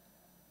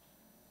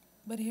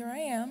 But here I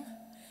am,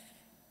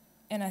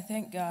 and I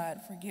thank God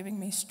for giving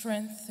me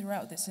strength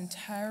throughout this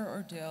entire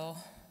ordeal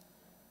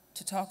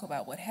to talk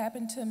about what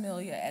happened to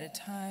Amelia at a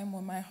time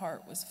when my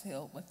heart was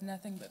filled with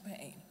nothing but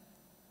pain.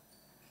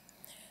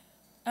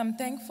 I'm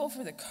thankful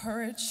for the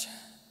courage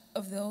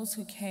of those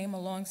who came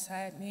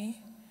alongside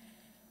me,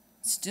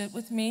 stood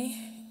with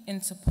me,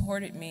 and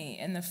supported me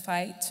in the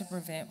fight to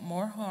prevent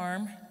more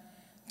harm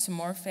to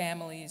more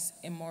families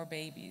and more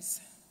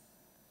babies.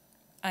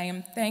 I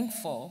am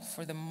thankful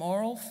for the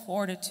moral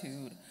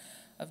fortitude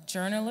of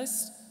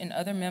journalists and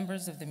other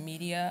members of the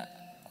media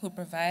who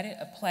provided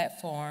a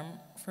platform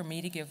for me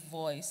to give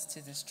voice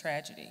to this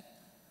tragedy.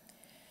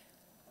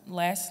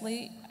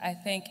 Lastly, I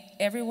thank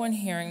everyone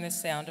hearing the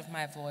sound of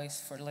my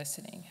voice for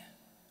listening.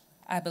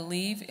 I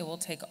believe it will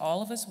take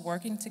all of us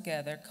working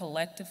together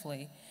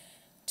collectively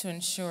to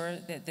ensure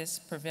that this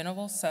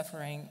preventable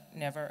suffering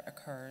never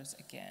occurs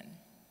again.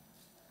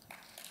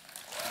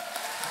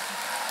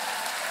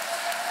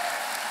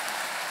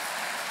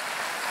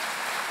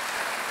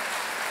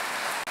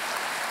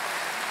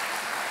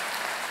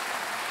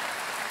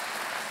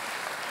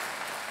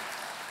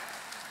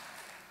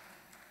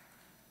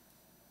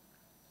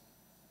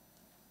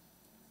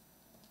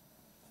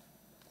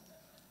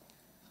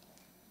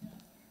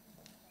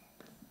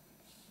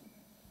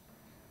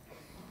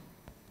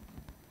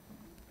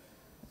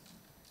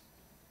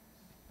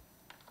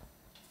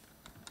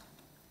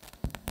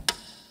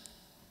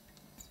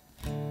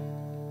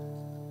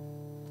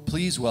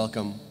 Please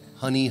welcome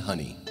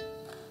HoneyHoney.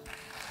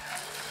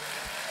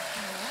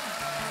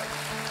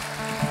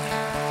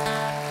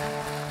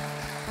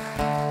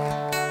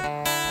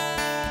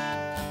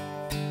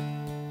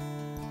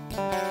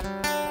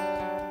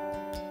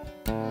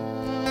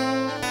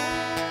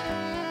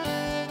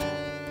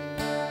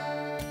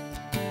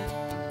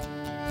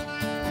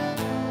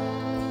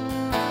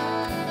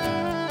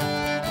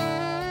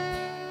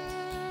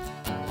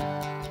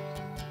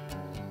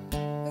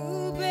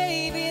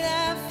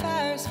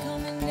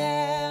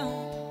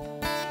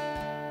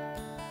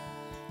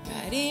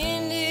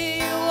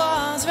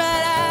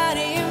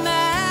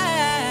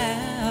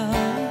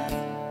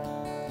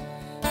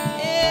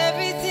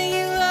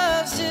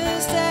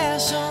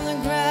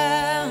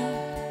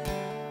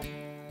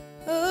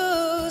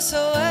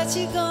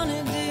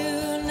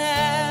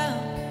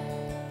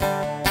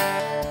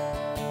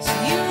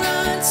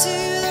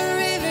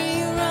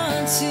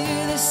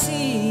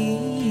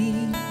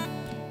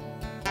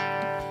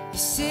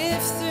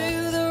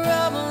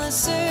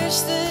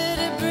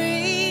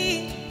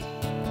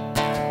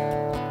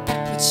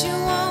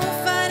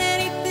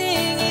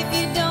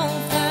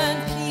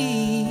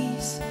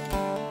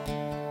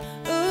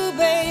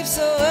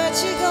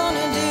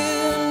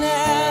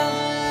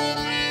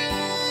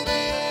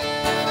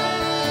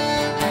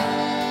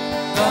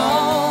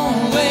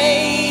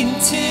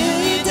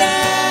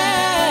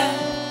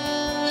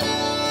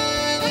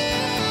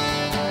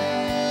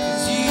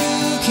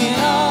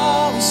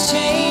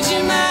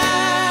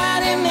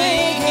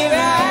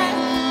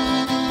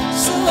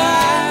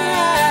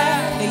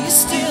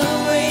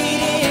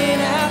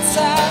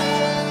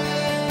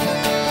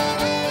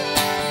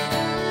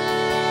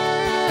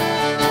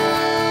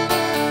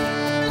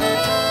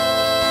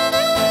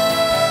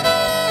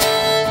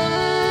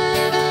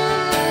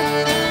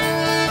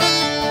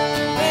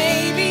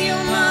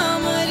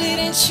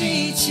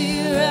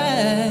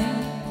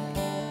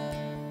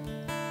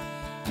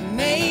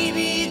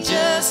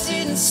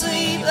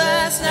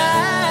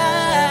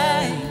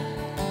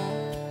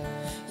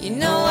 You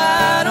know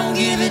I don't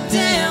give a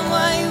damn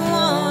why you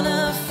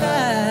wanna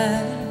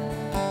fight.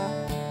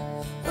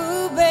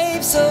 Ooh,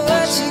 babe, so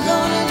what you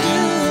gonna do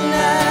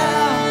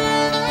now?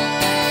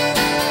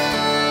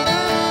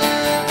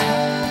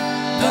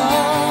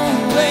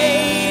 Don't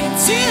wait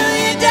until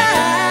you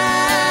die,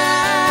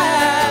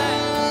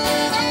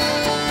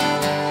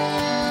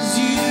 'cause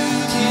you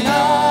can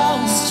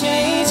always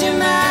change your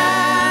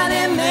mind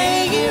and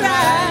make it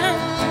right.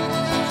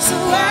 So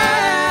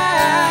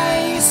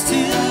why you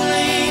still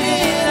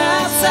waiting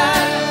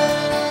outside?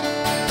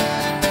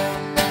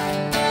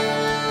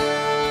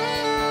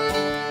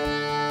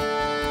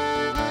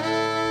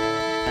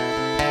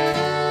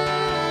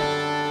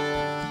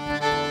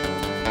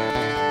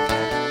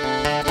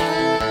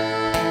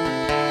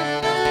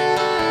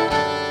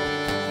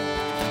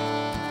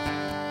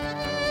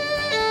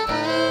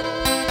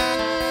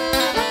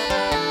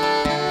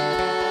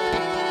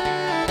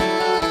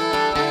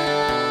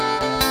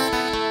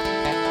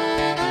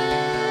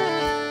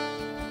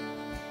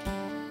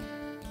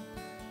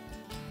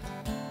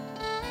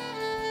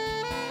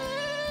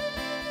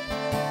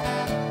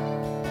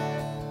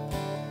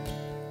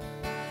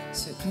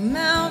 So come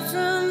out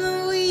from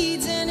the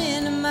weeds and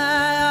into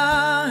my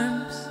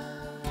arms.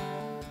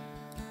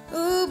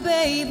 Ooh,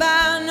 babe,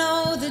 I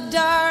know the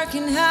dark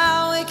and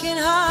how it can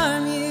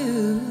harm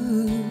you.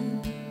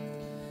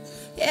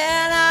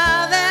 Yeah,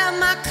 now that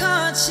my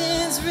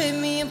conscience ripped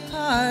me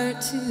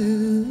apart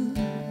too.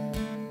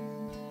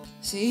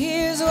 So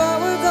here's what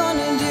we're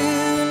gonna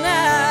do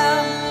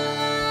now.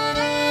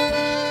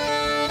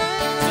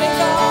 Take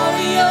all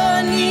of your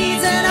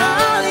needs and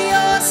all of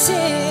your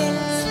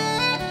sins,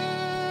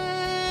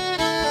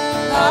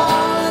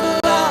 all of the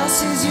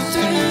losses you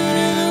threw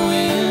to the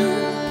wind,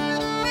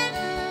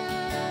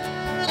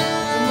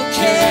 and we'll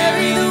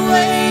carry the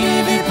weight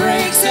if it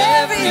breaks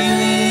every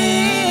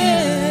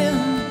limb.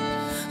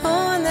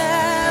 Oh, and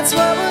that's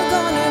what we're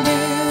gonna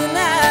do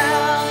now.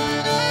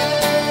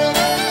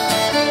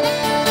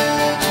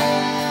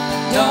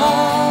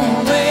 Don't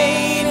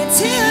wait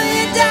until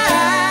you die,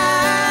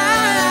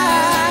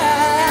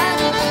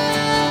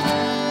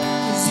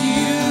 'cause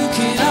you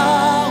can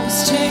always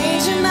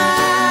change your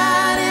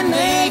mind and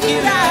make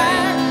it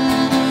right.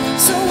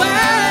 So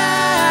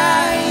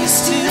why you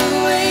still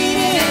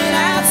waiting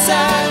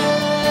outside?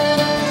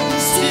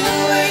 You're still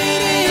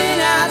waiting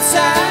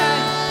outside.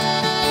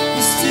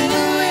 You're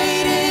still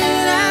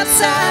waiting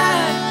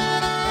outside.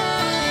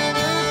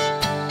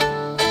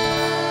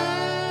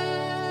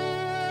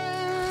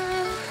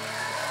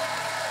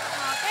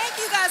 Thank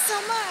you guys so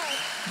much.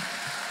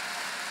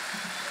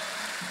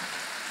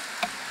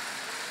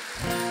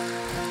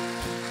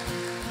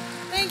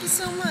 Thank you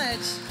so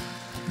much.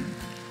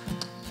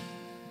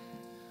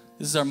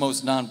 This is our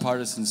most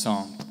nonpartisan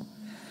song.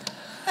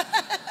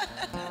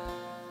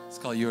 It's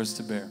called Yours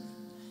to Bear.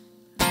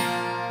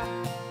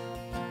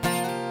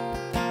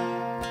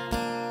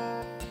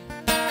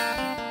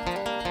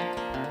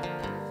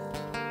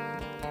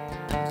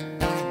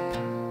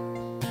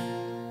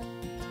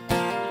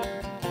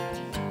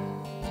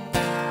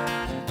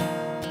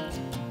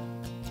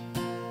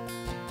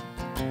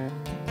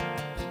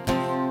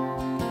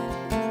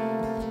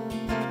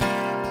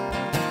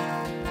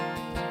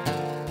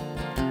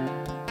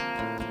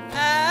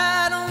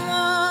 I don't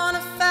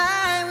wanna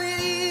fight with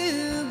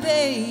you,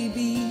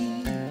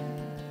 baby,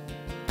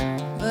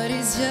 but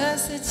it's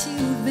just that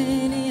you've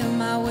been in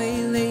my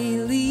way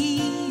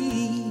lately,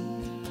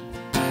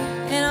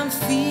 and I'm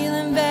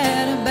feeling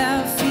bad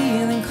about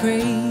feeling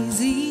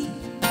crazy.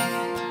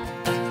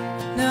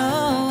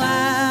 No,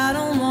 I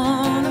don't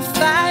wanna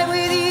fight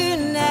with you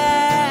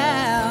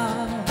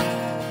now.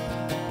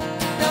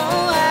 No,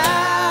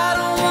 I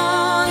don't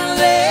wanna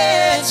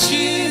let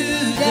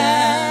you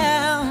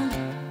down.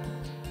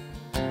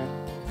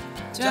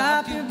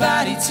 Drop your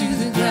body to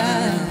the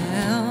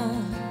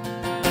ground.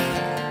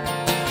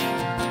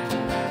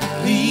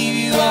 Leave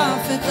you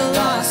off at the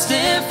lost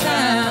and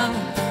found.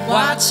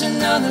 Watch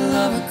another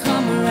lover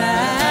come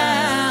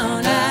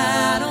around.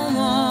 I don't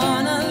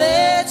wanna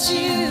let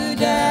you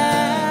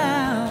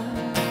down.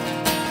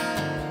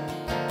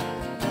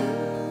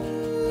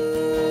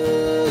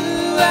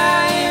 Ooh,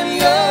 I am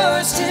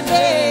yours to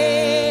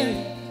bear.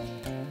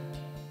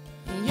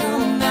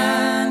 You're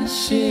mine to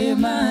share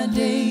my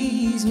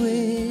days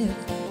with.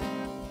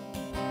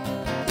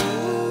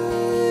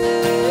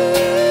 Ooh,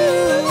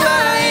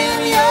 I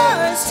am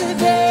yours to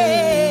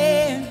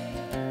bear.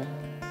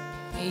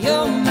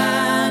 You're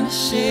mine to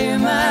share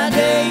my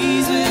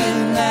days with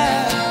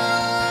now.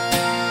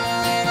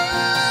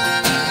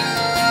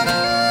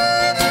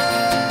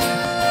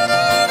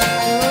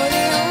 You're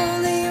the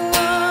only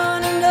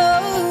one who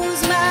knows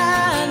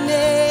my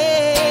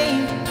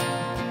name,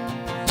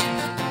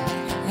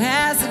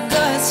 has the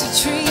guts to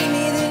treat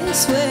me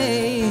this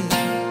way,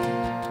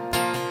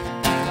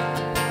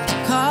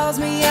 calls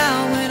me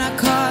out when I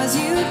cause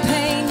you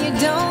pain. You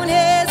don't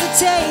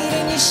hesitate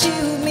and you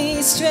shoot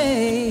me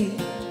straight.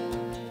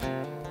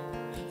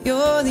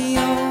 You're the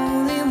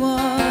only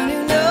one who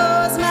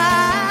knows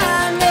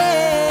my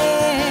name.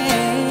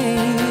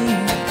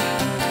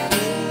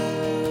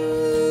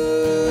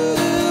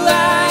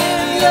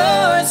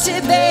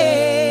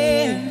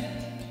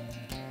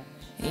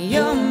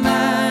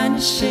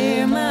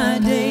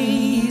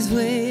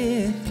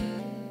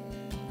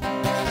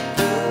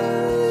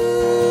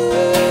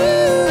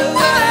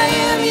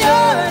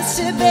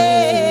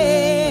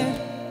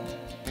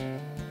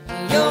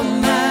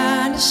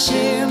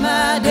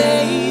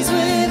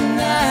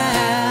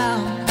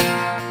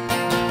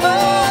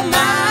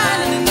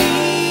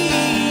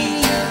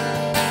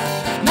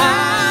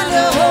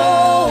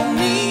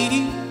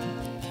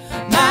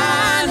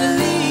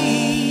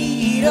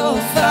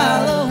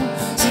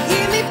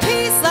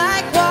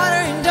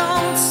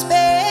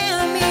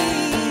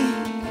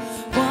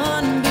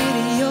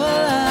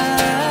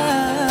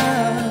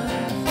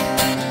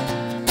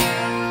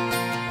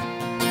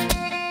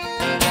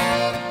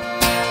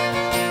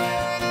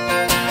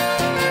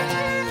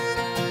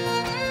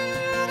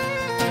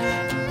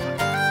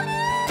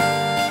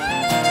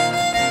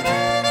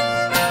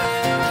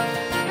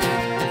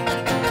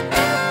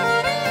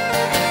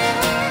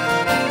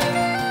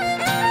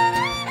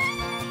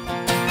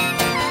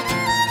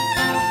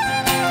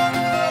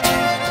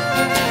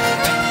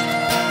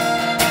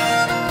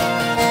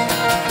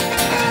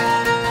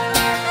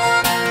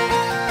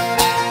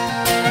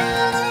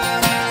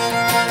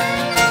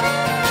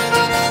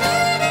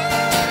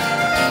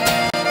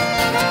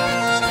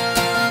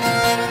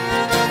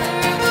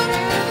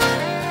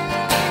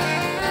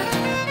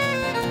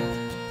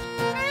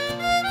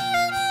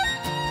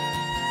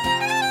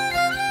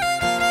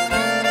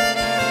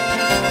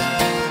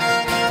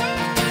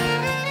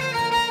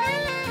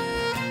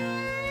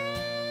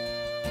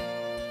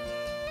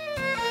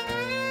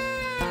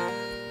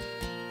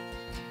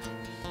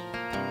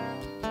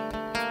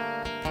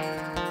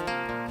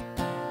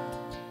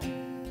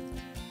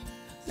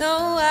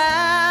 No,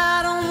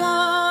 I don't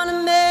want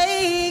to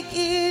make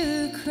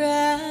you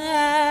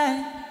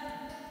cry.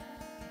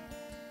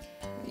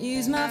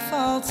 Use my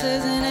faults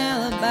as an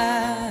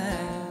alibi.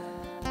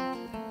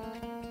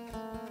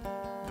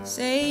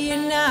 Say you're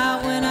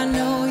not when I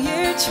know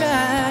you're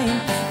trying.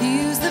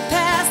 Use the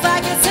past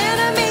like it's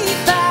enemy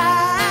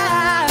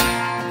fire.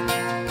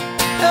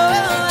 Oh,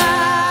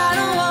 I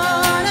don't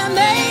want to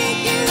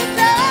make you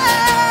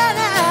cry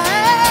now.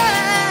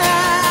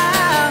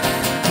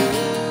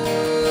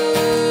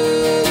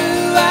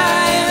 Ooh,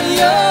 I am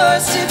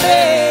yours to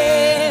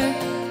bear.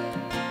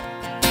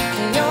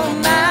 You're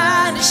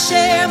mine to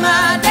share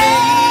my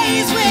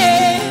days with.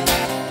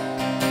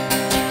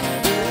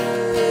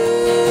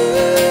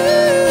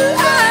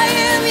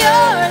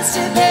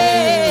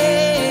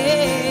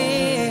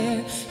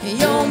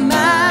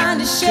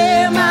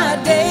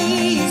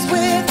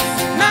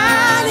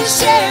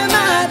 Share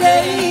my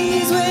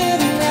days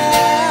with you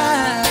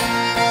now.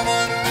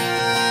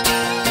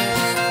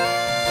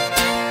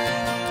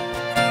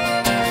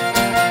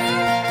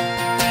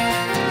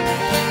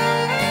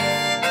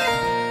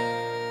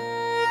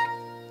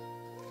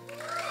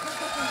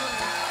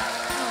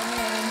 Oh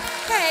man.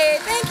 Hey,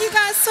 thank you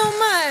guys so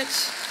much.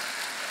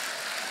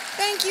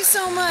 Thank you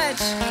so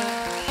much.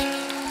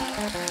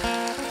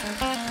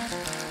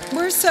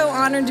 We're so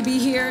honored to be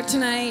here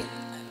tonight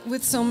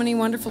with so many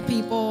wonderful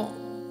people.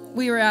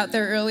 We were out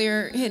there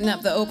earlier hitting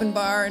up the open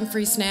bar and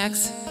free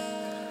snacks,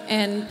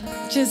 and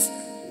just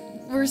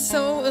we're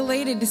so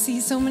elated to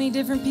see so many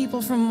different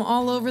people from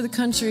all over the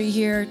country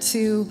here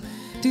to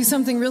do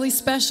something really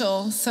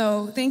special.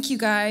 So thank you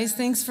guys.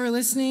 Thanks for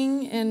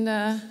listening and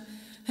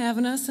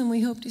having us, and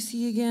we hope to see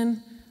you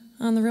again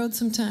on the road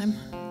sometime.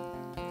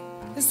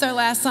 This is our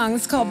last song.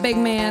 It's called Big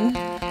Man.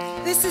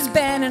 This is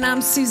Ben and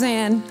I'm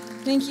Suzanne.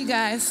 Thank you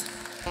guys.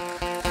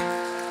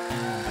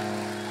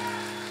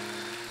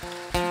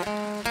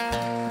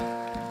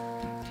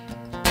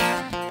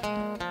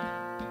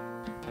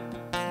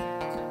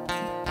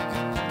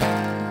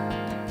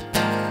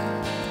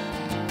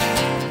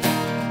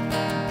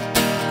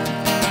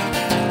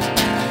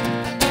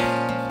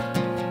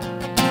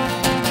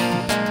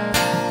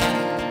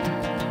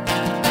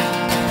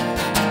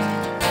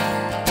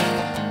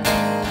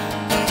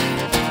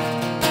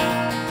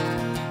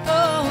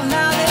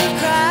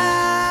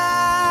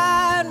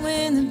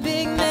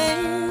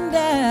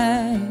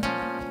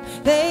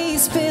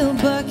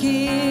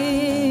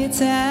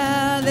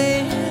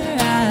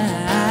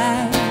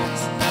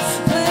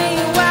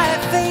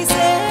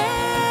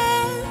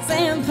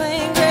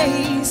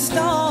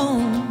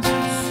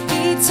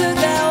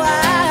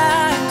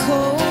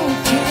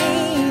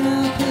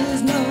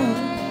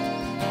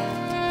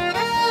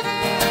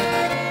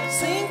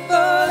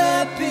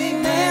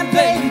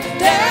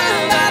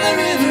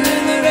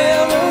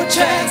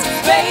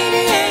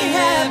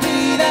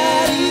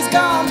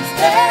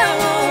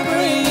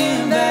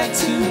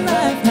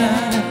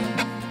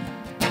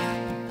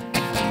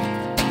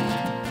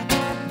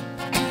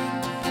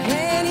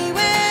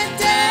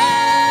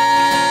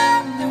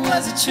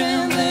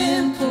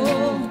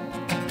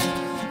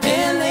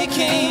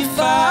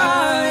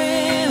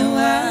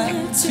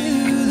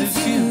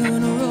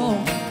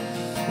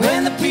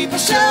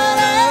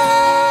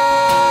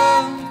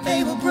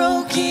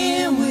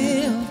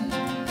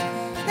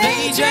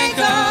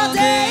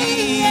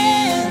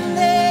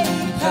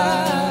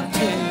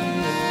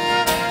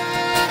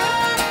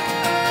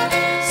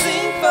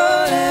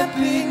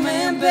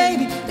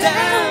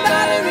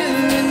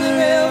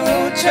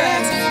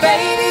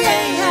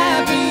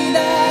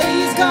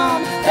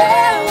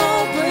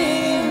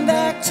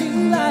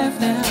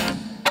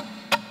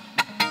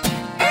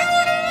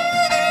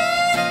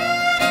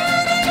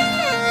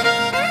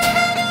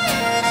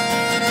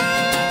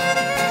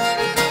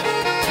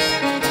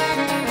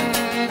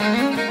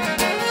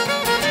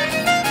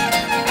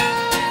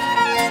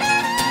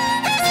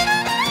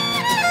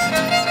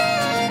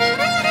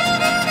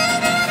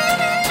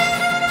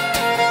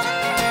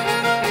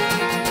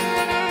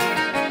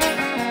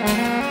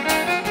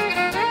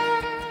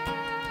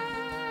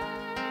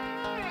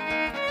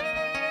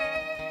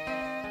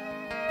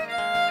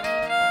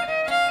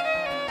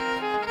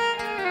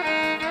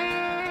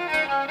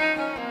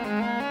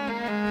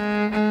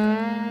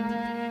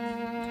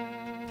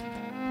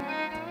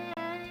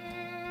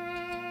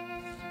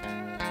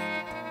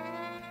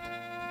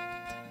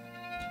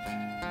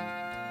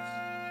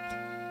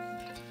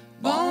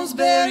 Bones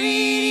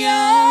buried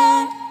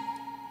young,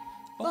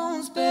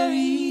 bones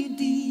buried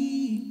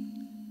deep,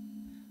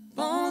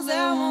 bones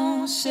that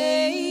won't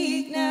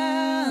shake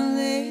now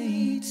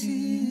lay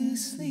to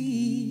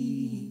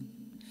sleep.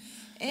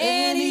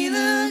 And he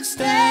looks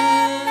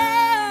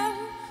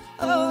down,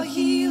 oh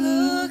he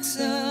looks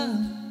up.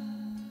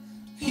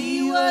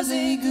 He was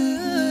a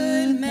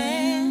good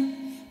man,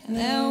 and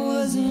that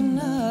was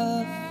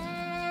enough.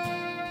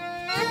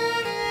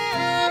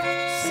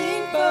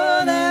 Sing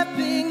for that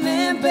big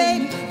man,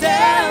 baby,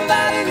 down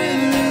by the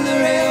river in the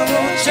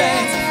railroad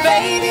tracks.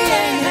 Baby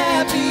ain't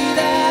happy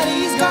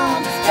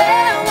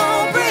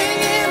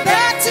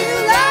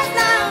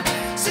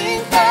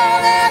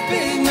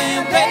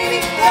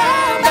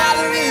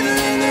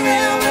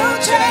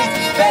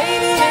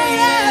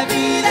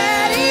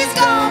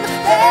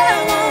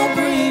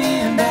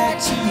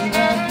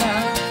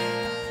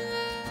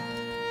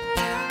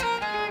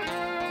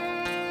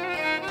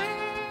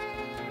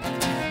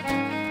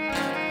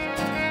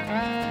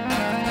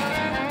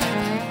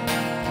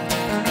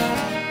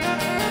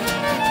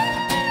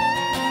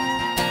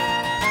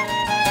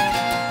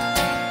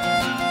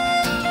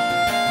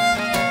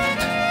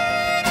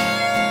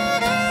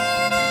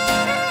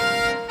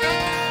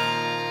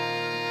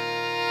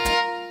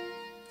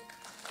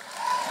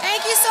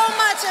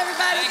much,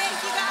 everybody.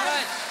 Thank you,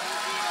 guys.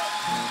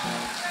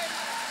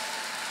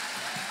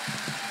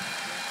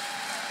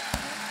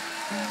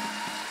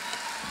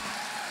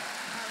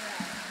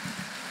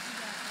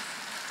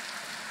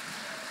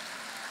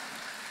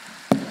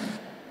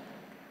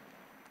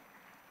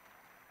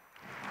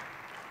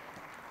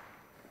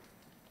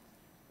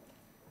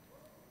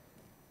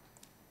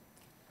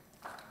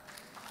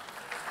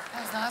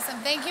 That was awesome.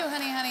 Thank you,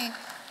 HoneyHoney.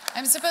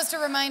 I'm supposed to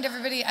remind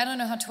everybody, I don't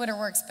know how Twitter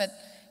works, but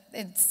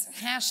it's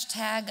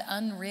hashtag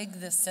Unrig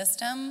the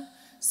System,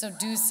 so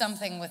do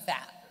something with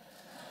that,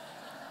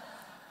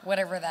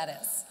 whatever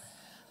that is.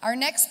 Our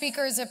next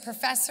speaker is a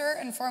professor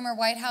and former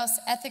White House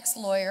ethics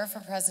lawyer for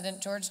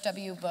President George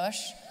W. Bush.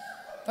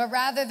 But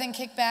rather than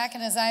kick back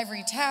in his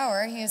ivory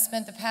tower, he has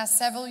spent the past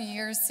several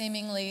years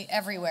seemingly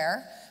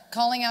everywhere,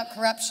 calling out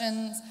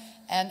corruptions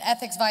and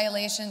ethics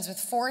violations with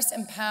force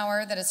and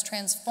power that has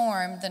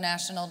transformed the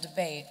national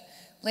debate.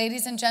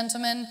 Ladies and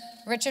gentlemen,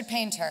 Richard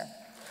Painter.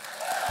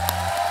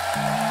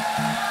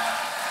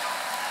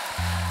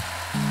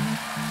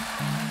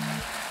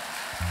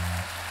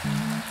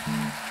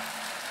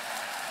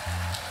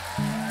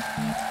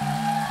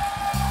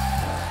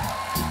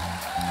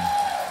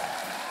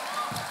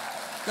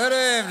 Good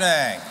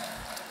evening.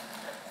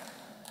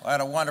 I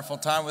had a wonderful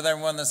time with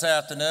everyone this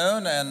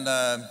afternoon, and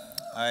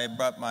I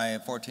brought my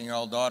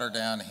 14-year-old daughter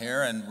down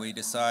here, and we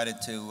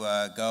decided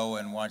to go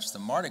and watch the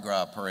Mardi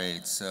Gras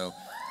parade. So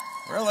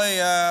really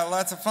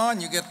lots of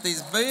fun. You get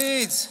these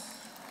beads.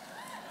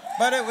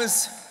 But it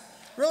was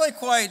really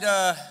quite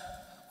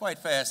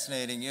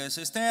fascinating. You're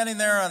standing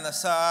there on the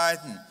side,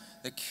 and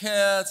the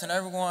kids and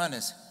everyone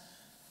is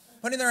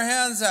putting their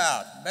hands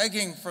out,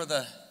 begging for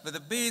the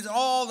beads,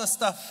 all the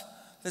stuff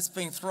that's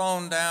being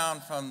thrown down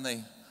from the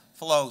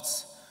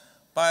floats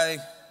by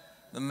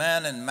the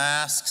men in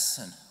masks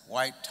and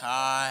white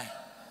tie,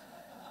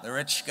 the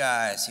rich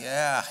guys,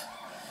 yeah.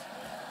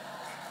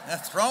 They're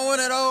throwing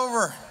it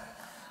over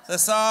the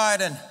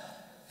side, and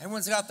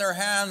everyone's got their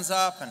hands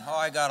up, and oh,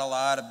 I got a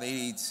lot of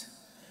beads.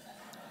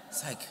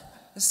 It's like,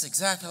 this is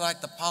exactly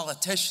like the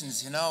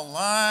politicians, you know,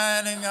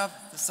 lining up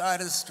the side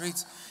of the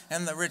streets,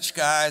 and the rich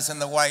guys in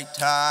the white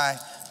tie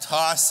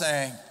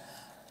tossing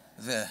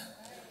the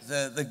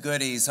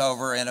goodies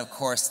over, and of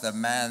course the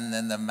men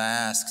in the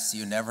masks,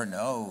 you never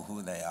know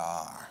who they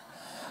are.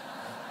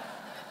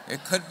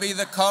 It could be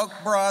the Koch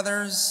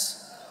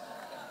brothers.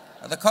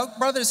 Are the Koch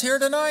brothers here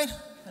tonight?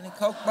 Any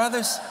Koch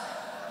brothers?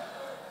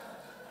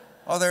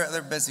 Oh,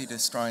 they're busy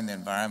destroying the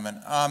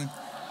environment.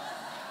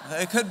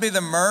 It could be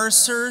the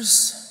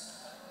Mercers.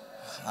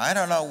 I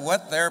don't know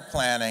what they're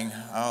planning.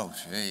 Oh,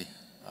 gee.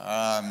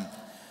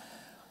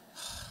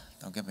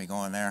 Don't get me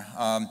going there.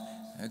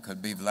 It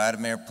could be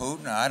Vladimir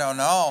Putin. I don't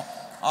know.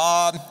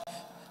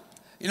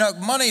 You know,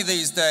 money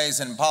these days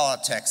in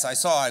politics. I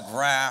saw a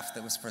graph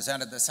that was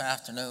presented this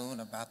afternoon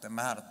about the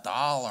amount of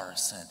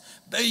dollars and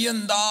 $1 billion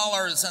in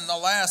the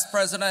last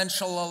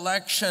presidential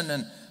election.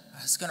 And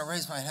I was going to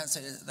raise my hand and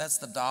say, that's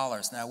the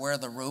dollars. Now, where are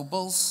the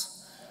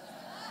rubles?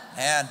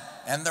 And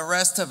the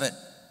rest of it.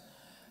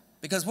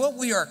 Because what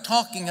we are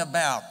talking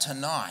about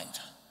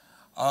tonight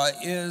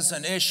is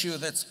an issue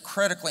that's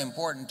critically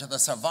important to the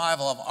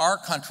survival of our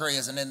country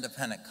as an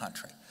independent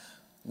country.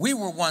 We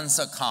were once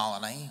a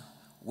colony.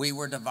 We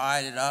were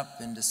divided up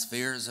into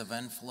spheres of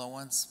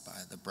influence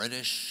by the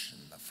British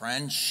and the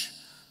French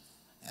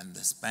and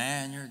the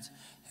Spaniards.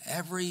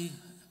 Every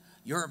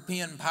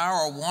European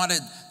power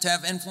wanted to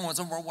have influence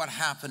over what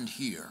happened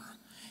here.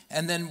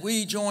 And then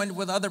we joined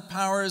with other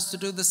powers to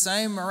do the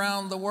same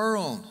around the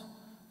world.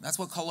 That's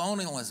what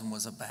colonialism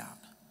was about.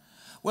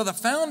 Well, the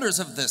founders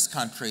of this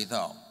country,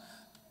 though,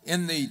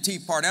 in the Tea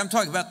Party, I'm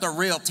talking about the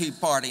real Tea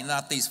Party,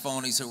 not these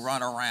phonies who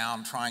run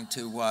around trying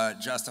to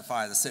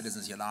justify the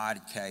Citizens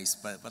United case,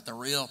 but the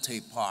real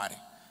Tea Party.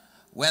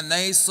 When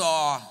they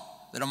saw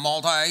that a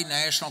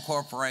multinational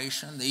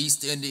corporation, the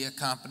East India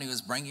Company,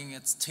 was bringing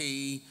its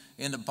tea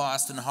into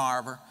Boston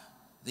Harbor,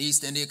 the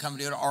East India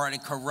Company had already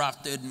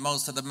corrupted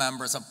most of the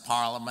members of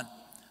Parliament,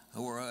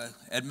 who were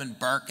Edmund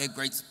Burke gave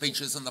great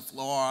speeches on the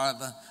floor of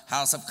the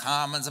House of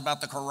Commons about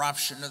the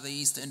corruption of the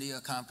East India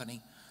Company.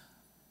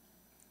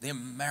 The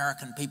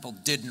American people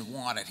didn't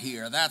want it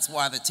here. That's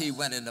why the tea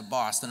went into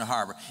Boston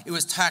Harbor. It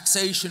was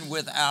taxation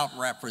without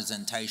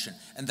representation.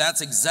 And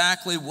that's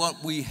exactly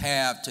what we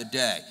have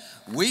today.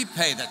 We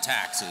pay the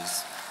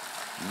taxes.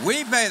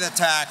 We pay the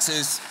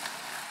taxes.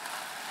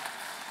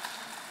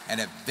 And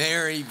a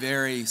very,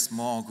 very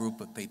small group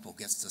of people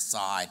gets to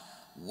decide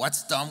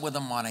what's done with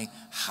the money,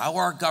 how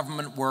our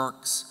government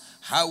works,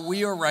 how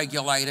we are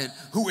regulated,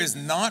 who is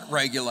not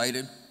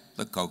regulated,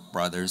 the Koch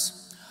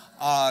brothers.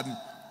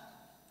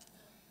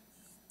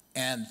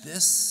 And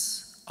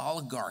this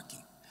oligarchy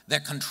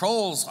that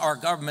controls our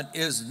government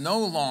is no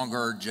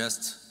longer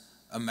just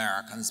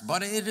Americans,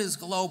 but it is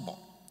global,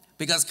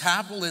 because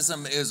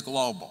capitalism is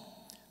global.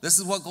 This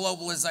is what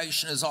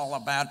globalization is all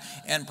about,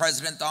 and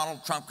President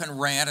Donald Trump can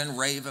rant and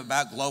rave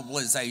about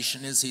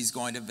globalization as he's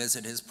going to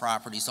visit his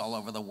properties all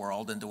over the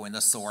world and doing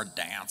the sword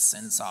dance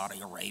in Saudi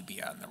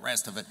Arabia and the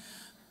rest of it.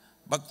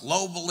 But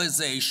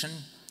globalization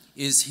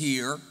is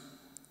here.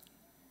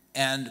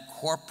 and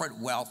corporate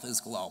wealth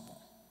is global.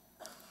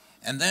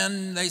 And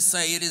then they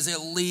say it is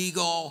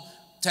illegal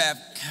to have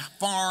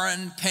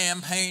foreign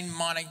campaign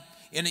money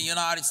in a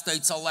United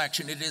States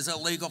election. It is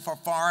illegal for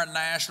foreign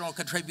nationals to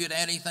contribute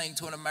anything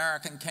to an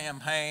American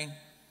campaign.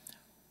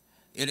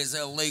 It is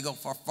illegal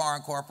for a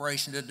foreign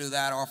corporation to do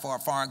that or for a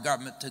foreign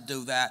government to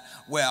do that.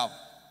 Well,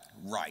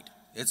 right.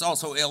 It's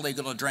also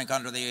illegal to drink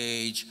under the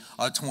age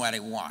of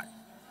 21.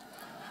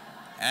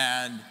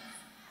 And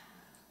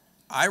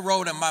I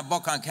wrote in my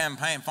book on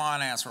campaign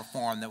finance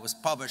reform that was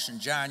published in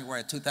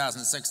January of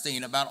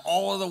 2016 about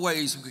all of the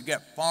ways you could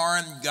get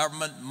foreign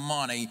government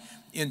money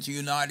into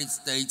United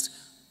States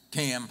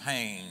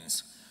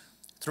campaigns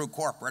through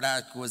corporate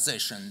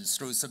acquisitions,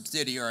 through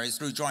subsidiaries,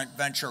 through joint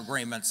venture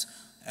agreements,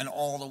 and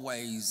all the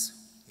ways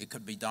it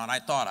could be done. I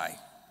thought I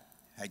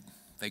had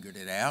figured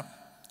it out,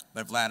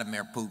 but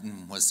Vladimir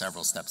Putin was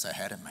several steps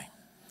ahead of me.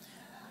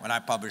 When I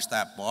published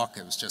that book,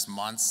 it was just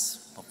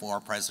months before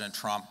President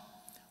Trump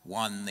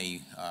won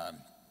the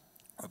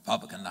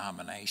Republican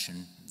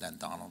nomination, then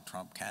Donald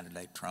Trump,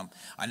 candidate Trump.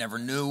 I never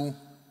knew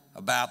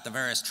about the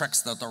various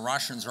tricks that the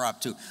Russians are up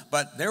to,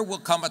 but there will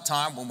come a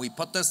time when we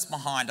put this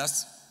behind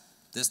us,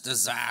 this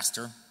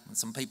disaster, and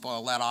some people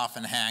are let off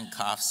in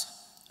handcuffs.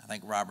 I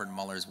think Robert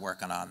Mueller's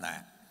working on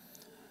that.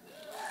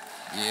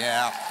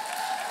 Yeah.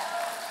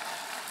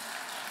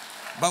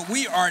 But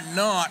we are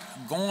not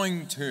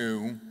going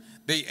to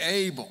be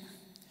able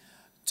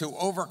to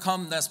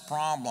overcome this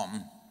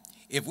problem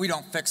if we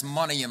don't fix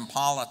money in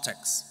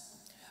politics.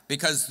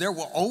 Because there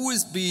will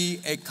always be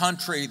a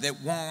country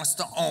that wants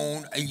to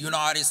own a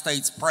United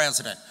States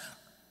president.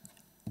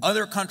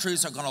 Other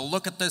countries are going to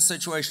look at this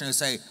situation and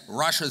say,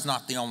 Russia's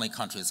not the only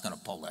country that's going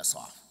to pull this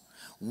off.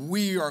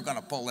 We are going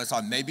to pull this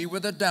off, maybe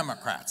with the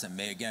Democrats and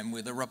maybe again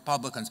with the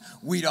Republicans.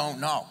 We don't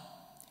know.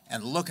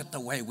 And look at the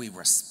way we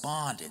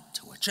responded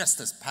to it just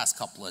this past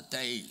couple of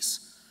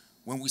days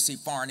when we see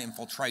foreign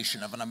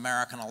infiltration of an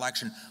American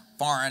election,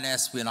 foreign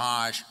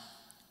espionage.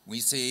 We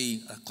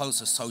see close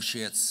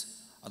associates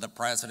of the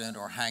president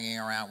or hanging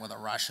around with the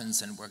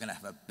Russians, and we're going to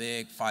have a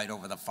big fight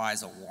over the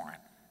FISA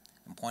warrant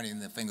and pointing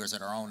the fingers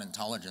at our own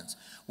intelligence.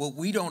 What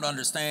we don't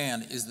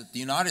understand is that the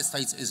United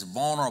States is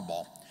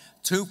vulnerable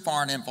to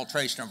foreign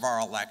infiltration of our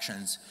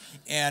elections,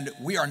 and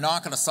we are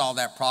not going to solve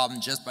that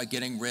problem just by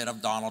getting rid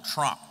of Donald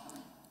Trump.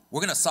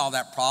 We're going to solve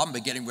that problem by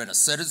getting rid of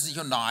Citizens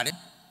United,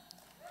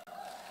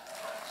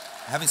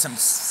 having some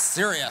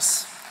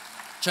serious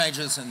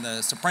changes in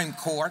the Supreme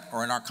Court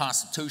or in our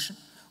Constitution.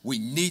 We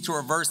need to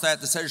reverse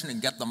that decision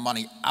and get the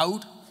money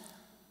out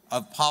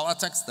of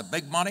politics, the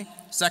big money.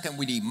 Second,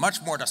 we need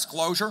much more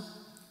disclosure.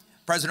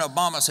 President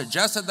Obama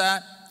suggested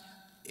that.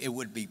 It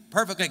would be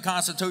perfectly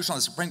constitutional.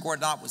 The Supreme Court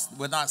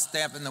would not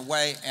stamp in the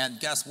way, and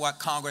guess what?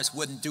 Congress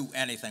wouldn't do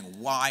anything.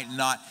 Why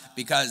not?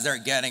 Because they're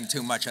getting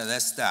too much of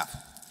this stuff.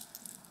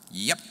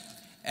 Yep.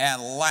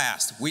 And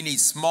last, we need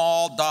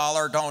small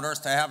dollar donors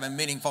to have a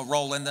meaningful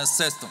role in this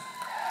system.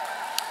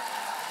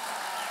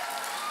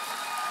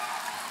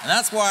 And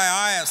that's why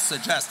I have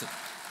suggested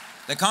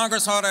that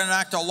Congress ought to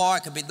enact a law,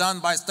 it could be done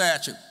by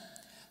statute,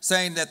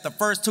 saying that the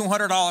first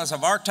 $200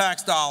 of our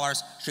tax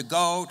dollars should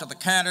go to the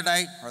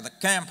candidate or the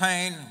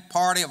campaign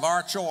party of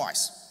our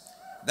choice.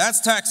 That's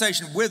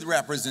taxation with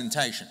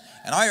representation.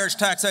 And I urge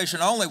taxation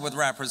only with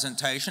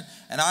representation.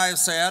 And I have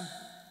said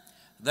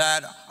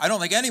that I don't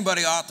think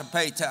anybody ought to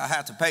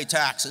have to pay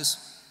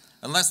taxes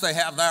unless they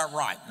have that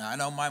right. Now, I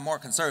know my more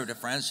conservative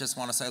friends just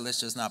want to say,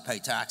 let's just not pay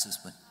taxes,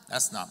 but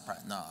that's not,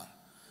 no.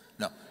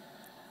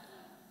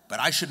 But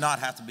I should not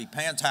have to be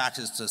paying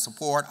taxes to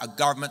support a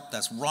government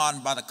that's run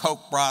by the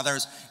Koch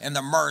brothers and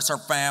the Mercer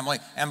family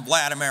and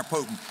Vladimir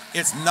Putin.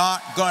 It's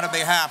not going to be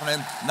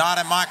happening, not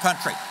in my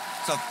country.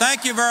 So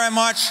thank you very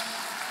much.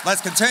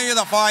 Let's continue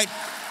the fight,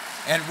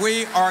 and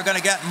we are going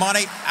to get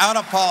money out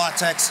of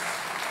politics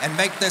and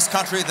make this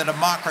country the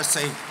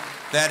democracy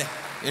that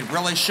it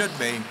really should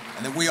be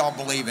and that we all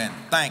believe in.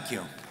 Thank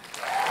you.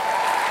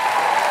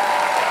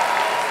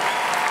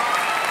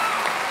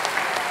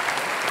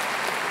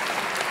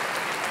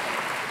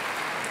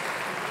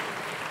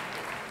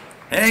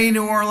 Hey,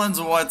 New Orleans,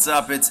 what's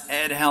up? It's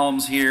Ed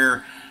Helms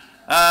here.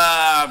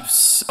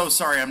 So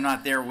sorry I'm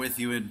not there with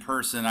you in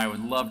person. I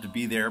would love to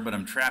be there, but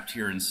I'm trapped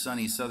here in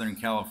sunny Southern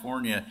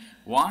California.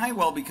 Why?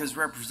 Well, because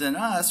Represent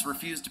Us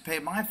refused to pay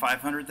my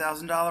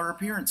 $500,000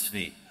 appearance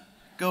fee.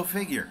 Go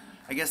figure.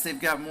 I guess they've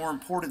got more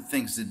important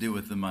things to do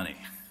with the money.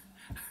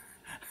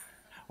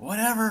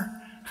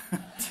 Whatever.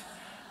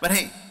 But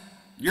hey,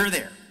 you're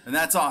there, and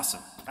that's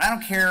awesome. I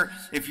don't care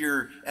if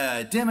you're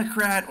a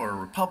Democrat or a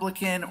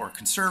Republican or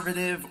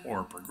conservative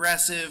or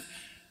progressive.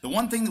 The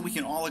one thing that we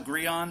can all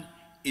agree on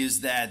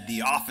is that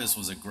The Office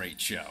was a great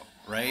show,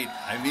 right?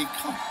 I mean,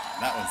 come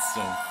on, that was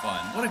so fun.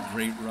 What a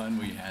great run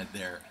we had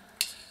there.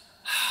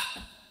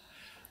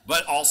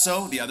 But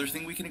also, the other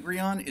thing we can agree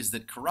on is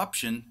that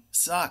corruption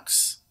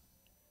sucks.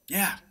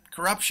 Yeah,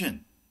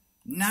 corruption.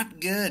 Not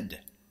good.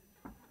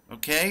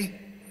 Okay?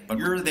 But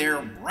you're there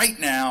right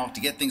now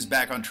to get things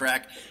back on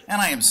track,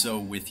 and I am so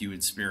with you in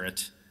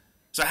spirit.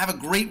 So have a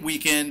great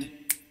weekend,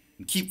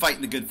 and keep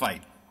fighting the good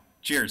fight.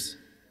 Cheers.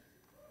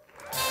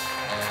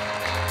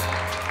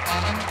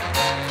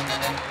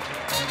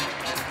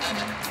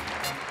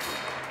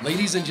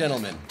 Ladies and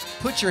gentlemen,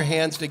 put your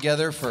hands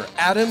together for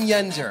Adam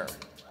Yenser.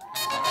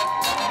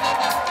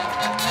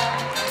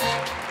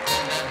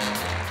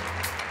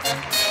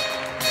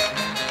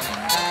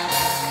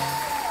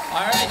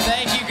 All right,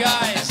 thank you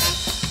guys.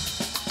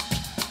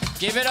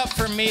 Give it up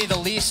for me, the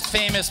least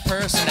famous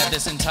person at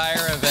this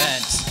entire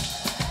event.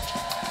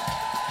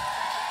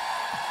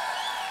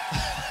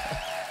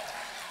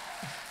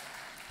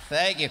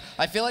 Thank you.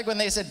 I feel like when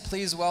they said,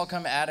 please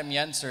welcome Adam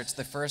Yenser, it's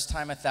the first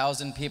time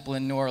 1,000 people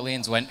in New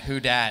Orleans went, who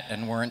dat,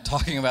 and weren't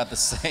talking about the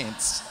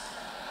Saints.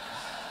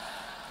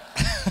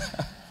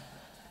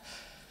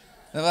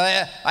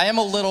 I am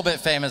a little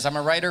bit famous. I'm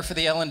a writer for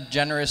the Ellen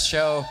DeGeneres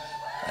show,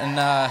 and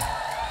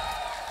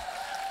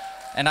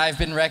I've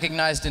been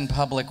recognized in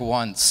public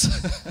once.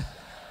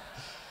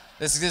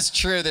 This is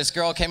true. This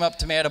girl came up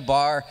to me at a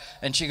bar,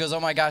 and she goes, oh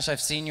my gosh,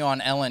 I've seen you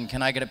on Ellen.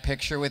 Can I get a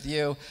picture with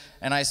you?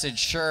 And I said,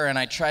 sure, and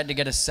I tried to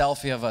get a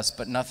selfie of us,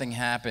 but nothing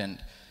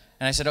happened.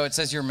 And I said, oh, it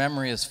says your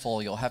memory is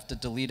full. You'll have to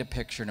delete a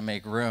picture to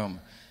make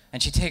room.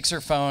 And she takes her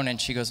phone, and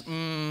she goes,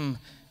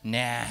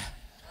 nah.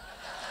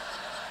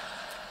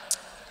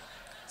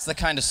 It's the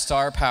kind of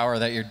star power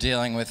that you're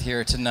dealing with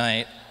here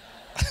tonight.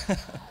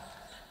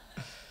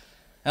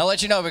 I'll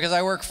let you know, because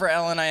I work for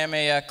Ellen, I am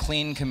a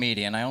clean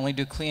comedian. I only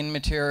do clean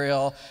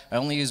material. I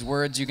only use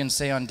words you can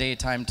say on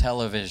daytime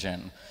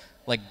television,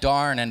 like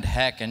darn and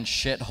heck and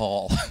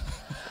shithole.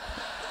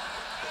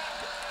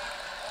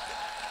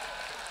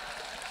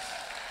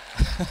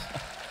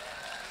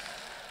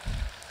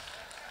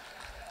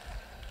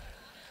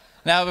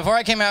 Now, before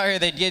I came out here,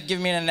 they did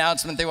give me an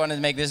announcement they wanted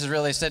to make. This is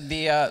really, they said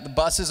the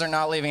buses are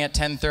not leaving at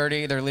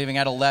 10:30. They're leaving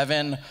at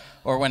 11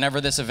 or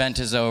whenever this event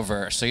is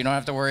over. So you don't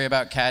have to worry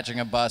about catching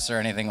a bus or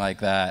anything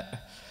like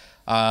that.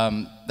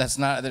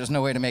 There's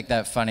no way to make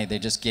that funny. They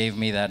just gave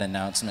me that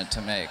announcement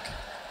to make.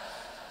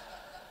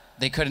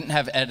 They couldn't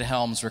have Ed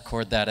Helms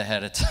record that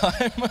ahead of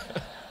time.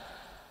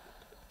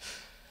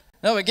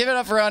 No, but give it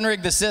up for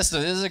Unrig the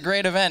System. This is a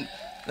great event.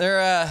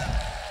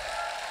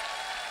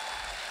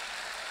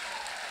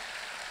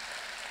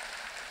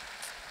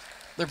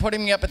 They're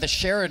putting me up at the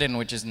Sheridan,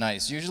 which is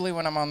nice. Usually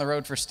when I'm on the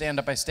road for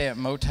stand-up, I stay at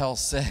Motel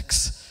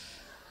 6.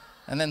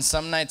 And then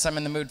some nights I'm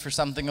in the mood for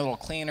something a little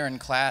cleaner and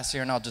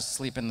classier, and I'll just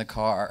sleep in the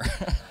car.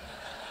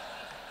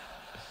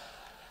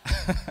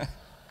 I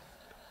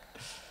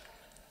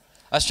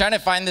was trying to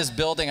find this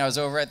building. I was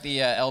over at the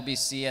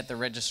LBC at the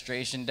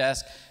registration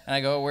desk, and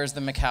I go, where's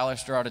the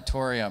McAllister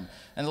Auditorium?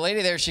 And the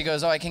lady there, she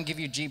goes, oh, I can give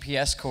you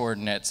GPS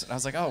coordinates. And I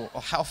was like, oh,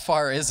 well, how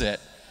far is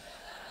it?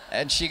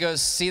 And she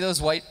goes, see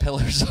those white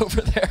pillars over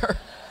there?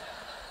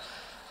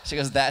 She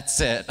goes,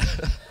 that's it.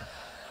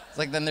 It's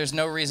like, then there's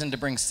no reason to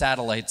bring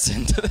satellites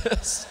into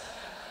this.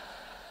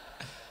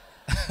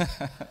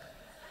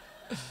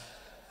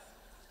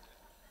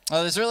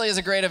 Well, this really is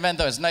a great event,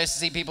 though. It's nice to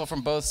see people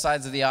from both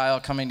sides of the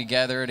aisle coming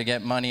together to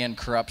get money and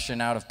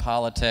corruption out of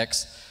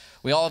politics.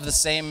 We all have the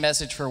same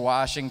message for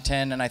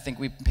Washington, and I think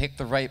we picked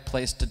the right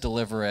place to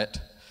deliver it.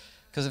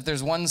 Because if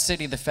there's one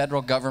city the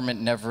federal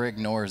government never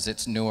ignores,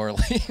 it's New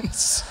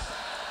Orleans.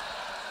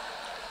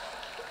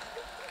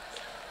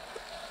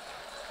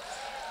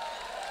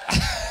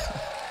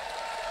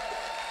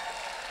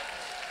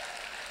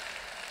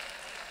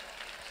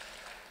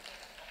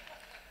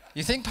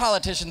 You think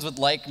politicians would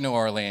like New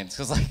Orleans?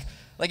 Because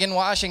like in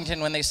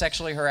Washington, when they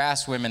sexually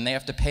harass women, they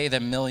have to pay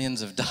them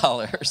millions of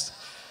dollars.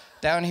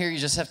 Down here, you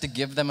just have to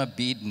give them a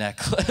bead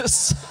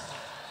necklace.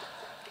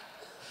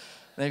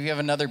 Then if you have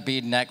another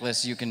bead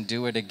necklace, you can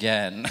do it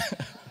again.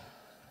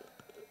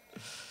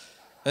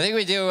 I think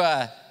we do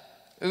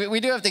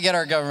have to get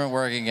our government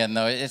working again,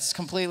 though. It's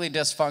completely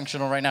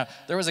dysfunctional right now.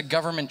 There was a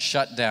government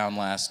shutdown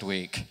last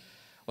week.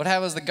 What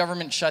happened was the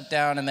government shut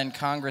down, and then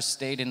Congress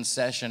stayed in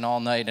session all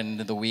night and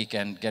into the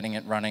weekend, getting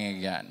it running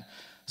again.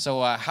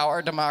 So how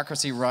our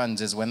democracy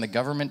runs is when the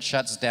government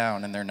shuts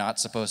down and they're not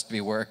supposed to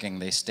be working,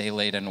 they stay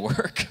late and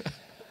work.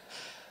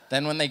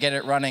 Then when they get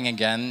it running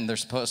again, they're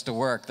supposed to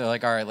work. They're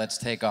like, all right, let's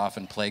take off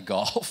and play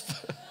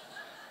golf.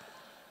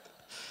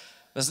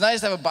 It's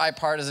nice to have a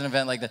bipartisan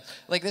event like this.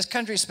 Like, this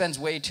country spends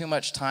way too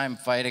much time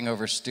fighting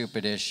over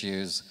stupid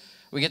issues.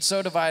 We get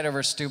so divided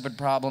over stupid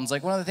problems.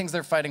 Like, one of the things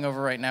they're fighting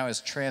over right now is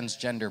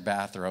transgender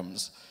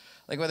bathrooms.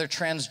 Like, whether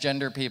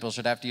transgender people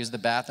should have to use the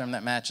bathroom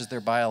that matches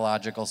their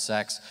biological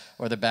sex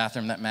or the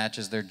bathroom that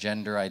matches their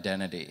gender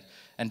identity.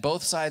 And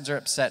both sides are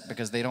upset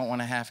because they don't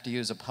want to have to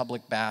use a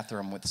public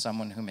bathroom with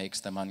someone who makes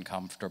them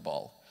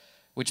uncomfortable.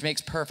 Which makes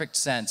perfect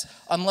sense,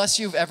 unless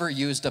you've ever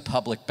used a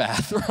public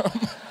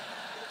bathroom.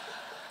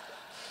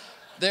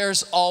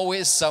 There's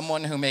always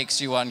someone who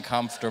makes you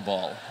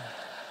uncomfortable.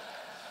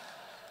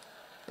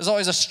 There's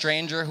always a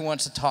stranger who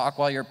wants to talk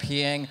while you're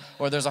peeing,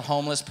 or there's a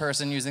homeless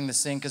person using the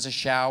sink as a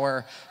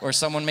shower, or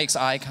someone makes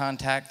eye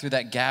contact through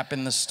that gap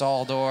in the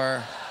stall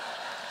door.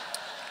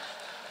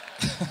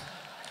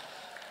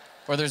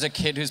 Or there's a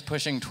kid who's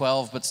pushing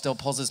 12 but still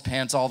pulls his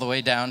pants all the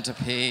way down to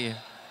pee.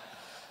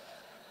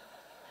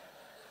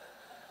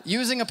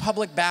 Using a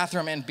public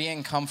bathroom and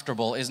being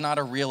comfortable is not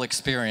a real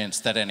experience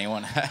that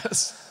anyone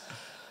has.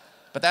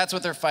 But that's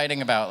what they're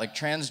fighting about. Like,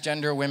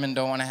 transgender women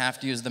don't want to have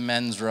to use the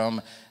men's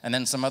room, and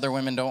then some other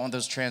women don't want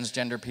those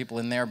transgender people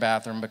in their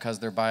bathroom because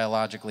they're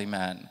biologically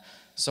men.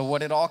 So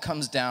what it all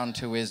comes down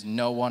to is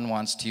no one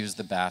wants to use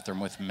the bathroom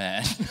with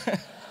men.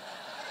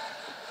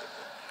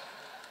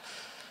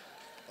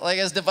 Like,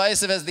 as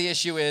divisive as the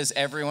issue is,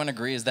 everyone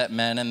agrees that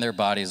men and their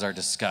bodies are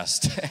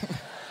disgusting.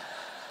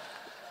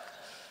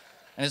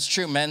 And it's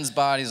true, men's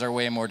bodies are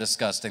way more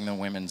disgusting than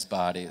women's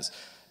bodies.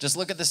 Just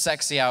look at the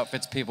sexy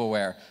outfits people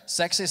wear.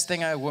 Sexiest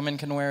thing a woman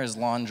can wear is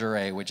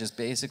lingerie, which is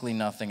basically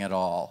nothing at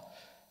all.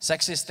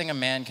 Sexiest thing a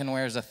man can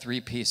wear is a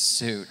three-piece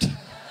suit.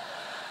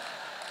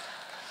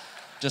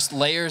 Just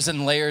layers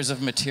and layers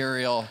of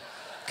material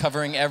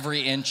covering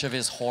every inch of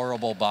his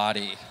horrible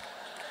body.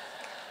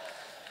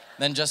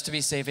 Then just to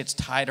be safe, it's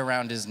tied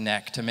around his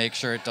neck to make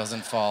sure it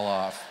doesn't fall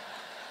off.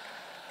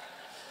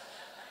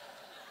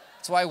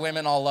 That's why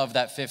women all love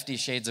that 50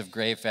 Shades of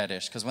Grey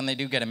fetish, because when they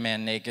do get a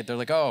man naked, they're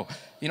like, oh,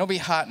 you know, be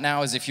hot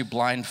now as if you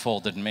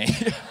blindfolded me.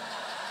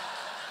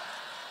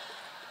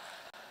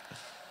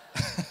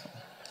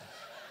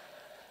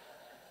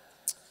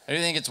 I do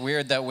think it's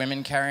weird that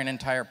women carry an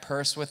entire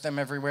purse with them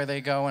everywhere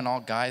they go and all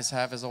guys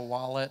have is a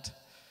wallet.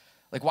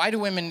 Like, why do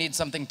women need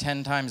something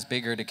 10 times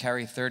bigger to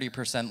carry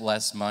 30%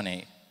 less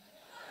money?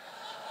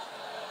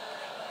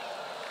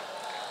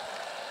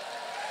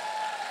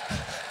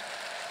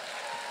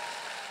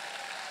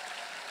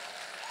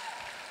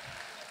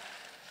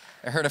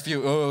 I heard a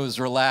few ohs,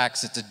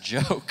 relax, it's a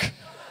joke.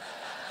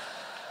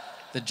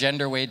 The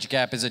gender wage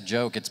gap is a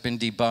joke. It's been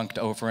debunked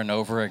over and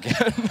over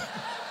again.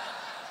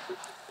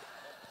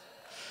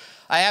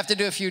 I have to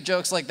do a few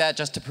jokes like that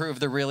just to prove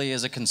there really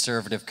is a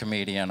conservative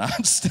comedian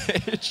on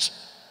stage.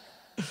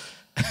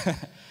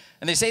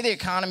 And they say the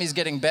economy's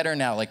getting better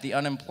now, like the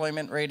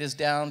unemployment rate is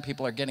down,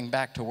 people are getting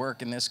back to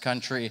work in this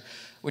country,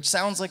 which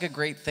sounds like a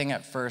great thing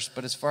at first,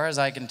 but as far as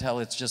I can tell,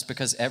 it's just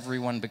because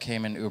everyone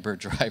became an Uber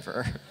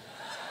driver.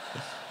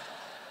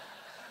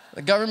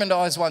 The government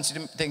always wants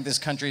you to think this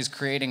country is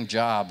creating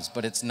jobs,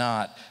 but it's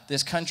not.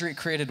 This country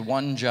created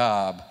one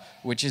job,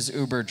 which is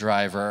Uber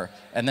driver,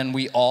 and then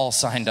we all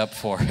signed up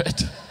for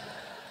it.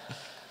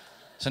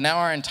 So now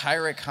our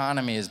entire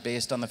economy is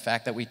based on the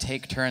fact that we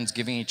take turns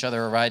giving each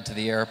other a ride to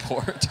the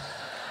airport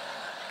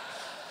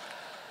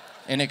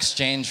in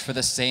exchange for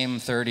the same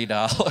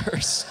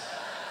 $30.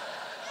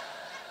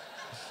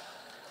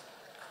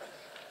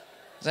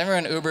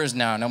 Everyone Ubers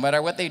now, no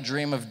matter what they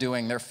dream of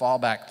doing, their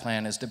fallback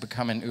plan is to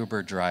become an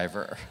Uber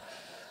driver.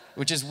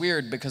 Which is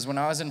weird because when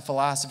I was in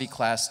philosophy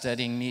class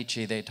studying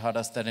Nietzsche, they taught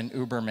us that an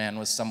Uberman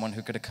was someone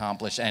who could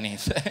accomplish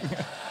anything.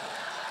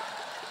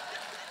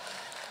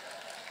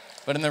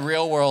 But in the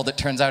real world, it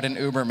turns out an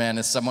Uberman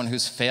is someone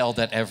who's failed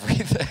at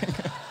everything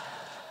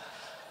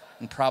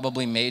and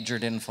probably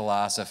majored in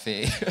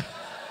philosophy.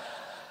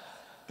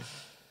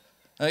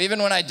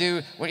 Even when I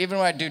do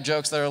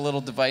jokes that are a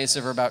little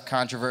divisive or about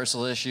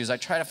controversial issues, I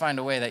try to find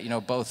a way that, you know,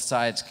 both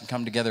sides can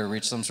come together and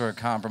reach some sort of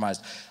compromise.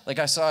 Like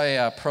I saw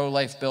a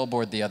pro-life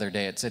billboard the other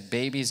day. It said,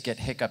 babies get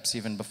hiccups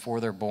even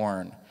before they're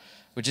born,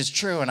 which is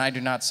true, and I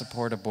do not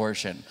support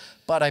abortion.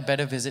 But I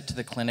bet a visit to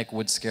the clinic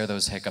would scare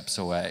those hiccups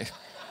away.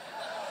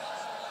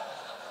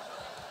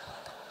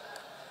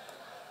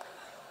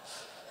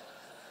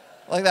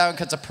 Like that one,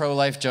 because a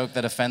pro-life joke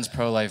that offends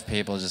pro-life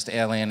people just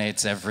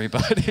alienates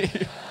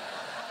everybody.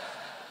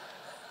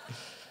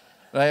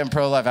 But I am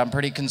pro-life. I'm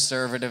pretty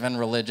conservative and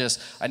religious.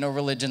 I know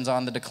religion's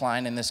on the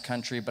decline in this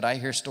country, but I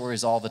hear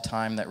stories all the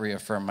time that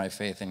reaffirm my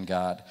faith in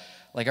God.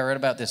 Like I read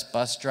about this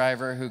bus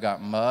driver who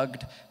got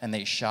mugged and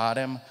they shot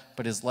him,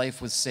 but his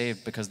life was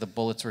saved because the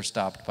bullets were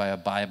stopped by a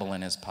Bible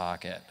in his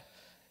pocket.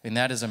 And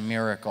that is a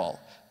miracle,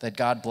 that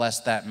God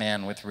blessed that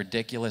man with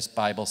ridiculous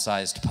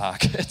Bible-sized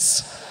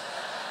pockets.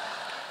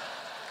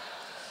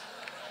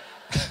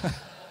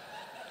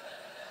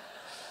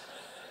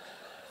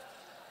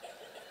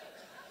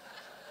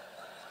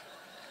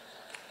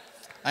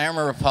 I am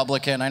a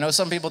Republican. I know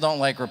some people don't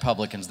like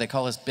Republicans. They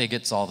call us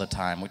bigots all the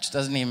time, which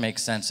doesn't even make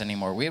sense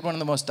anymore. We had one of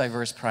the most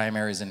diverse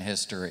primaries in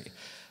history.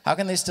 How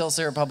can they still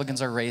say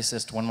Republicans are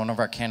racist when one of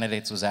our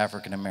candidates was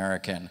African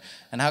American?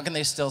 And how can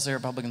they still say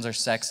Republicans are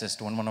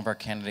sexist when one of our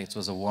candidates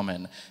was a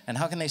woman? And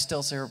how can they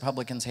still say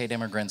Republicans hate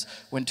immigrants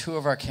when two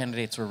of our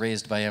candidates were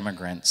raised by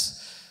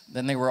immigrants?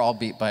 Then they were all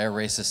beat by a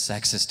racist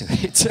sexist who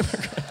hates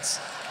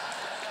immigrants.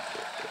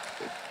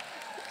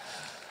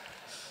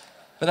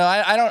 But no,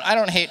 I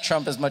don't hate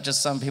Trump as much as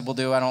some people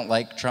do. I don't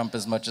like Trump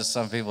as much as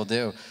some people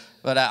do.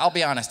 But I'll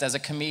be honest, as a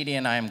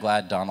comedian, I am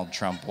glad Donald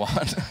Trump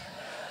won.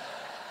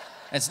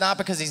 It's not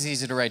because he's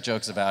easy to write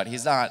jokes about.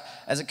 He's not.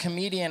 As a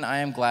comedian, I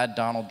am glad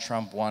Donald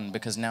Trump won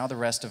because now the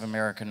rest of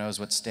America knows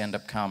what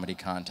stand-up comedy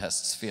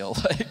contests feel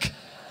like.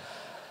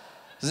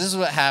 This is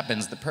what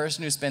happens. The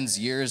person who spends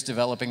years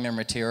developing their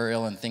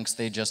material and thinks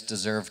they just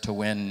deserve to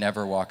win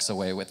never walks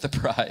away with the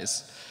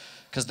prize.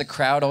 Because the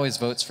crowd always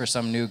votes for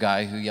some new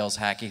guy who yells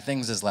hacky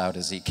things as loud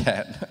as he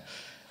can.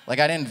 Like,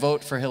 I didn't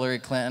vote for Hillary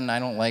Clinton. I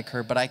don't like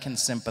her, but I can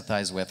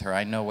sympathize with her.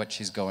 I know what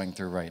she's going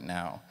through right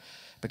now.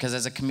 Because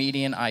as a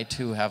comedian, I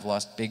too have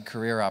lost big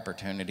career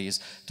opportunities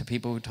to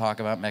people who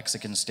talk about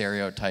Mexican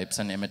stereotypes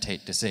and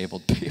imitate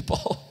disabled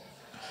people.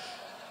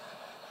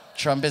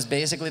 Trump is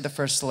basically the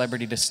first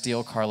celebrity to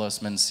steal Carlos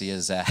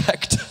Mencia's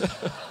act.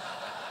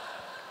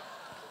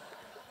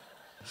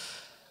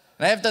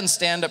 And I have done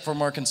stand-up for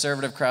more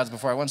conservative crowds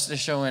before. I once did a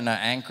show in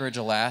Anchorage,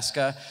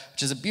 Alaska,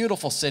 which is a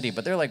beautiful city,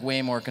 but they're like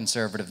way more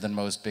conservative than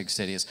most big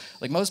cities.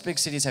 Like most big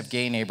cities have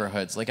gay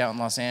neighborhoods. Like out in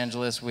Los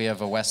Angeles, we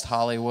have a West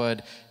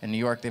Hollywood. In New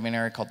York, they have an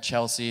area called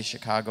Chelsea.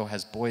 Chicago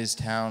has Boys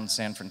Town.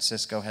 San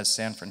Francisco has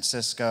San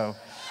Francisco.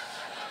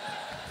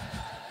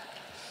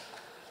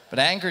 But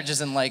Anchorage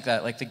isn't like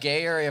that. Like the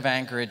gay area of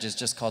Anchorage is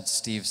just called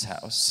Steve's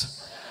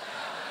house.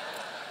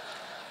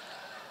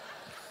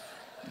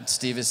 And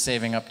Steve is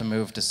saving up to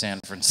move to San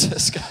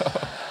Francisco.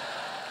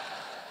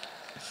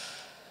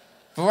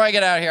 Before I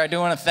get out of here, I do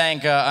want to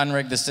thank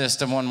Unrig the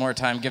System one more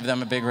time. Give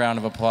them a big round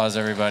of applause,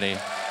 everybody.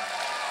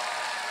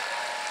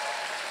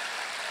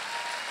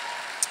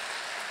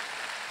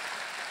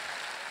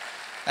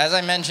 As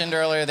I mentioned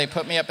earlier, they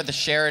put me up at the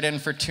Sheraton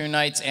for 2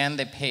 nights, and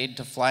they paid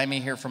to fly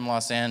me here from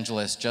Los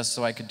Angeles just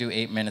so I could do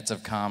 8 minutes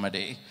of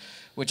comedy,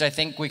 which I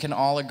think we can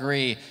all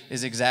agree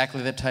is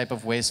exactly the type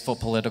of wasteful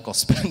political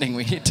spending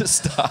we need to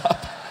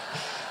stop.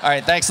 All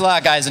right, thanks a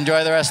lot, guys.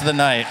 Enjoy the rest of the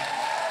night.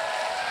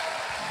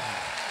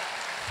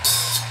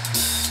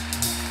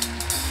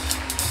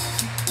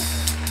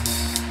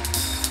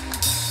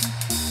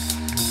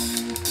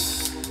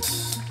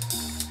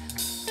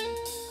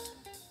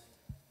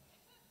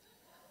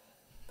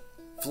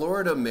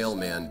 Florida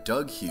mailman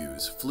Doug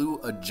Hughes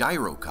flew a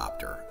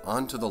gyrocopter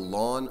onto the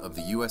lawn of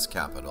the U.S.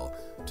 Capitol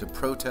to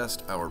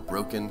protest our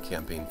broken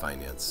campaign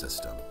finance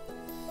system.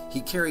 He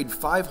carried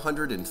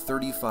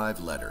 535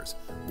 letters,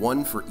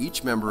 one for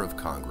each member of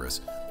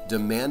Congress,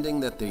 demanding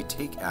that they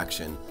take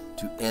action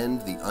to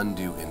end the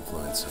undue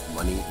influence of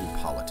money in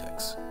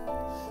politics.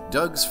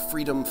 Doug's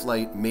freedom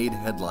flight made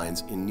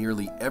headlines in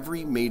nearly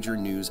every major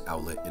news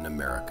outlet in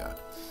America.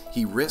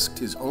 He risked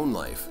his own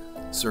life,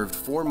 served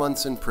 4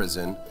 months in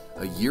prison,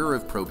 a year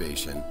of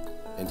probation,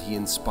 and he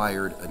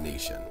inspired a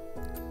nation.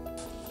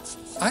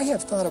 I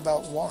have thought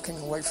about walking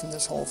away from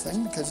this whole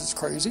thing because it's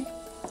crazy.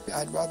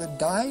 I'd rather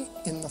die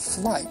in the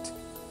flight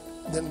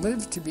than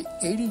live to be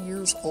 80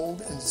 years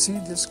old and see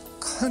this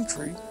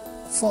country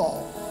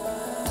fall.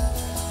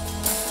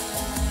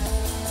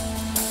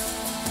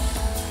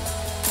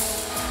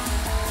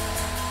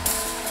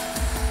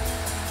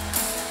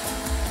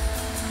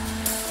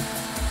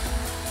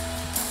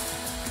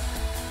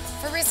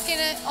 For risking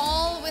it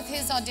all with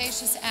his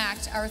audacious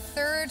act, our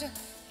third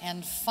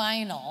and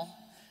final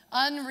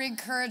Unrigged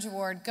Courage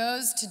Award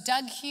goes to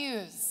Doug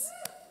Hughes.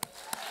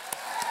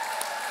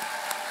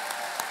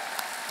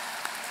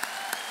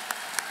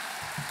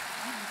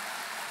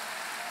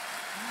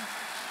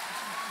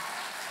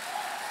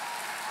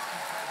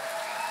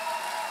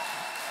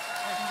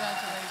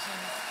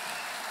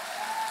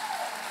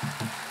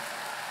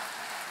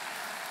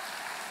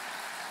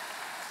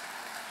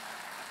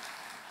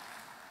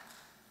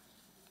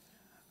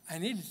 I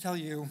need to tell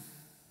you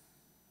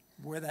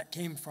where that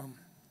came from.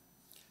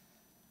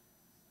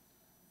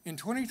 In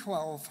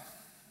 2012,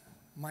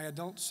 my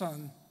adult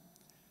son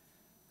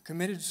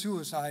committed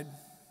suicide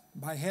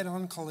by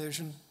head-on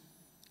collision,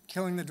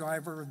 killing the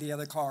driver of the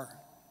other car.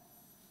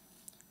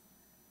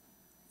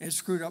 It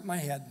screwed up my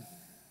head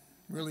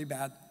really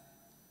bad.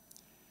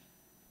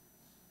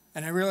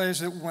 And I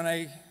realized that when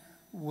I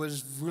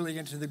was really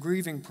into the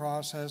grieving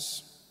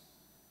process,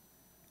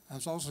 I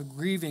was also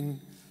grieving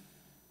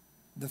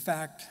the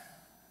fact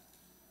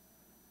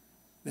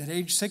that at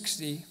age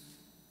 60,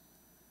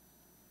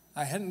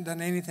 I hadn't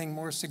done anything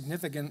more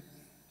significant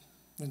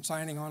than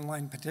signing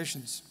online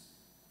petitions.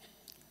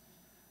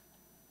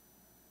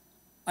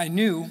 I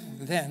knew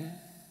then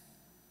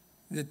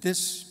that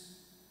this,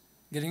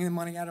 getting the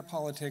money out of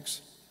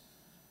politics,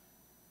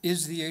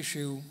 is the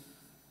issue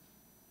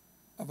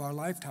of our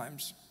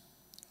lifetimes.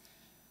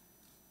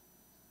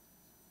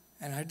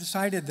 And I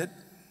decided that,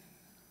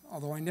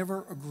 although I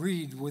never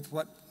agreed with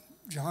what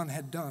John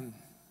had done,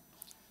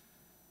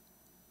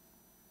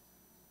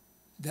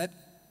 that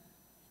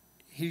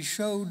he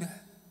showed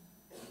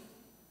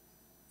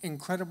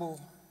incredible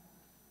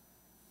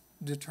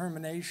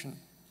determination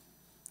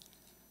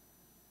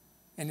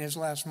in his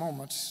last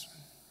moments.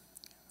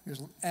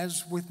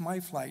 As with my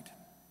flight,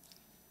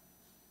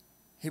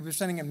 he was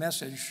sending a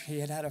message. He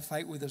had had a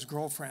fight with his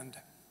girlfriend,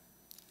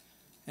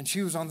 and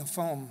she was on the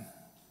phone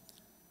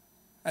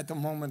at the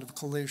moment of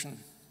collision.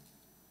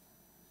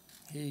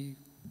 He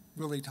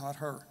really taught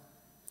her.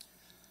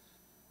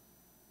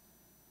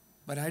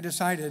 But I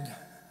decided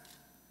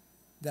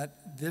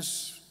that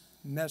this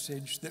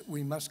message, that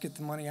we must get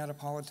the money out of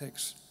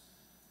politics,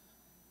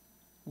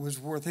 was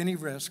worth any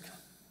risk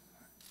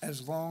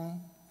as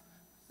long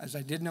as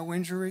I did no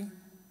injury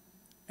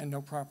and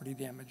no property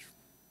damage.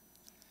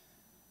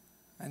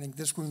 I think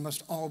this we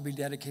must all be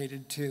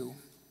dedicated to,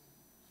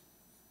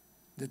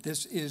 that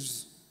this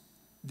is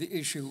the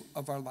issue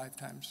of our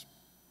lifetimes.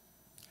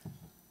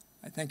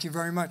 I thank you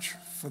very much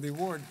for the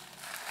award.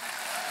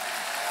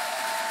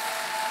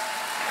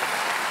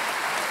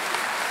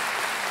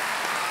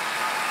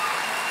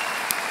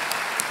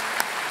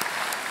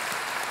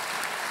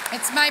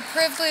 It's my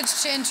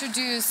privilege to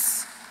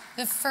introduce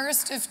the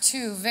first of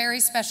two very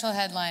special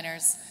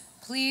headliners.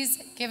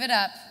 Please give it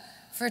up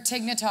for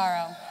Tig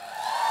Notaro.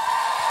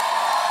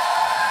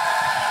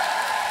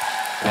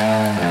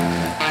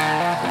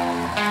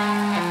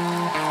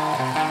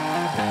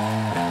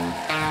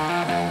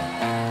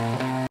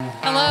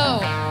 Hello.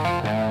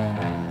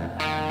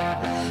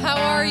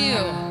 How are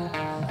you?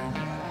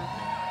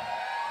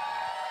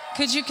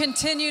 Could you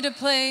continue to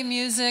play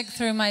music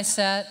through my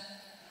set?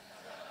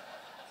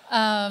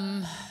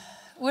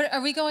 What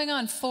are we going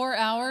on? 4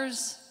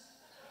 hours?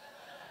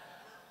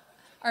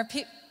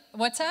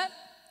 What's that?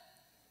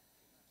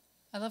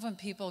 I love when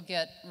people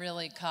get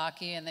really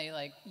cocky and they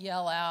like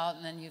yell out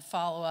and then you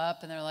follow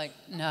up and they're like,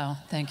 no,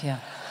 thank you.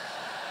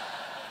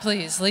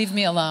 Please leave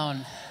me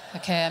alone.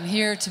 Okay, I'm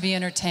here to be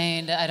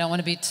entertained. I don't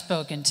want to be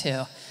spoken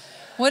to.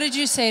 What did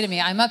you say to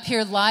me? I'm up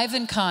here live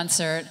in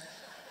concert.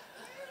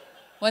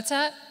 What's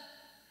that?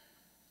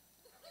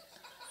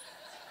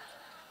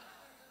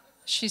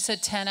 She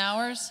said 10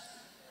 hours?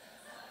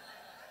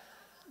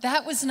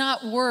 That was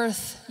not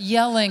worth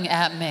yelling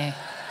at me.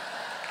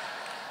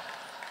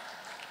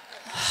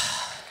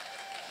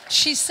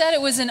 She said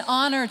it was an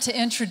honor to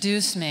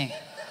introduce me.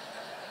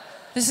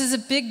 This is a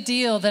big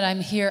deal that I'm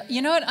here.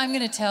 You know what I'm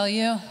going to tell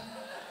you?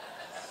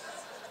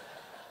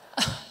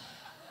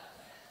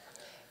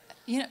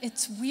 You know,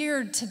 it's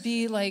weird to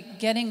be like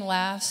getting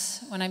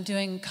laughs when I'm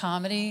doing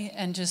comedy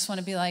and just want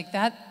to be like,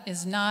 that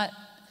is not,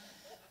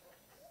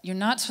 you're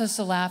not supposed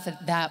to laugh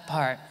at that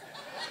part.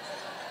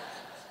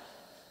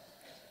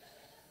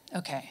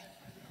 Okay.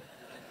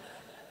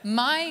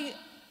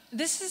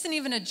 This isn't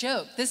even a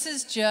joke. This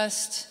is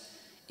just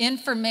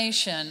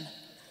information.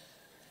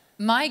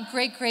 My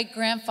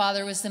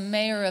great-great-grandfather was the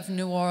mayor of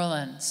New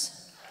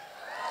Orleans.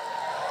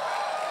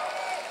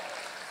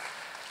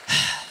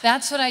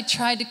 That's what I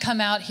tried to come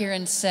out here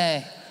and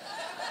say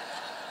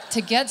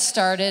to get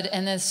started,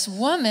 and this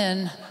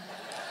woman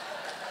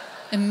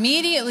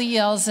immediately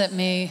yells at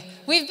me,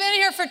 "We've been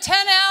here for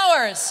 10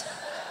 hours."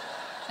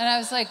 And I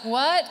was like,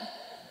 what?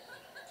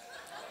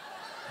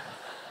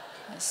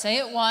 I say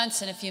it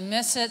once, and if you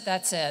miss it,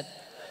 that's it.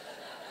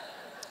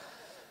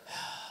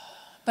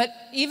 But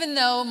even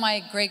though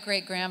my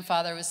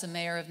great-great-grandfather was the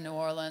mayor of New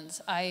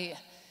Orleans,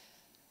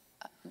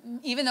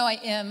 even though I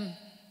am,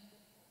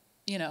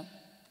 you know,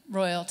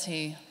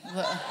 royalty.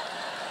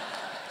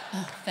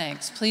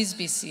 Thanks. Please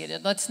be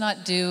seated. Let's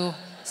not do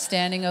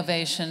standing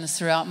ovations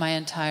throughout my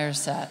entire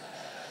set.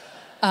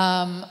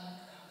 I'm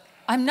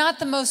not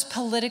the most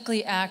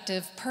politically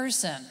active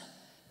person,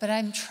 but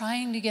I'm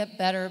trying to get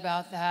better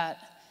about that.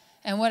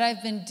 And what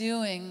I've been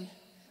doing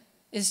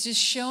is just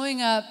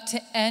showing up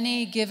to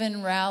any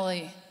given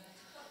rally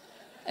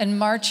and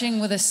marching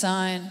with a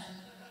sign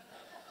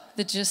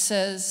that just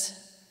says,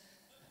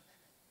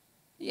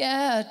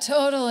 "Yeah,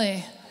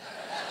 totally."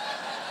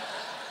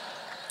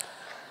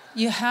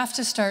 You have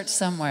to start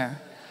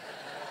somewhere.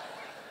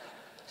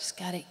 Just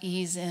got to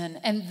ease in.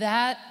 And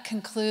that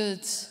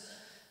concludes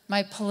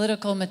my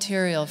political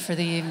material for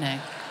the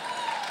evening.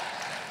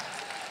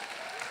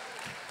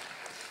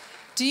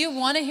 Do you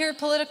want to hear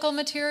political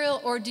material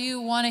or do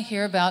you want to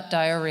hear about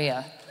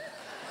diarrhea?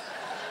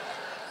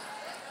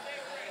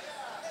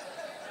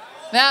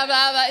 Blah,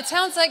 blah, blah. It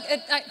sounds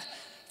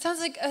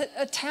like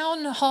a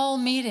town hall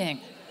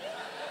meeting.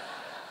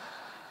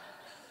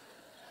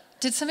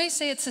 Did somebody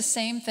say it's the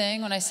same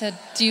thing when I said,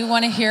 do you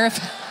want to hear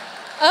about?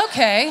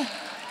 Okay.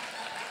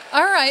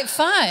 All right,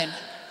 fine.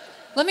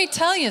 Let me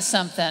tell you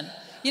something.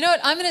 You know what?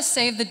 I'm going to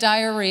save the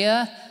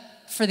diarrhea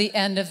for the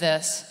end of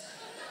this.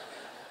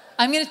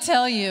 I'm going to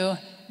tell you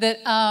that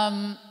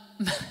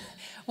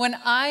when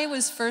I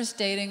was first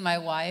dating my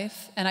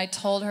wife, and I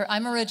told her,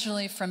 I'm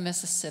originally from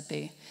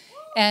Mississippi,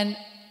 and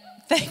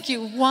thank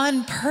you,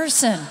 one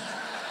person.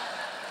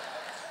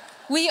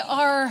 We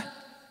are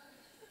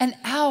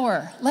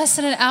less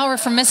than an hour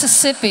from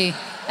Mississippi,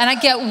 and I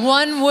get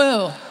one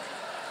woo.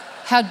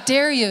 How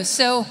dare you?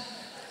 So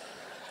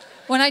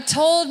when I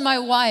told my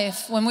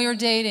wife when we were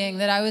dating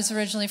that I was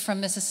originally from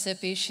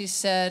Mississippi, she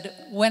said,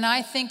 when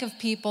I think of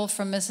people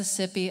from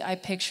Mississippi, I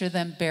picture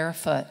them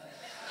barefoot.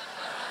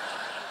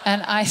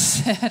 And I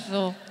said,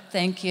 well,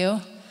 thank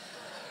you.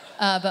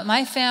 But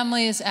my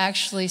family is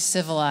actually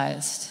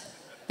civilized.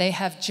 They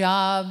have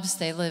jobs,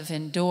 they live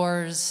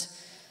indoors,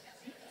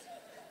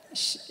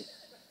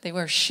 they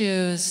wear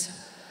shoes.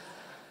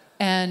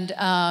 And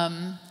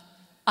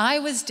I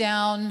was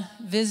down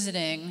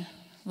visiting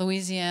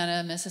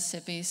Louisiana,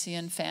 Mississippi,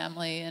 seeing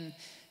family, and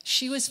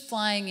she was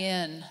flying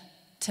in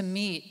to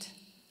meet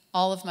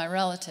all of my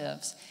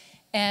relatives.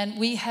 And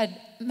we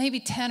had maybe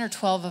 10 or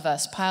 12 of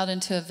us piled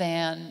into a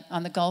van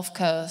on the Gulf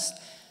Coast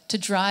to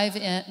drive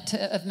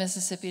of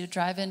Mississippi, to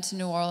drive into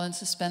New Orleans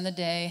to spend the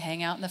day,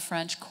 hang out in the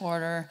French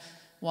Quarter,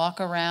 walk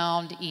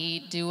around,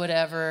 eat, do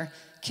whatever,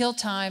 kill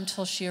time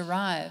till she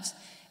arrives.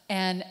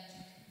 And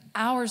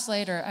hours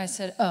later, I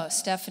said, oh,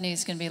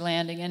 Stephanie's going to be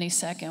landing any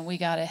second. We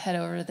got to head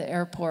over to the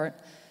airport.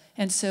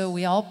 And so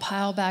we all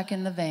pile back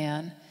in the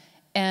van.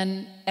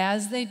 And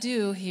as they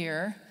do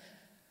here,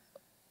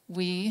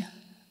 we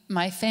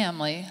my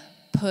family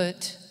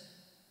put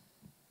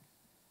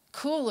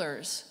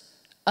coolers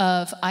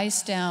of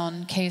iced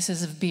down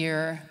cases of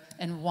beer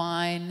and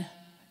wine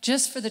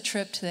just for the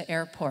trip to the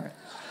airport.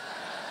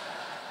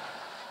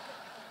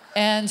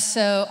 And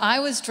so I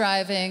was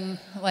driving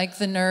like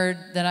the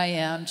nerd that I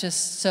am,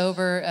 just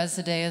sober as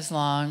the day is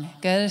long,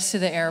 get us to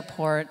the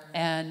airport,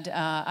 and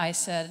I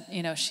said,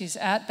 you know, she's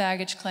at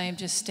baggage claim,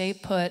 just stay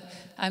put.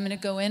 I'm gonna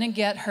go in and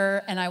get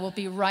her, and I will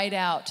be right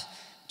out.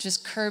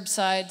 Just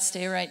curbside,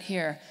 stay right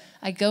here.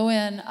 I go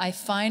in, I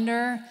find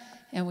her,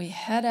 and we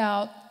head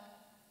out,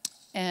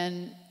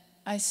 and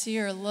I see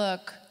her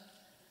look,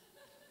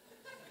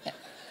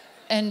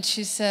 and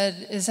she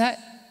said, is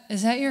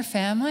that your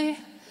family?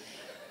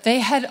 They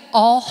had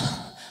all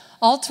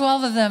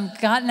 12 of them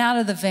gotten out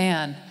of the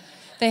van.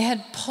 They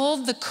had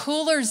pulled the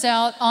coolers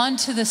out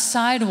onto the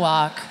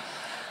sidewalk.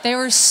 They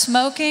were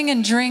smoking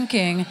and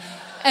drinking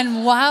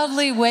and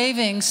wildly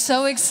waving,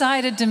 so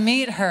excited to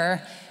meet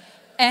her.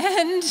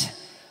 And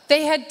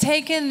they had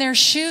taken their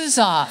shoes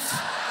off.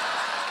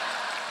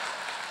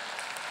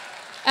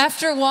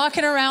 After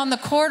walking around the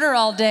quarter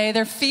all day,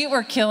 their feet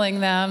were killing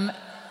them.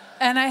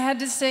 And I had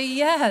to say,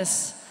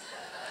 yes.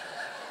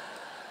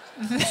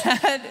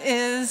 That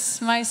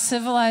is my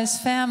civilized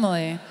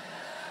family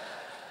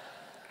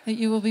that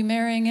you will be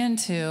marrying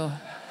into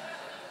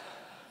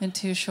in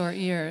 2 short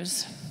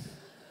years.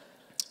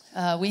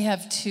 We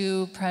have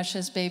 2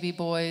 precious baby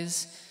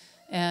boys,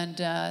 and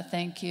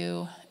thank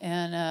you.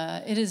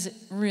 And it is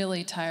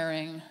really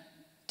tiring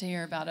to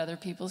hear about other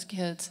people's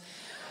kids.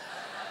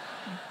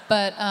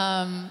 But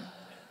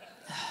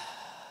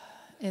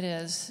it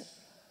is.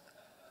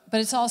 But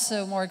it's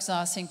also more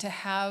exhausting to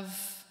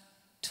have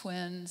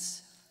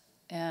twins.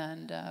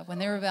 And when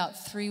they were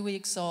about 3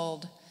 weeks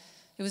old,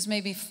 it was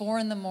maybe 4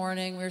 in the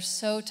morning. We were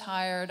so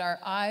tired. Our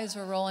eyes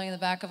were rolling in the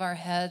back of our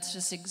heads,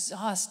 just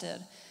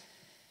exhausted.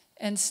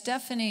 And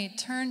Stephanie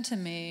turned to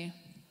me,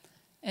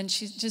 and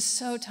she's just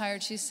so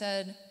tired. She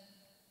said,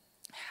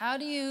 how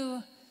do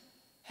you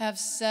have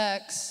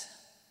sex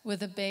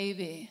with a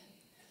baby?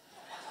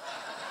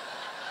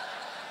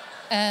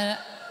 And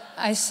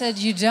I said,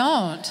 you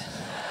don't.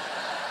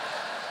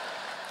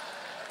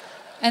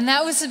 And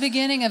that was the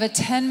beginning of a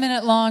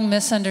 10-minute-long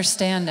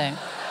misunderstanding.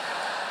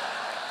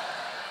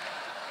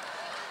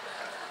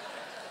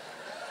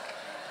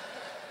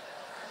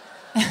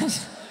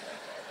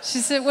 She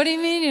said, what do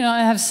you mean you don't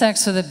have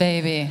sex with a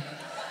baby?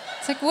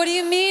 It's like, what do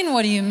you mean,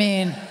 what do you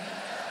mean?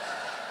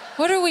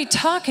 What are we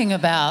talking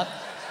about?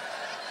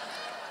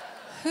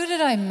 Who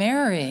did I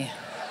marry?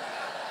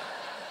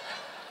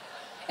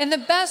 And the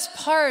best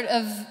part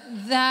of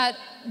that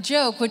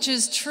joke, which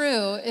is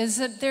true, is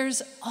that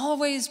there's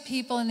always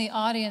people in the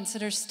audience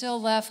that are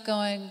still left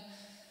going,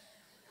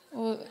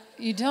 well,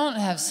 you don't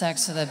have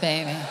sex with a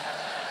baby.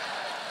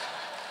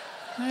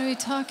 What are we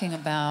talking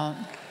about?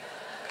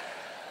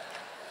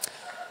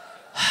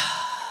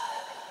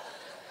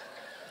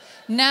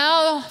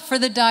 Now for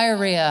the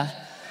diarrhea.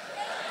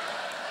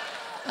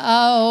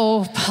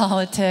 Oh,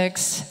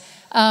 politics.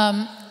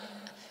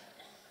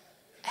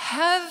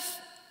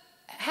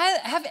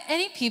 Have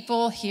any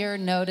people here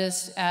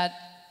noticed at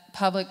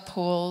public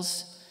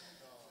pools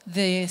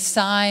the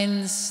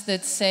signs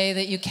that say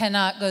that you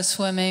cannot go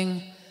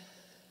swimming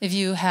if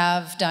you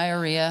have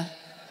diarrhea?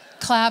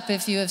 Clap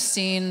if you have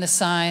seen the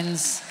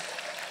signs.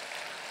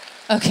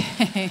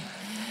 Okay.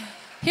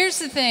 Here's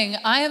the thing,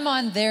 I am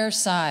on their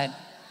side.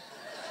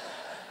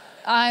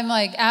 I'm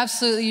like,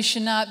 absolutely, you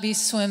should not be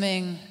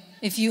swimming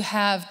if you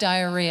have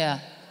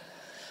diarrhea.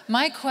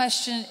 My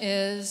question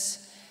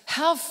is,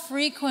 how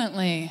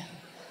frequently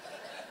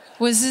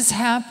was this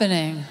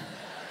happening?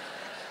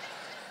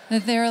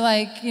 That they were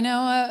like, you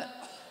know what?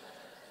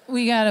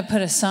 We got to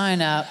put a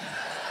sign up.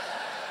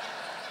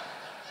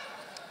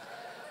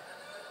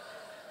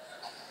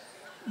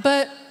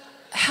 But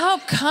how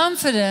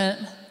confident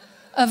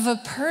of a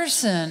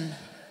person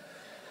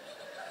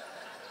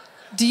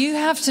do you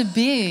have to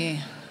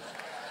be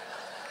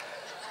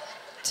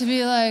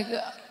like,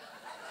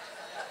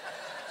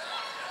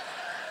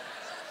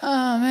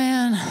 oh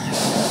man.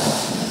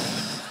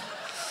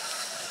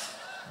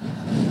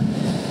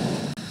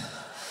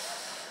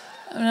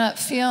 I'm not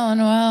feeling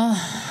well.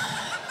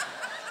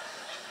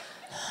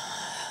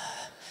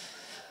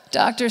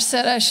 Doctor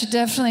said I should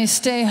definitely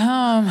stay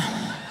home.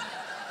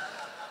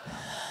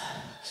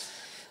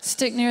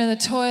 Stick near the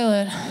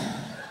toilet.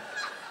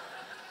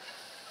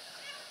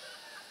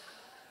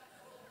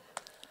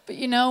 But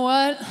you know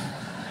what?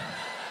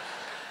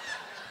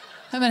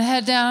 I'm gonna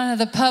head down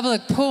to the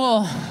public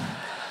pool.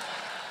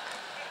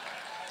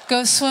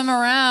 Go swim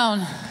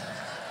around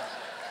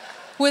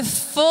with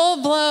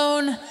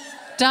full-blown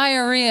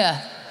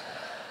diarrhea.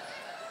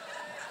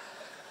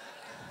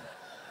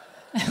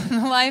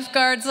 And the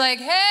lifeguard's like,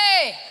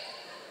 hey,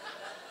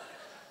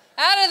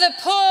 out of the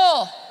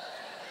pool.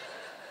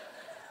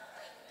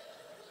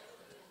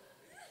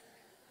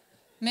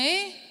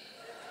 Me?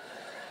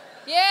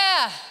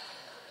 Yeah.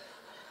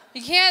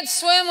 You can't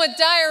swim with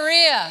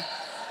diarrhea.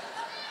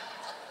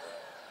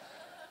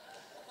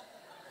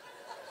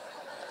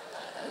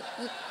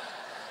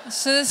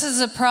 So this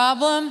is a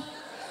problem?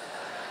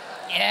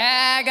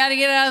 Yeah, I gotta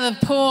get out of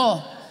the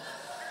pool.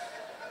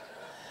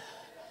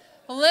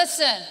 Well,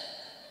 listen,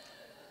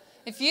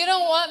 if you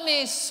don't want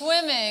me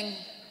swimming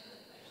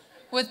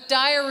with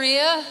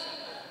diarrhea,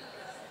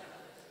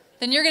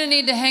 then you're gonna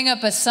need to hang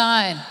up a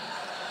sign.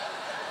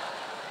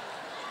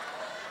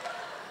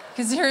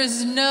 Because there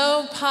is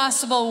no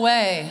possible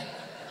way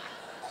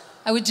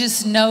I would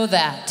just know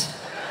that.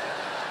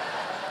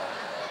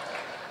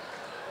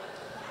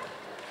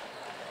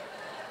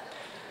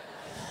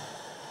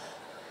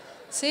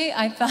 See,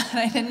 I thought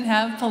I didn't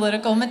have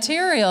political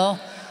material.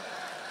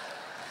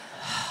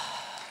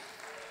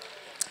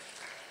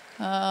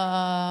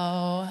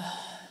 Oh,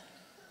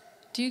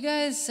 do you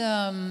guys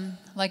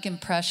like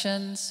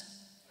impressions?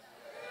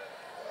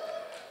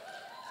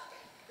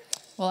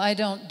 Well, I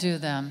don't do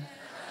them.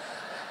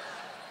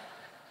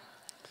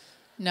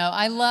 No,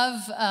 I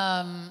love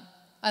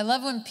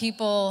when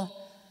people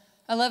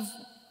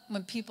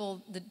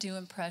that do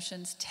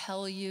impressions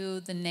tell you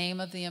the name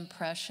of the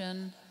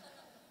impression,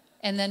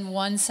 and then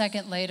 1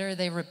 second later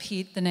they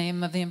repeat the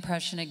name of the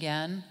impression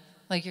again,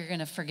 like you're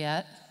gonna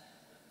forget.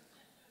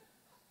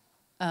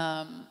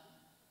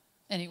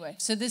 Anyway,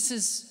 so this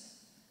is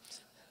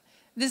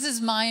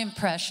my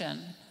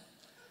impression.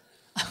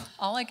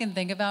 All I can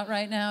think about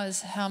right now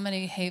is how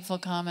many hateful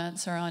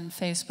comments are on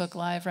Facebook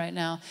Live right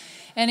now.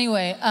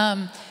 Anyway,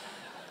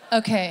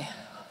 okay.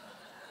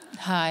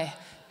 Hi.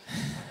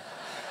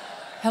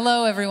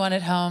 Hello, everyone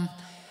at home.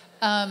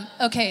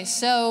 Okay,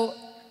 so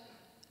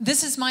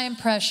this is my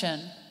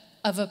impression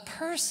of a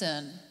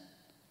person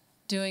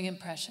doing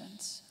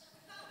impressions.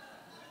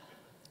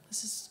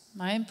 This is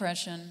my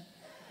impression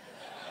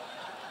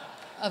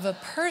of a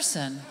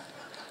person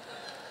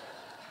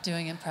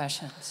doing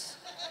impressions.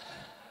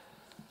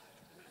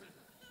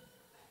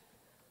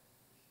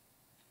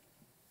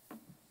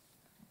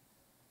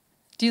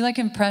 Do you like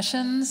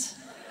impressions?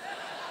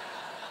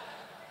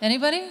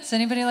 Anybody? Does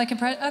anybody like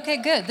impressions? Okay,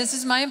 good. This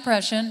is my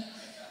impression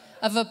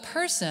of a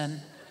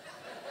person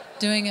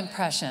doing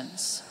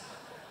impressions.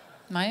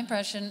 My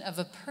impression of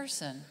a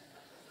person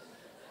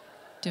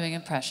doing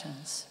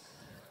impressions.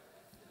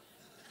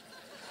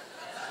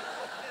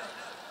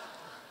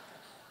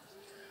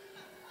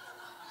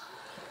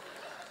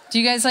 Do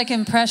you guys like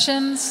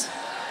impressions?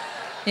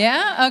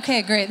 Yeah?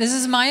 Okay, great. This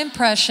is my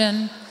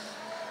impression.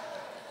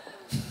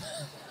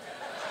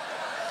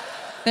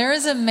 There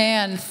is a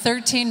man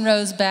 13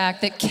 rows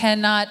back that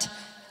cannot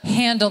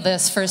handle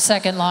this for a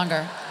second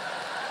longer.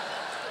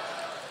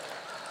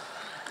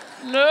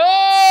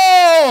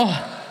 No!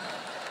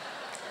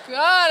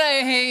 God,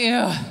 I hate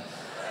you.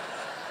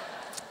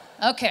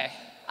 Okay,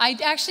 I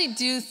actually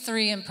do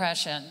 3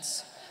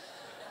 impressions,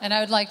 and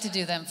I would like to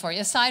do them for you,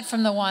 aside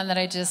from the one that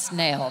I just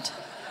nailed.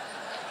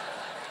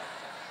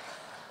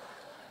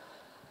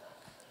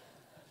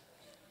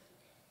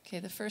 Okay,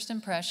 the first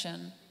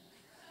impression.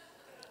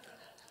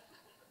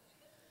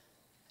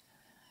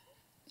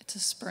 It's a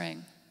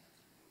spring.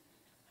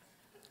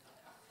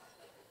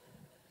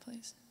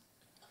 Please.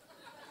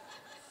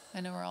 I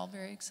know we're all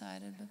very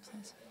excited, but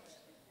please.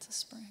 It's a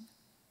spring.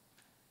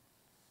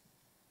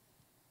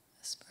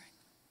 A spring.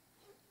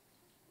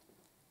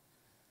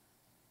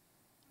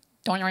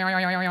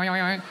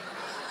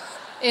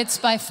 It's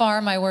by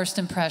far my worst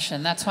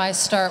impression. That's why I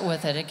start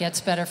with it. It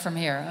gets better from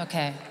here.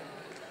 Okay.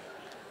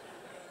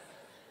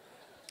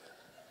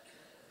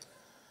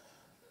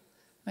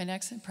 My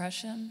next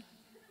impression.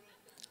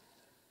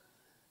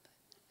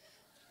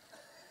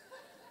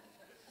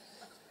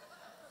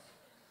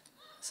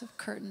 Is of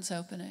curtains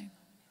opening.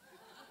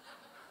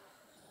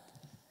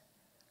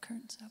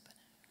 Curtains opening.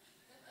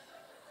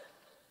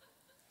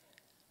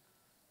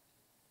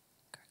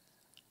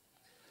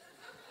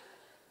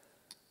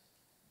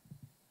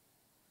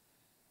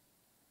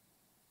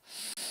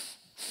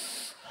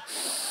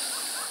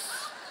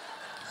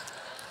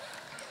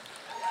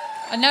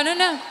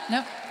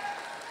 No.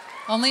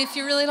 Only if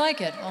you really like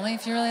it. Only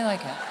if you really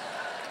like it.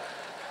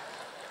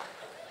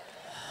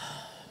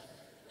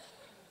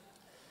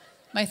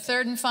 My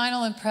third and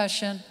final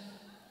impression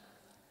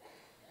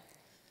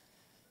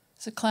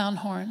is a clown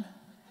horn.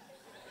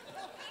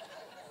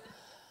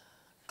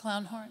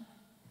 Clown horn.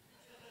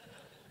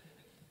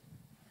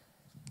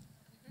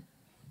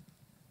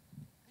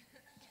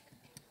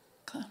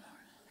 Clown horn.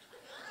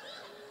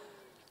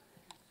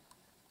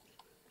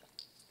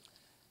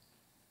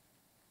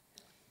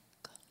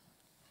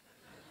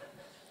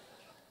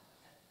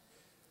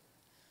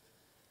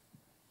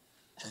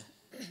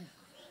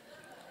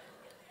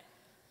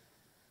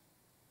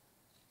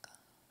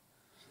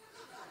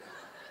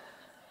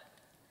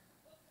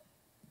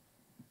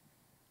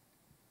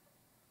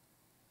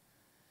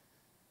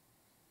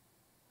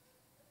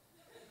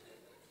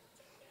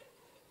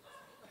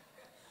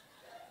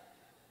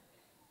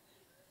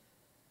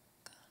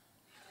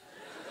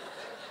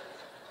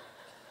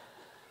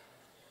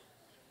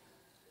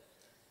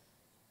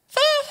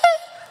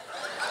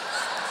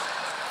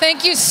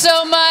 Thank you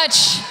so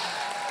much.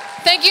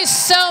 Thank you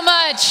so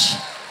much.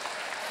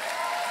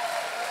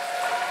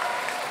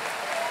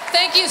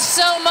 Thank you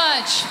so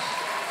much.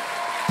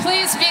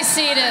 Please be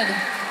seated.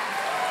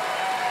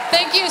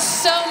 Thank you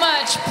so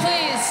much.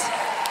 Please.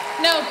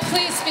 No,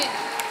 please be.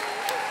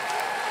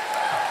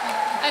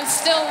 I'm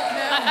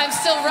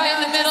still right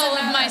in the middle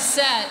of my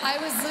set. I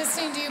was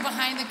listening to you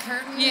behind the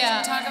curtain.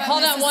 Yeah. Talk about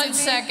Hold on 1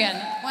 Mississippi.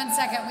 second. 1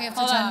 second, we have to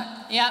Hold talk.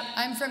 on. Yep.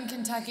 I'm from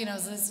Kentucky and I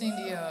was listening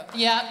to you.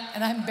 Yep.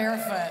 And I'm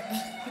barefoot.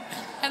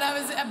 And I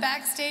was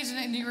backstage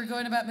and you were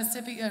going about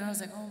Mississippi and I was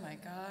like, oh my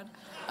God,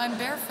 I'm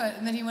barefoot.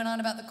 And then he went on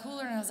about the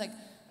cooler and I was like,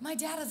 my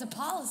dad has a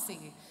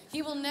policy.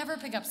 He will never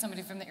pick up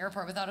somebody from the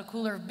airport without a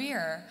cooler of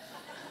beer.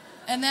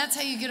 And that's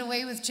how you get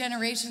away with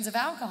generations of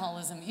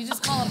alcoholism. You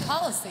just call it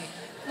policy.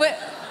 Wait.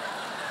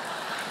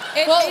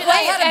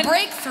 I had a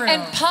breakthrough.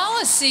 And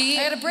policy,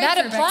 I had a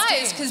breakthrough that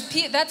applies backstage.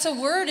 because that's a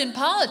word in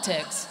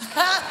politics.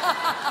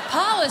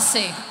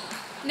 Policy.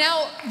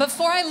 Now,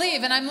 before I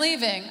leave, and I'm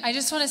leaving, I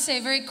just want to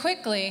say very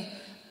quickly,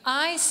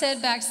 I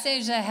said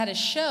backstage that I had a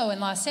show in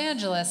Los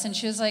Angeles, and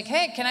she was like,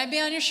 hey, can I be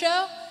on your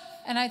show?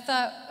 And I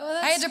thought, well,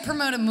 that's... I had to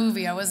promote a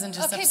movie. I wasn't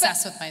just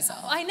obsessed with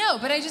myself. I know,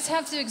 but I just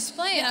have to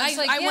explain. Yeah,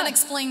 I want to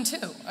explain too.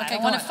 Okay, I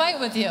don't want to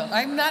fight with you.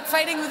 I'm not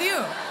fighting with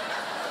you.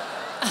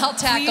 I'll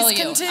tackle Please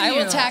you. continue. I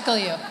will tackle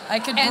you. I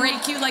could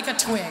break you like a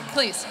twig.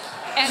 Please.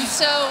 And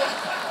so,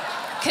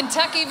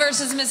 Kentucky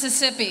versus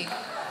Mississippi.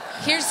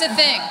 Here's the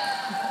thing.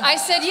 I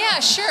said, yeah,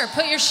 sure,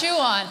 put your shoe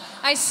on.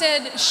 I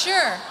said,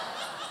 sure,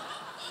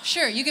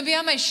 you can be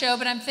on my show,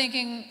 but I'm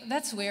thinking,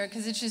 that's weird,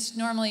 because it's just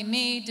normally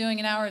me doing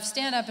an hour of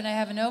stand-up, and I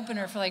have an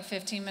opener for like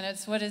 15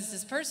 minutes. What is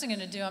this person going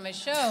to do on my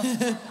show?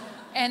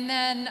 And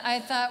then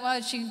I thought,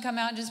 well, she can come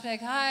out and just be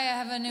like, hi, I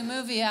have a new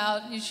movie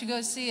out. You should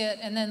go see it,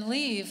 and then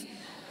leave.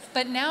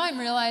 But now I'm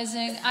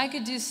realizing I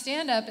could do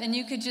stand-up, and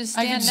you could just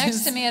stand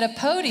next to me at a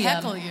podium.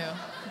 Heckle you.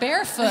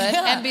 Barefoot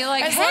and be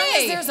like, as hey. As long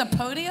as there's a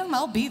podium,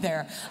 I'll be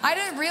there. I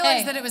didn't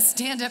realize that it was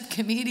stand-up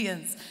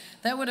comedians.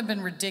 That would have been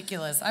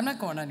ridiculous. I'm not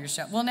going on your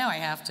show. Well, now I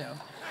have to.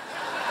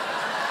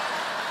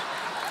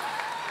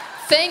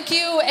 Thank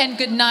you and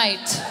good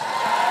night.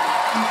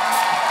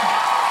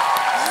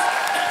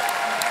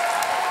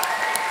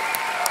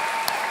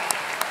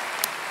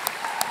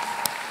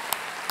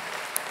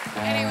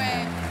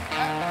 Anyway.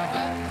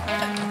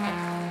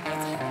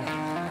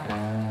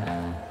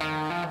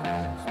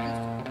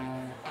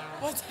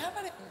 What's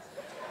happening?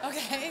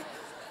 Okay.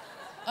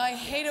 I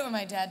hate it when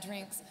my dad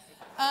drinks.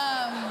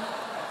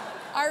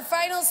 Our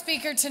final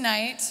speaker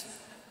tonight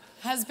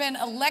has been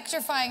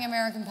electrifying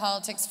American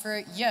politics for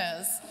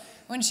years.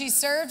 When she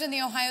served in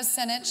the Ohio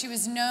Senate, she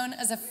was known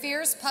as a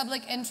fierce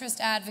public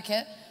interest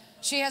advocate.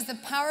 She has the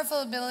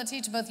powerful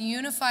ability to both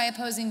unify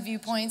opposing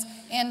viewpoints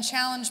and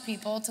challenge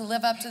people to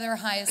live up to their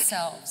highest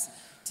selves.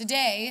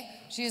 Today,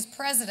 she is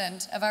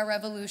president of Our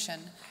Revolution,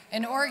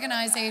 an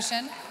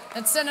organization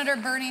that Senator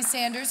Bernie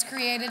Sanders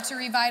created to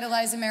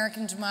revitalize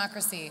American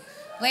democracy.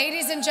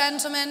 Ladies and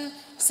gentlemen,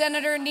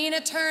 Senator Nina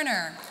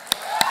Turner.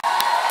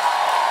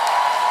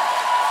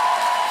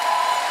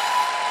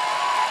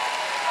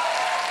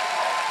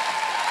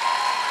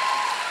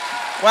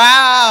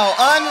 Wow,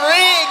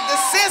 unrig the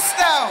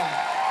system.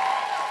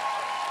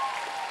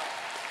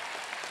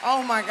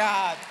 Oh my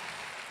God.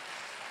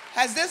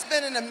 Has this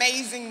been an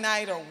amazing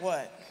night or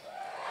what?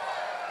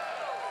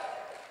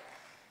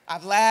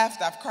 I've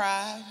laughed, I've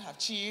cried, I've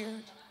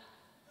cheered.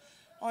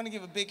 I want to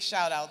give a big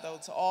shout out though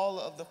to all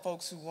of the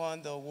folks who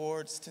won the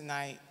awards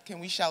tonight.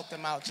 Can we shout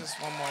them out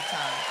just one more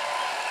time?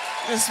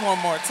 Just one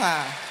more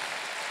time.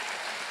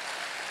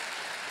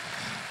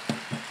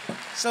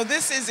 So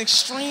this is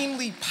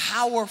extremely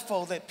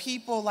powerful that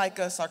people like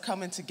us are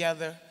coming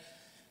together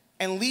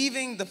and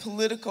leaving the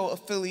political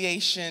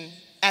affiliation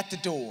at the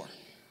door.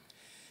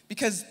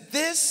 Because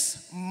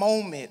this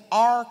moment,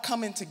 our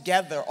coming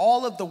together,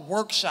 all of the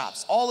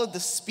workshops, all of the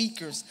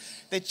speakers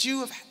that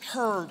you have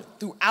heard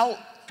throughout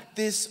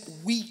this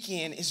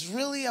weekend is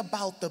really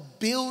about the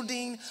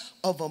building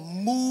of a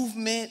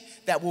movement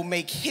that will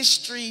make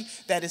history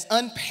that is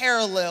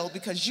unparalleled,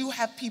 because you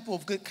have people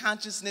of good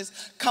consciousness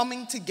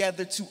coming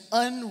together to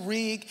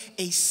unrig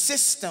a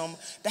system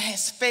that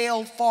has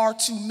failed far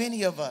too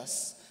many of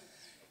us.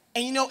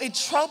 And you know, it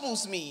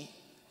troubles me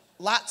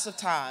lots of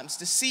times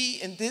to see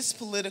in this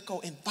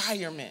political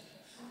environment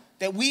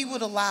that we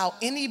would allow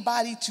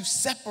anybody to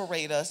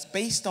separate us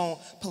based on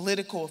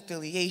political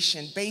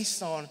affiliation,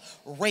 based on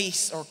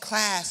race or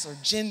class or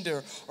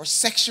gender or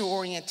sexual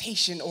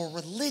orientation or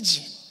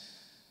religion.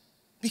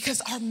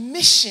 Because our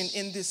mission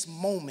in this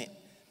moment,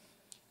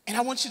 and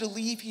I want you to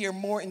leave here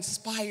more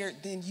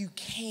inspired than you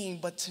came,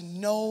 but to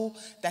know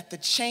that the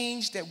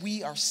change that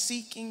we are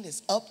seeking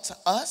is up to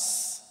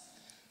us.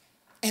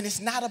 And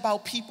it's not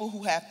about people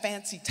who have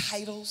fancy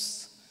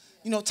titles.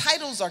 You know,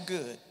 titles are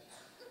good.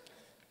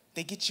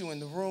 They get you in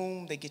the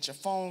room, they get your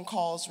phone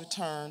calls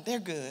returned, they're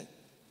good,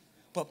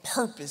 but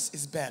purpose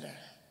is better.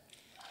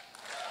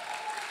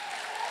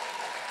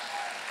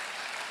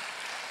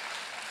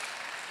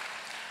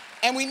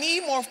 And we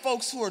need more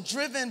folks who are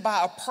driven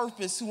by a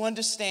purpose, who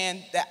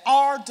understand that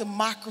our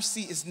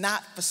democracy is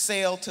not for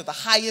sale to the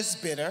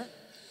highest bidder.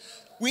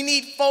 We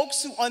need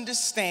folks who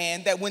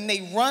understand that when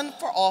they run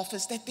for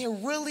office, that they're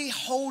really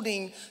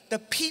holding the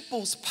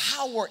people's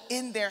power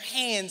in their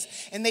hands,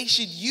 and they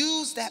should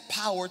use that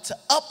power to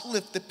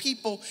uplift the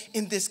people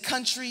in this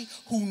country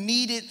who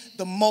need it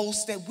the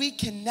most, that we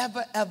can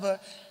never, ever,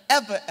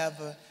 ever,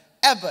 ever,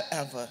 ever,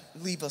 ever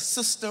leave a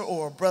sister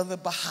or a brother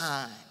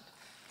behind.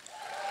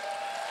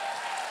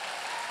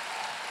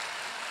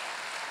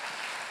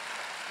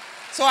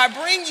 So I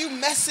bring you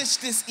message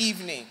this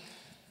evening.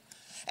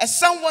 As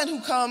someone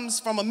who comes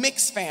from a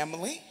mixed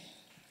family,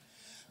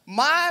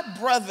 my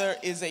brother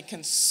is a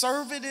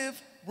conservative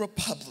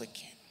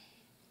Republican.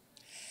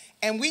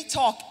 And we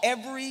talk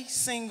every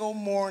single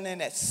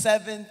morning at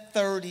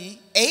 7:30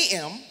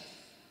 a.m.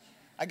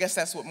 I guess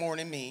that's what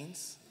morning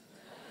means.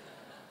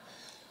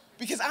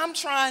 Because I'm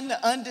trying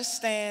to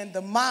understand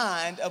the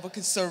mind of a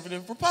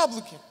conservative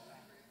Republican.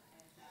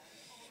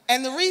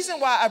 And the reason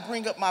why I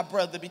bring up my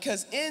brother,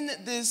 because in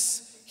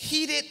this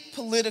heated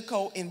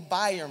political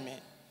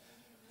environment,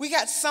 we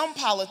got some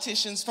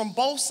politicians from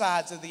both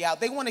sides of the aisle.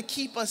 They want to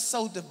keep us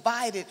so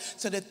divided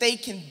so that they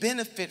can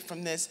benefit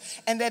from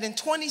this. And that in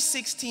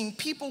 2016,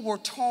 people were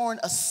torn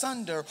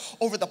asunder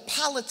over the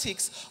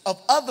politics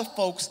of other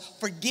folks,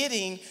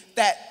 forgetting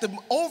that the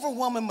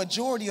overwhelming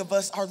majority of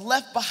us are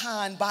left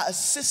behind by a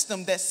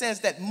system that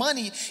says that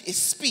money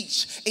is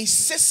speech, a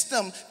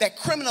system that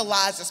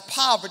criminalizes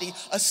poverty,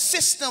 a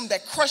system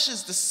that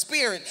crushes the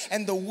spirit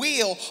and the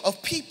will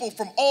of people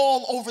from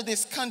all over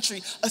this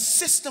country, a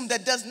system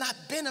that does not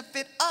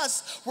benefit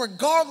us,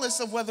 regardless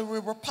of whether we're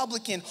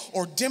Republican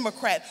or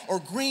Democrat or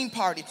Green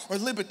Party or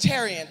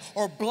Libertarian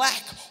or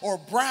black or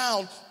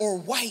brown or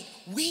white.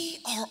 We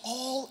are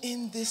all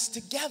in this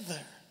together.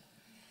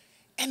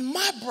 And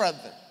my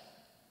brother,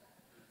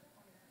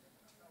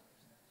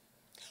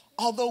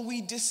 although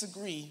we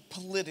disagree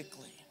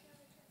politically,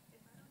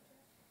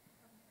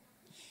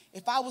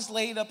 if I was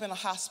laid up in a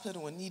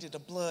hospital and needed a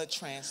blood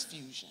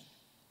transfusion,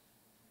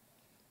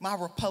 my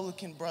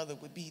Republican brother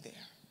would be there.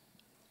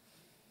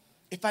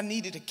 If I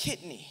needed a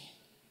kidney,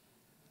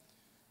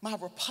 my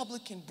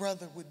Republican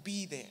brother would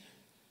be there.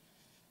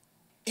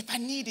 If I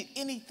needed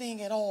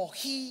anything at all,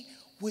 he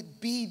would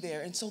be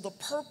there. And so the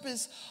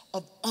purpose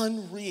of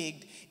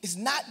Unrigged is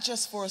not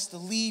just for us to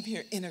leave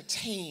here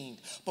entertained,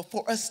 but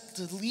for us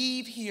to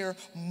leave here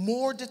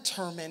more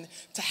determined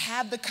to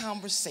have the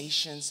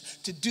conversations,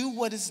 to do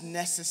what is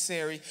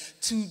necessary,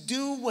 to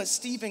do what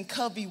Stephen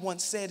Covey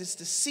once said is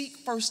to seek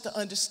first to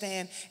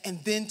understand and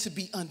then to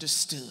be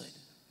understood.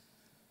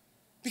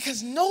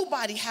 Because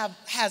nobody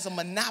has a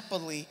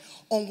monopoly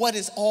on what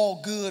is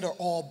all good or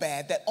all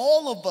bad, that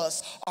all of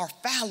us are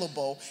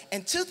fallible.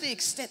 And to the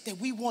extent that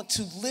we want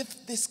to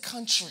lift this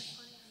country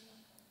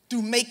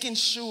through making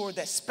sure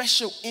that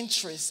special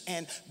interests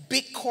and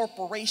big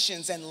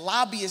corporations and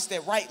lobbyists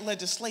that write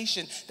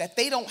legislation, that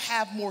they don't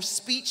have more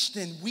speech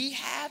than we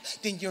have,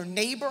 than your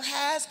neighbor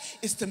has,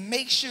 is to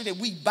make sure that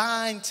we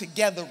bind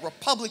together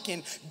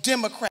Republican,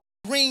 Democrat,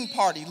 Green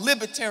Party,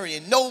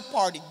 Libertarian, No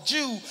Party,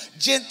 Jew,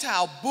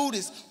 Gentile,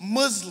 Buddhist,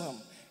 Muslim,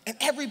 and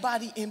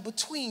everybody in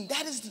between.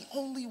 That is the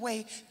only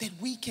way that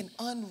we can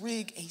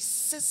unrig a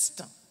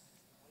system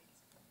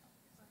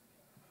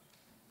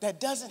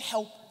that doesn't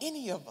help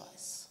any of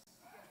us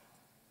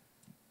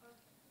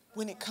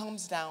when it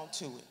comes down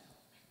to it.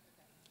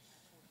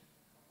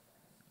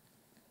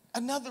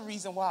 Another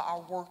reason why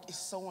our work is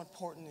so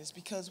important is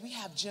because we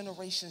have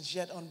generations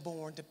yet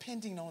unborn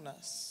depending on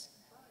us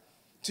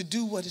to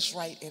do what is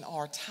right in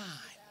our time.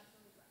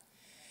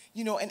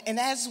 You know, and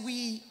as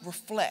we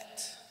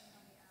reflect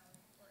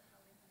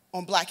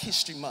on Black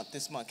History Month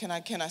this month, can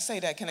I say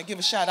that? Can I give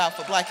a shout out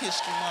for Black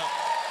History Month?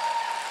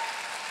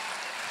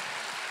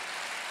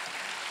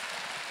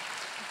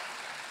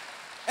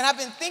 And I've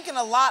been thinking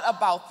a lot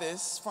about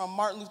this from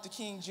Martin Luther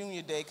King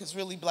Jr. Day, because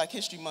really Black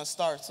History Month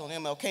starts on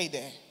MLK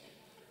Day,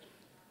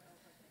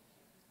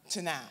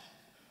 to now.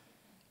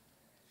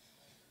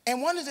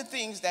 And one of the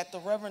things that the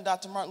Reverend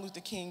Dr. Martin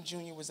Luther King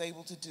Jr. was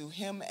able to do,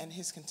 him and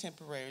his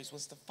contemporaries,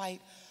 was to fight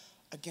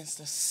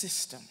against a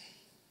system.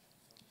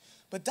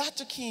 But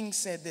Dr. King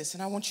said this,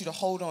 and I want you to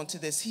hold on to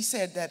this. He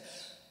said that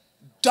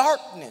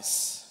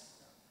darkness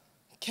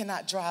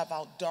cannot drive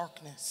out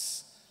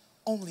darkness.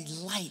 Only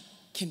light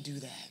can do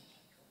that.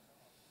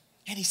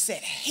 And he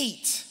said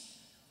hate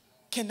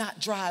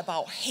cannot drive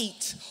out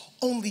hate.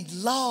 Only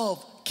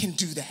love can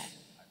do that.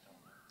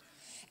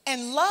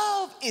 And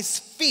love is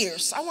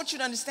fierce. I want you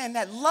to understand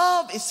that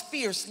love is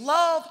fierce.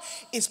 Love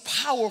is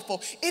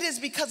powerful. It is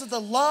because of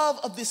the love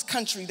of this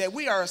country that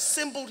we are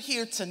assembled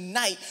here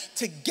tonight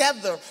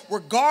together,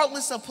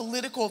 regardless of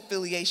political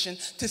affiliation,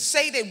 to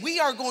say that we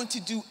are going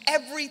to do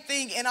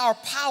everything in our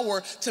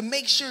power to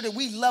make sure that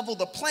we level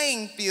the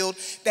playing field,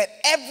 that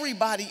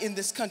everybody in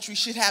this country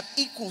should have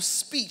equal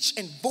speech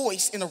and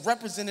voice in a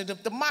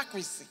representative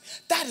democracy.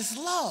 That is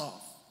love.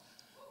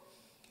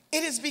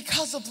 It is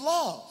because of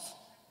love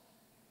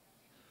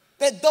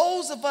that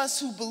those of us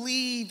who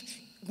believe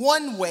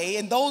one way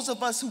and those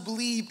of us who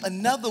believe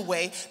another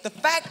way, the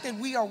fact that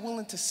we are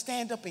willing to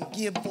stand up and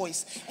give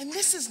voice. And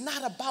this is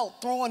not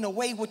about throwing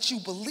away what you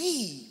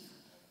believe.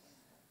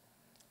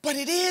 But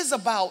it is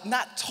about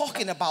not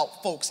talking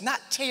about folks, not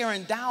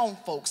tearing down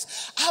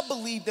folks. I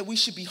believe that we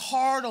should be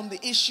hard on the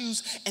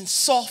issues and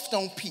soft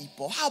on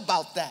people. How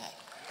about that?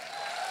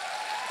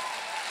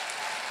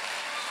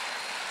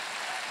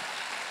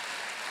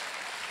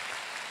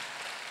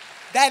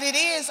 That it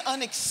is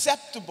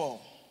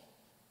unacceptable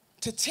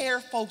to tear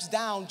folks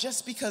down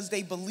just because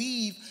they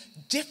believe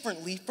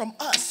differently from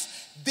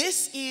us.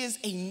 This is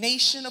a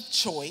nation of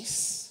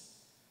choice.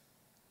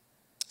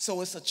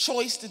 So it's a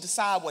choice to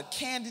decide what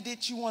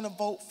candidate you want to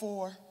vote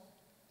for.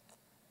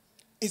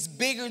 It's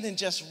bigger than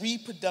just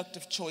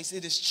reproductive choice.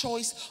 It is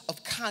choice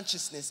of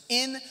consciousness.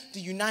 In the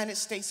United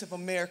States of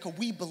America,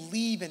 we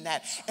believe in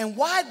that. And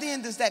why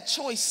then does that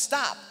choice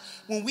stop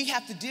when we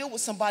have to deal with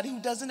somebody who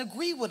doesn't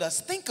agree with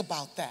us? Think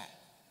about that.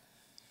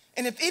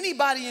 And if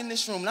anybody in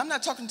this room, and I'm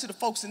not talking to the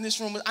folks in this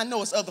room, I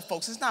know it's other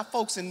folks. It's not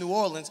folks in New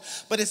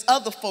Orleans, but it's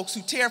other folks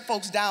who tear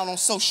folks down on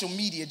social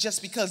media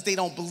just because they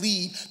don't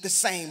believe the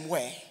same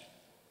way.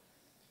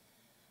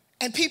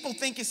 And people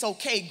think it's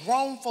okay.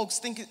 Grown folks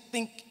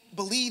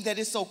believe that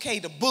it's okay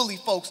to bully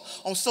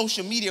folks on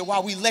social media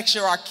while we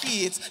lecture our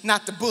kids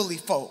not to bully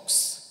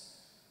folks.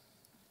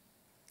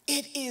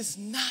 It is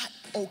not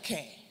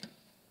okay.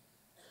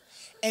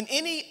 And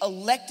any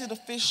elected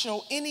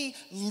official, any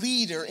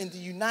leader in the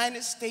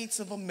United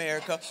States of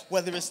America,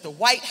 whether it's the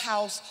White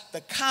House,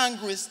 the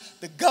Congress,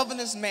 the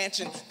governor's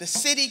mansion, the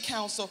city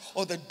council,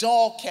 or the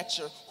dog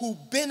catcher who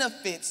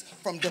benefits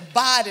from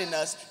dividing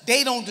us,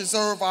 they don't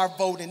deserve our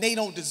vote and they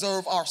don't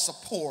deserve our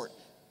support.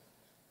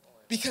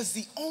 Because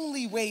the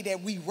only way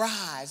that we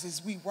rise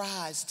is we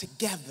rise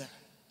together.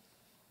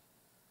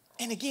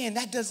 And again,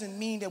 that doesn't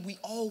mean that we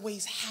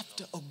always have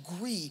to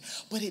agree,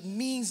 but it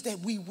means that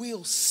we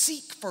will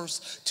seek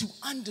first to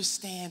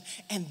understand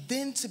and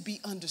then to be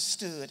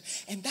understood.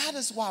 And that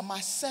is why my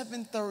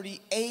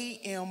 7:30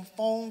 a.m.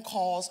 phone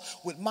calls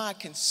with my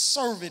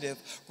conservative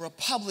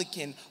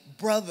Republican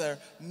brother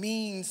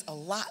means a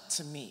lot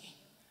to me.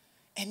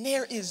 And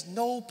there is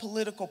no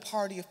political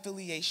party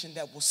affiliation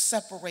that will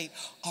separate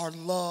our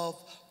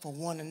love for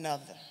one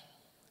another.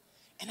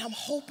 And I'm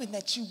hoping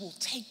that you will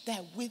take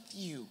that with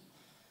you.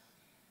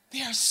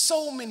 There are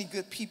so many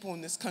good people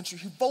in this country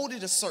who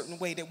voted a certain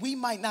way that we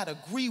might not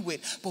agree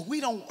with, but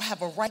we don't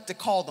have a right to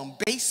call them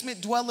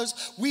basement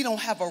dwellers. We don't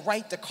have a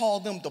right to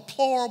call them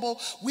deplorable.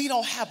 We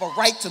don't have a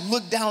right to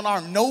look down our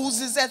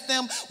noses at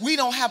them. We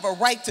don't have a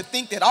right to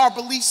think that our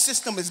belief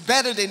system is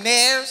better than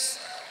theirs.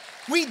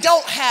 We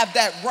don't have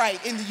that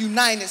right in the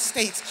United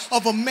States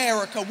of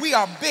America. We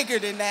are bigger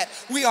than that.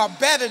 We are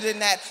better than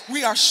that.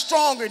 We are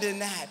stronger than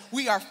that.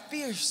 We are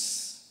fierce.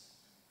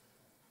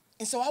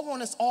 And so I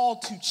want us all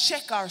to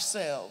check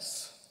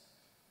ourselves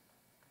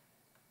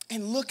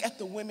and look at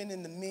the women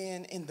and the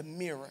men in the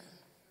mirror.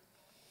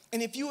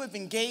 And if you have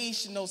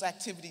engaged in those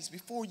activities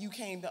before you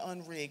came to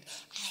Unrigged,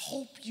 I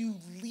hope you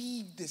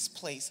leave this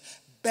place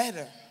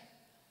better.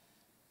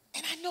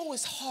 And I know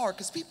it's hard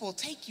because people will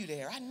take you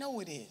there. I know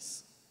it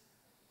is.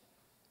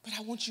 But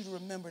I want you to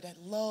remember that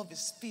love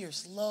is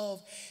fierce.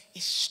 Love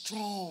is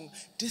strong.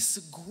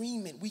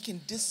 Disagreement, we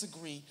can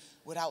disagree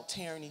without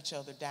tearing each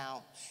other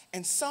down.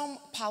 And some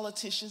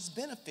politicians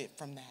benefit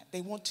from that. They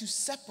want to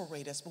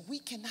separate us, but we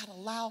cannot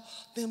allow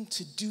them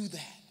to do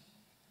that.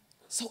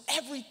 So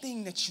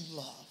everything that you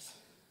love,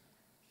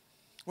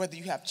 whether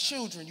you have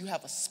children, you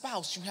have a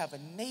spouse, you have a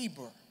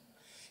neighbor,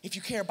 if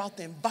you care about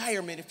the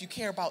environment, if you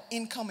care about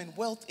income and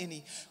wealth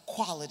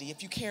inequality,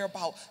 if you care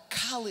about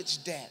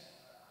college debt,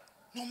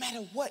 no matter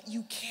what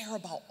you care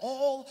about,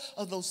 all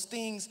of those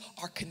things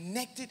are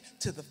connected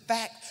to the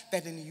fact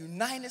that in the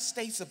United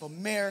States of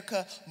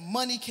America,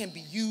 money can be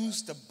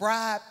used to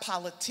bribe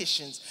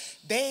politicians.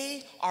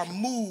 They are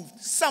moved,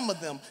 some of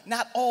them,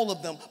 not all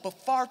of them, but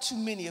far too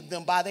many of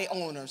them by their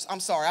owners. I'm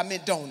sorry, I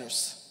meant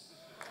donors.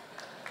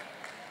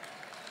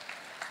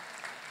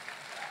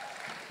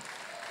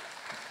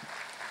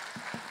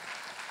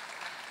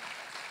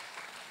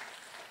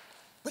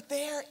 But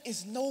there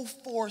is no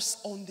force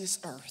on this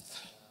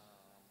earth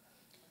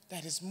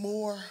that is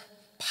more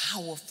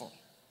powerful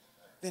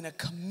than a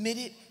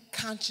committed,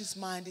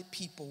 conscious-minded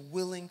people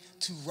willing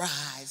to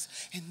rise.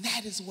 And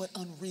that is what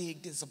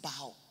Unrigged is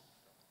about.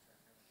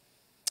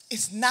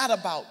 It's not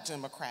about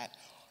Democrat.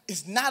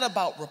 It's not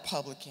about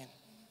Republican.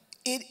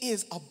 It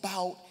is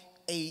about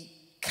a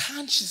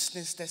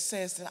consciousness that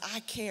says that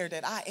I care,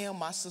 that I am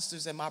my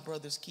sister's and my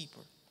brother's keeper.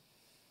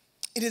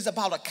 It is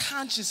about a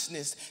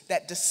consciousness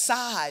that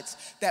decides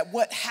that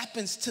what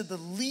happens to the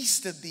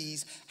least of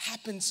these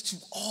happens to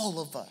all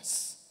of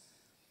us.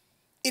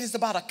 It is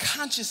about a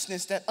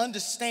consciousness that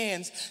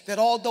understands that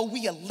although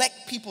we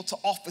elect people to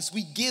office,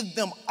 we give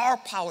them our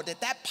power,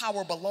 that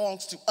power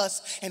belongs to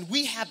us, and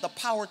we have the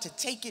power to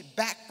take it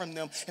back from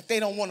them if they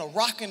don't want to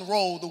rock and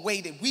roll the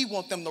way that we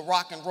want them to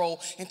rock and roll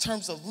in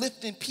terms of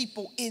lifting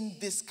people in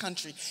this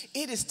country.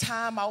 It is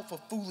time out for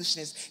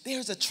foolishness.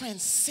 There's a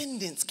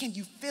transcendence, can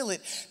you feel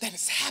it, that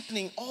is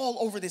happening all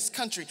over this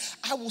country.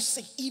 I will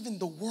say even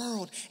the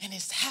world, and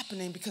it's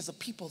happening because of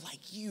people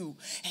like you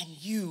and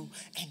you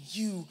and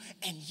you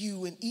and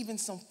you. and even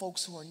some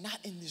folks who are not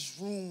in this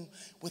room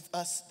with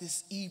us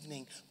this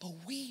evening. But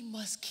we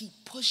must keep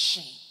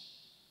pushing.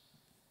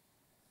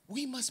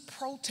 We must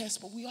protest,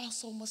 but we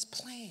also must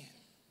plan.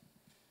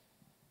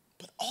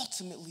 But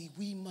ultimately,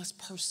 we must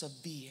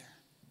persevere.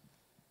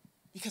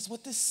 Because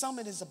what this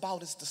summit is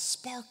about is the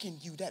spark in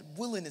you, that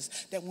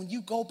willingness, that when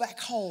you go back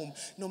home,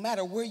 no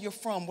matter where you're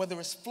from, whether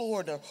it's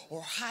Florida or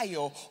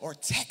Ohio or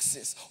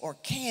Texas or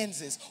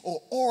Kansas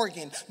or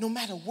Oregon, no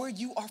matter where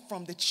you are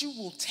from, that you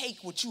will take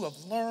what you have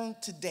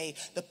learned today,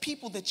 the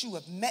people that you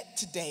have met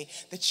today,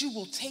 that you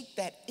will take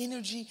that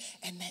energy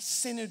and that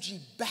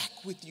synergy back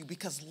with you,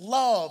 because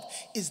love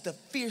is the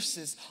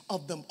fiercest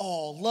of them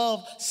all.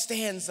 Love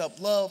stands up.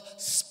 Love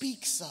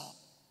speaks up.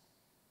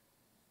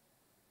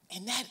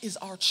 And that is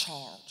our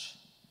charge.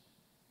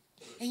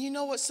 And you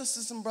know what,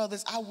 sisters and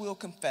brothers, I will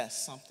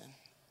confess something.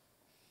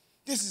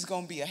 This is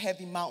going to be a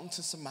heavy mountain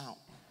to surmount.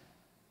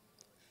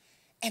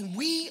 And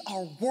we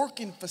are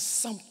working for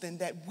something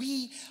that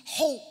we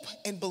hope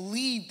and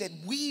believe that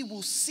we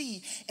will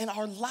see in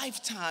our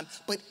lifetime.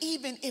 But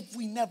even if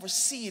we never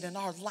see it in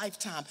our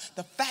lifetime,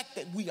 the fact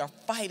that we are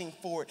fighting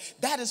for it,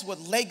 that is what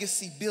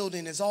legacy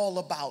building is all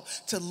about.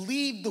 To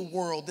leave the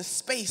world, the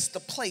space, the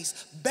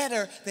place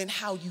better than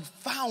how you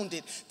found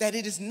it. That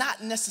it is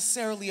not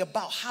necessarily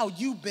about how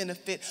you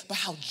benefit, but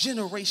how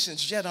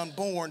generations yet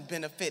unborn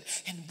benefit.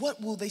 And what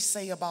will they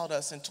say about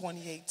us in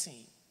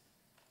 2018?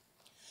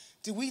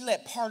 Did we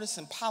let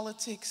partisan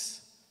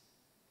politics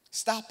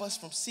stop us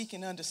from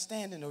seeking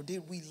understanding, or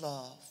did we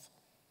love?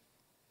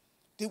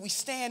 Did we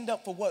stand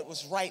up for what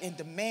was right and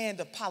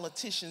demand of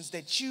politicians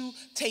that you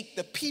take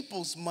the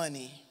people's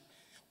money,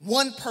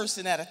 one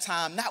person at a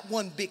time, not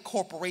one big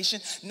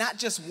corporation, not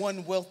just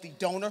one wealthy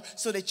donor,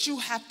 so that you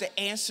have to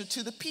answer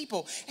to the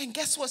people? And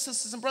guess what,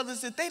 sisters and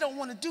brothers? If they don't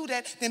want to do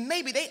that, then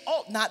maybe they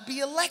ought not be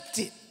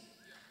elected.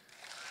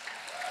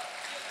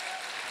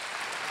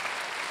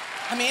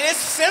 I mean, it's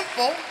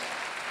simple.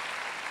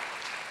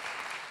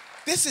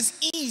 This is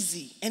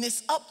easy, and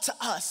it's up to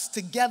us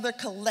together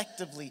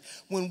collectively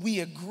when we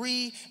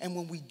agree and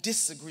when we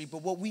disagree.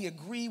 But what we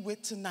agree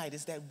with tonight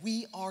is that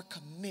we are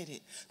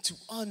committed to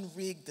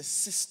unrig the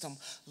system.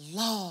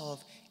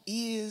 Love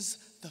is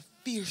the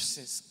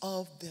fiercest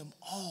of them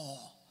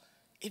all.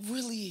 It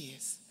really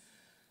is.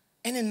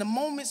 And in the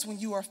moments when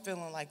you are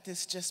feeling like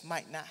this just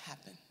might not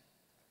happen,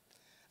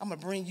 I'm going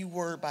to bring you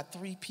word by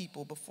 3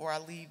 people before I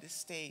leave this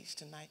stage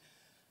tonight.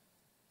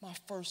 My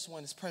first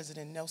one is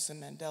President Nelson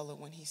Mandela,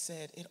 when he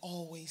said, "It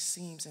always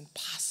seems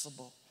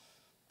impossible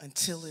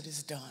until it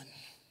is done."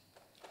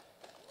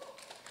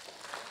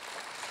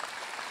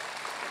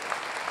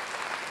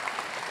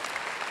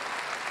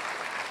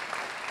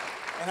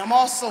 And I'm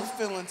also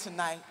feeling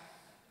tonight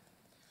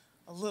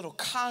a little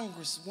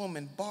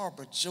Congresswoman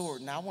Barbara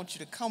Jordan. I want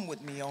you to come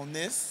with me on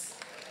this.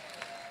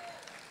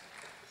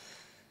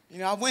 You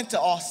know, I went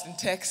to Austin,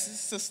 Texas,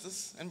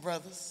 sisters and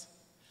brothers.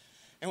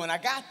 And when I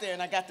got there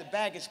and I got the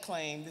baggage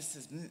claim, this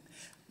is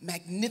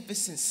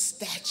magnificent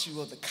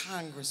statue of the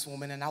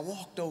Congresswoman, and I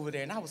walked over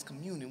there and I was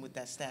communing with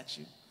that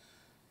statue.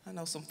 I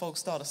know some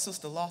folks thought a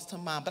sister lost her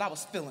mind, but I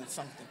was feeling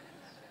something.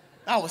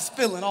 I was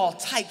feeling all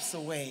types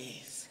of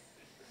ways.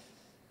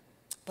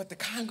 But the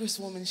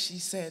Congresswoman, she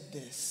said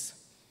this.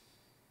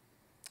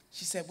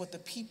 She said, what the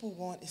people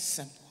want is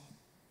simple.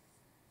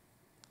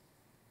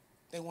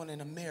 They want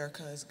an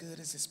America as good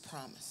as its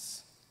promise.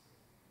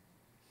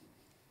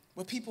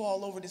 With people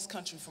all over this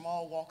country from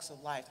all walks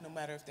of life, no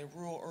matter if they're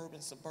rural,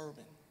 urban,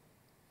 suburban,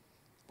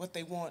 what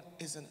they want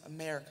is an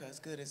America as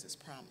good as its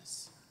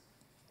promise.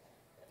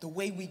 The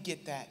way we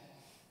get that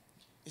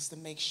is to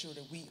make sure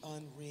that we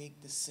unrig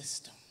the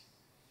system.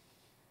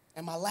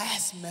 And my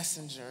last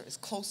messenger is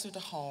closer to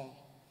home.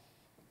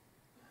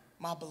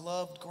 My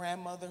beloved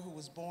grandmother, who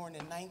was born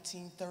in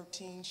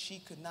 1913, she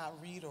could not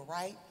read or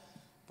write,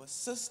 but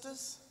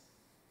sisters,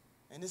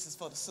 and this is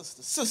for the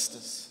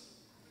sisters,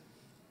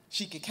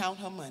 she could count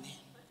her money.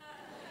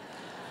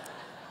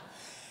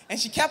 And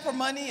she kept her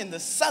money in the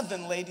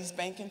Southern Ladies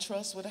Bank and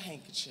Trust with a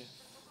handkerchief.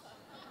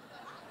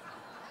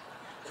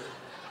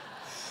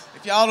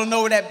 If y'all don't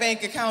know where that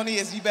bank account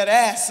is, you better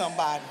ask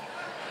somebody.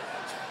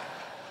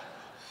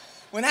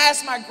 When I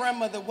asked my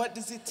grandmother, what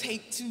does it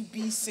take to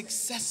be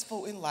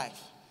successful in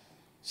life?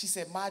 She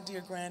said, my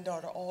dear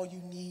granddaughter, all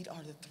you need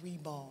are the 3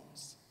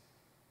 bones: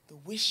 the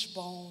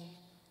wishbone,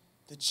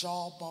 the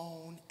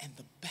jawbone, and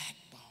the backbone.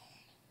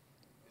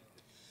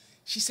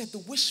 She said the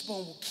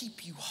wishbone will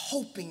keep you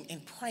hoping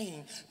and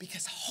praying,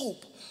 because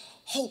hope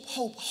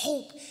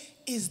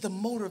is the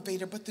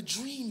motivator, but the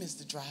dream is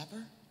the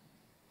driver.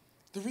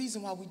 The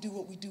reason why we do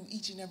what we do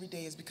each and every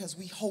day is because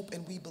we hope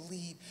and we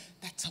believe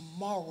that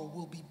tomorrow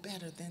will be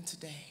better than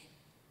today.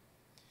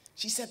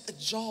 She said the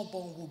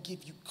jawbone will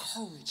give you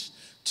courage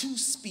to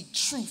speak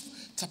truth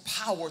to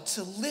power,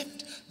 to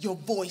lift your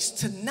voice,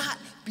 to not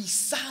be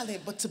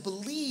silent, but to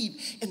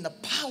believe in the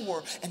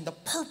power and the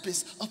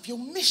purpose of your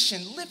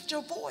mission. Lift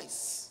your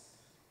voice.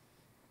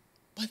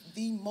 But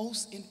the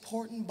most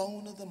important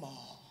bone of them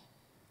all,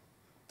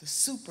 the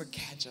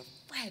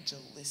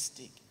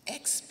supercalifragilistic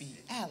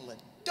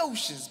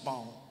expialidocious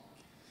bone,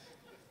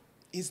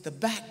 is the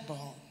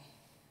backbone.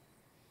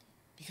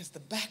 Because the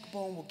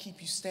backbone will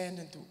keep you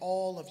standing through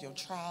all of your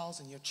trials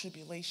and your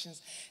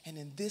tribulations. And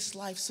in this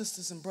life,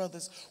 sisters and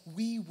brothers,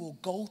 we will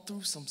go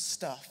through some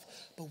stuff,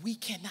 but we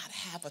cannot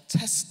have a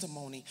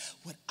testimony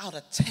without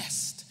a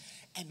test.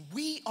 And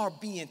we are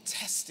being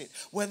tested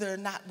whether or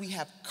not we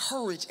have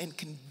courage and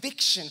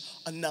conviction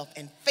enough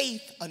and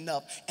faith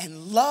enough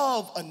and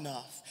love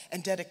enough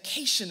and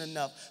dedication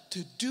enough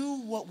to do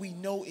what we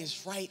know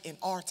is right in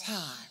our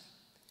time.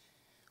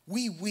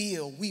 We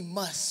will, we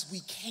must,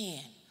 we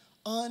can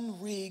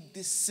unrig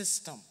this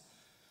system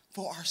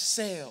for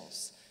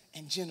ourselves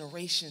and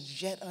generations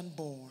yet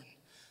unborn.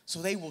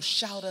 So they will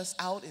shout us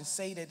out and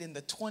say that in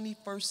the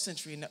 21st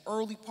century, in the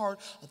early part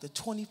of the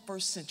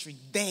 21st century,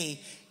 they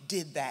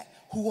did that.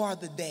 Who are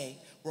the they?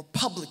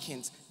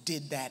 Republicans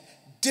did that.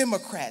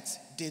 Democrats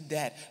did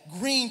that.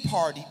 Green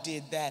Party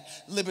did that.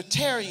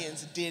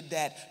 Libertarians did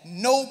that.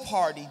 No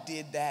party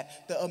did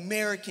that. The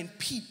American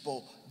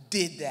people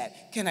did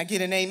that. Can I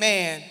get an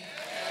amen?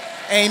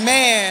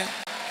 Amen.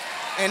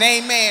 And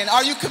amen.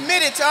 Are you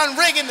committed to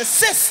unrigging the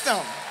system?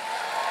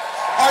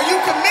 Are you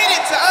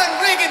committed to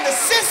unrigging the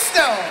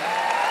system?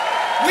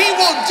 We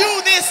will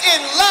do this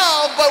in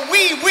love, but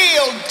we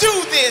will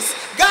do this.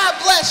 God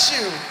bless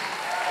you.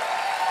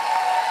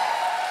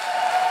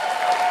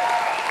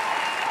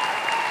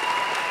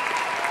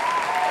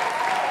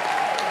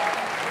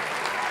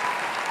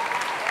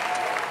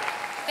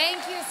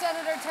 Thank you,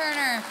 Senator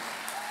Turner.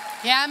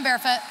 Yeah, I'm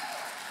barefoot.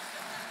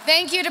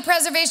 Thank you to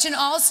Preservation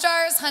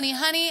All-Stars,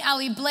 HoneyHoney,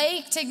 Ali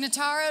Blake, Tig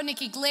Notaro,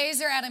 Nikki,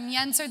 Glaser, Adam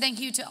Yenser. Thank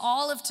you to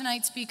all of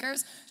tonight's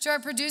speakers, to our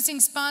producing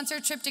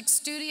sponsor, Triptych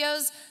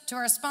Studios, to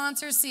our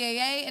sponsors,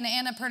 CAA and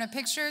Annapurna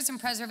Pictures and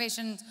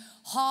Preservation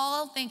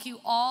Hall. Thank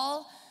you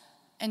all,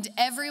 and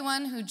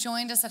everyone who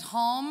joined us at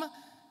home.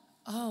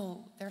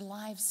 Oh, they're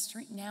live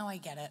stream. Now I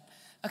get it.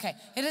 Okay,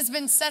 it has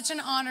been such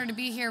an honor to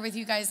be here with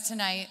you guys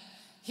tonight.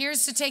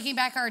 Here's to taking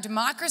back our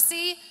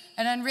democracy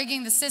and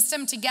unrigging the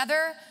system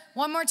together.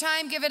 One more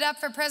time, give it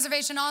up for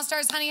Preservation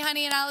All-Stars,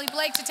 HoneyHoney and Ali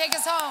Blake to take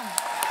us home.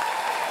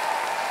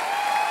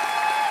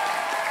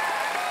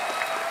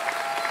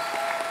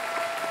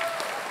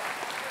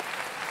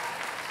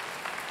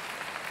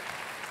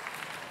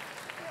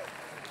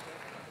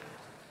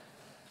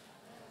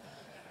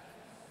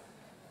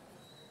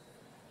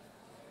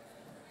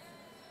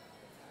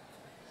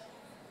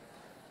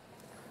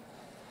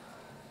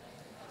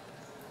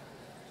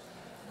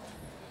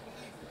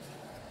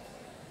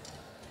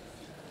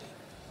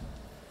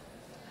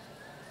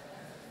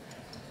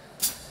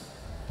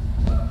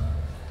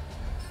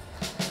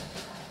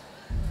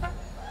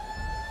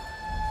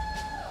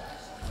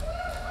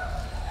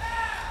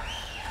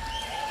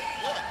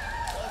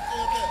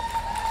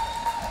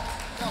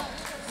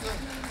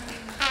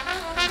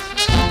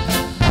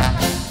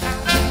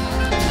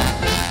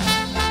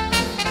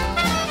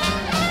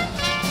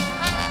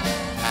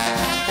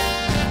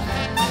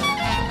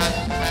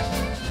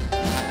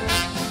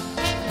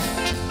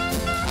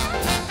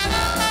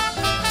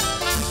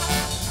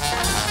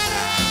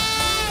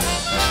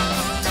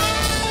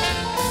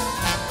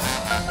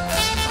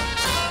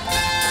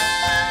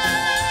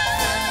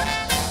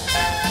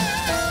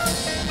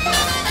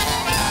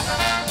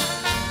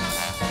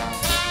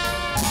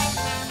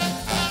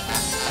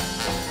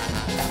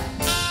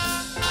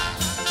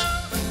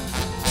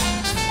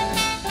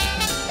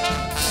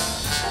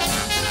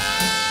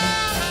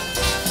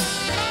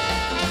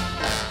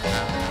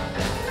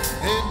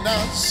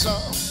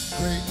 Some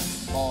great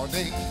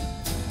morning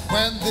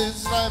when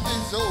this life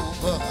is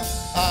over,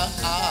 I'll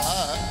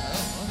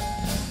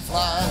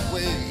fly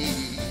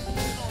away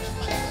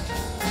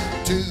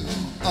to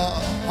a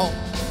home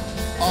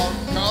on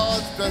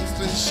God's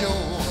blessed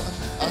shore.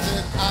 I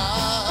said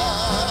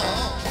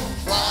I'll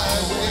fly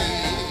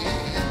away.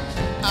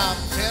 I'm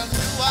telling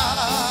you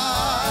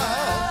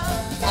I'll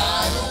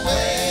fly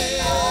away.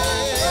 Oh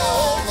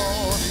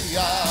Lord,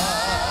 I'll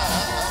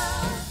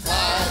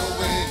fly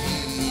away.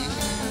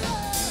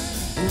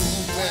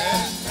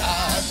 When I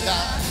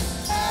die,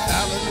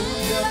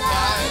 hallelujah,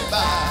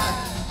 bye-bye.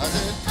 I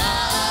said,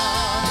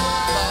 I'll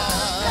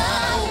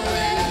fly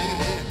away.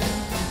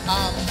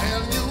 I'm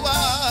telling you,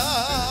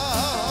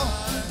 I'll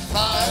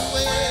fly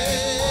away.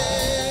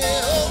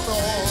 Oh,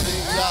 Lordy,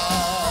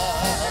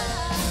 I'll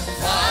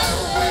fly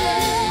away.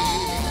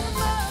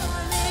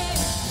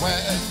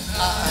 When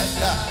I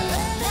die,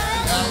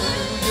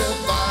 hallelujah,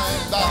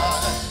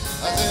 bye-bye.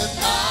 I said,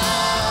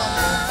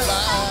 I'll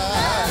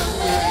fly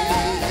away.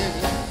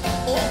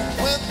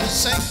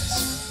 Saints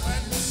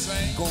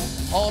go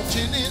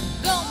marching in.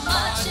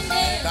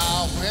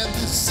 Now when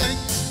the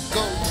saints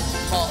go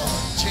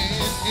marching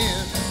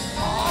in,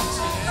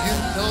 you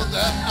know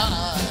that I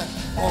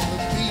want to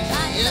be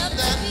in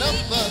that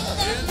number.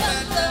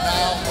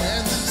 Now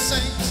when the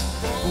saints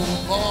go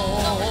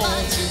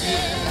marching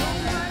in,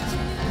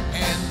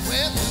 and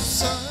when the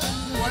sun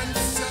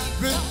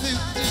refuses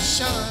to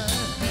shine,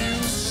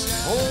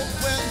 oh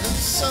when the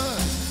sun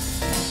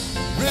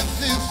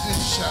refuses to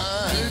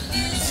shine,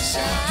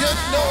 you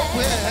know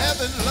we're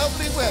having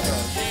lovely weather,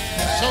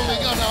 so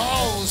we're gonna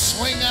all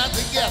swing out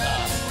together.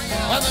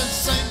 When the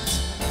saints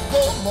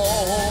go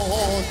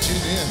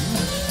marching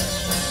in.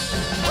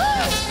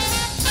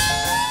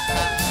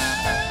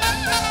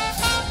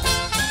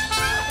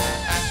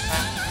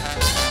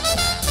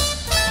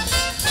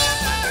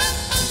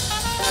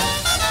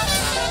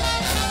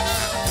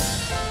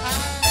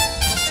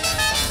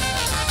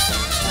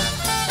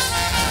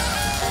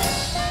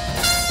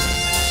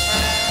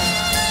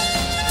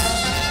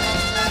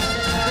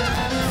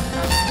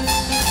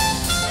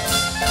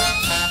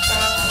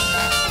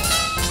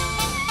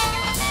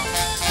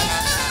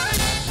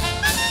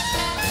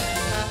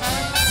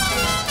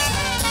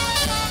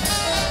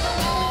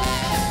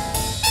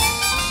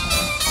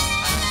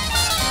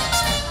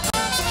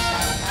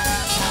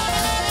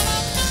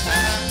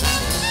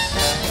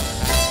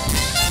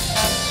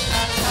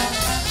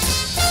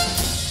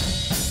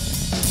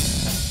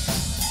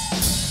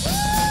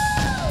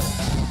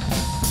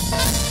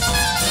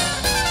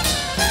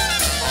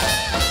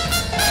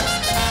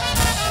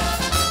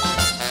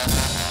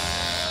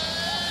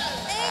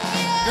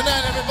 Good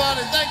night,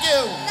 everybody. Thank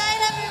you.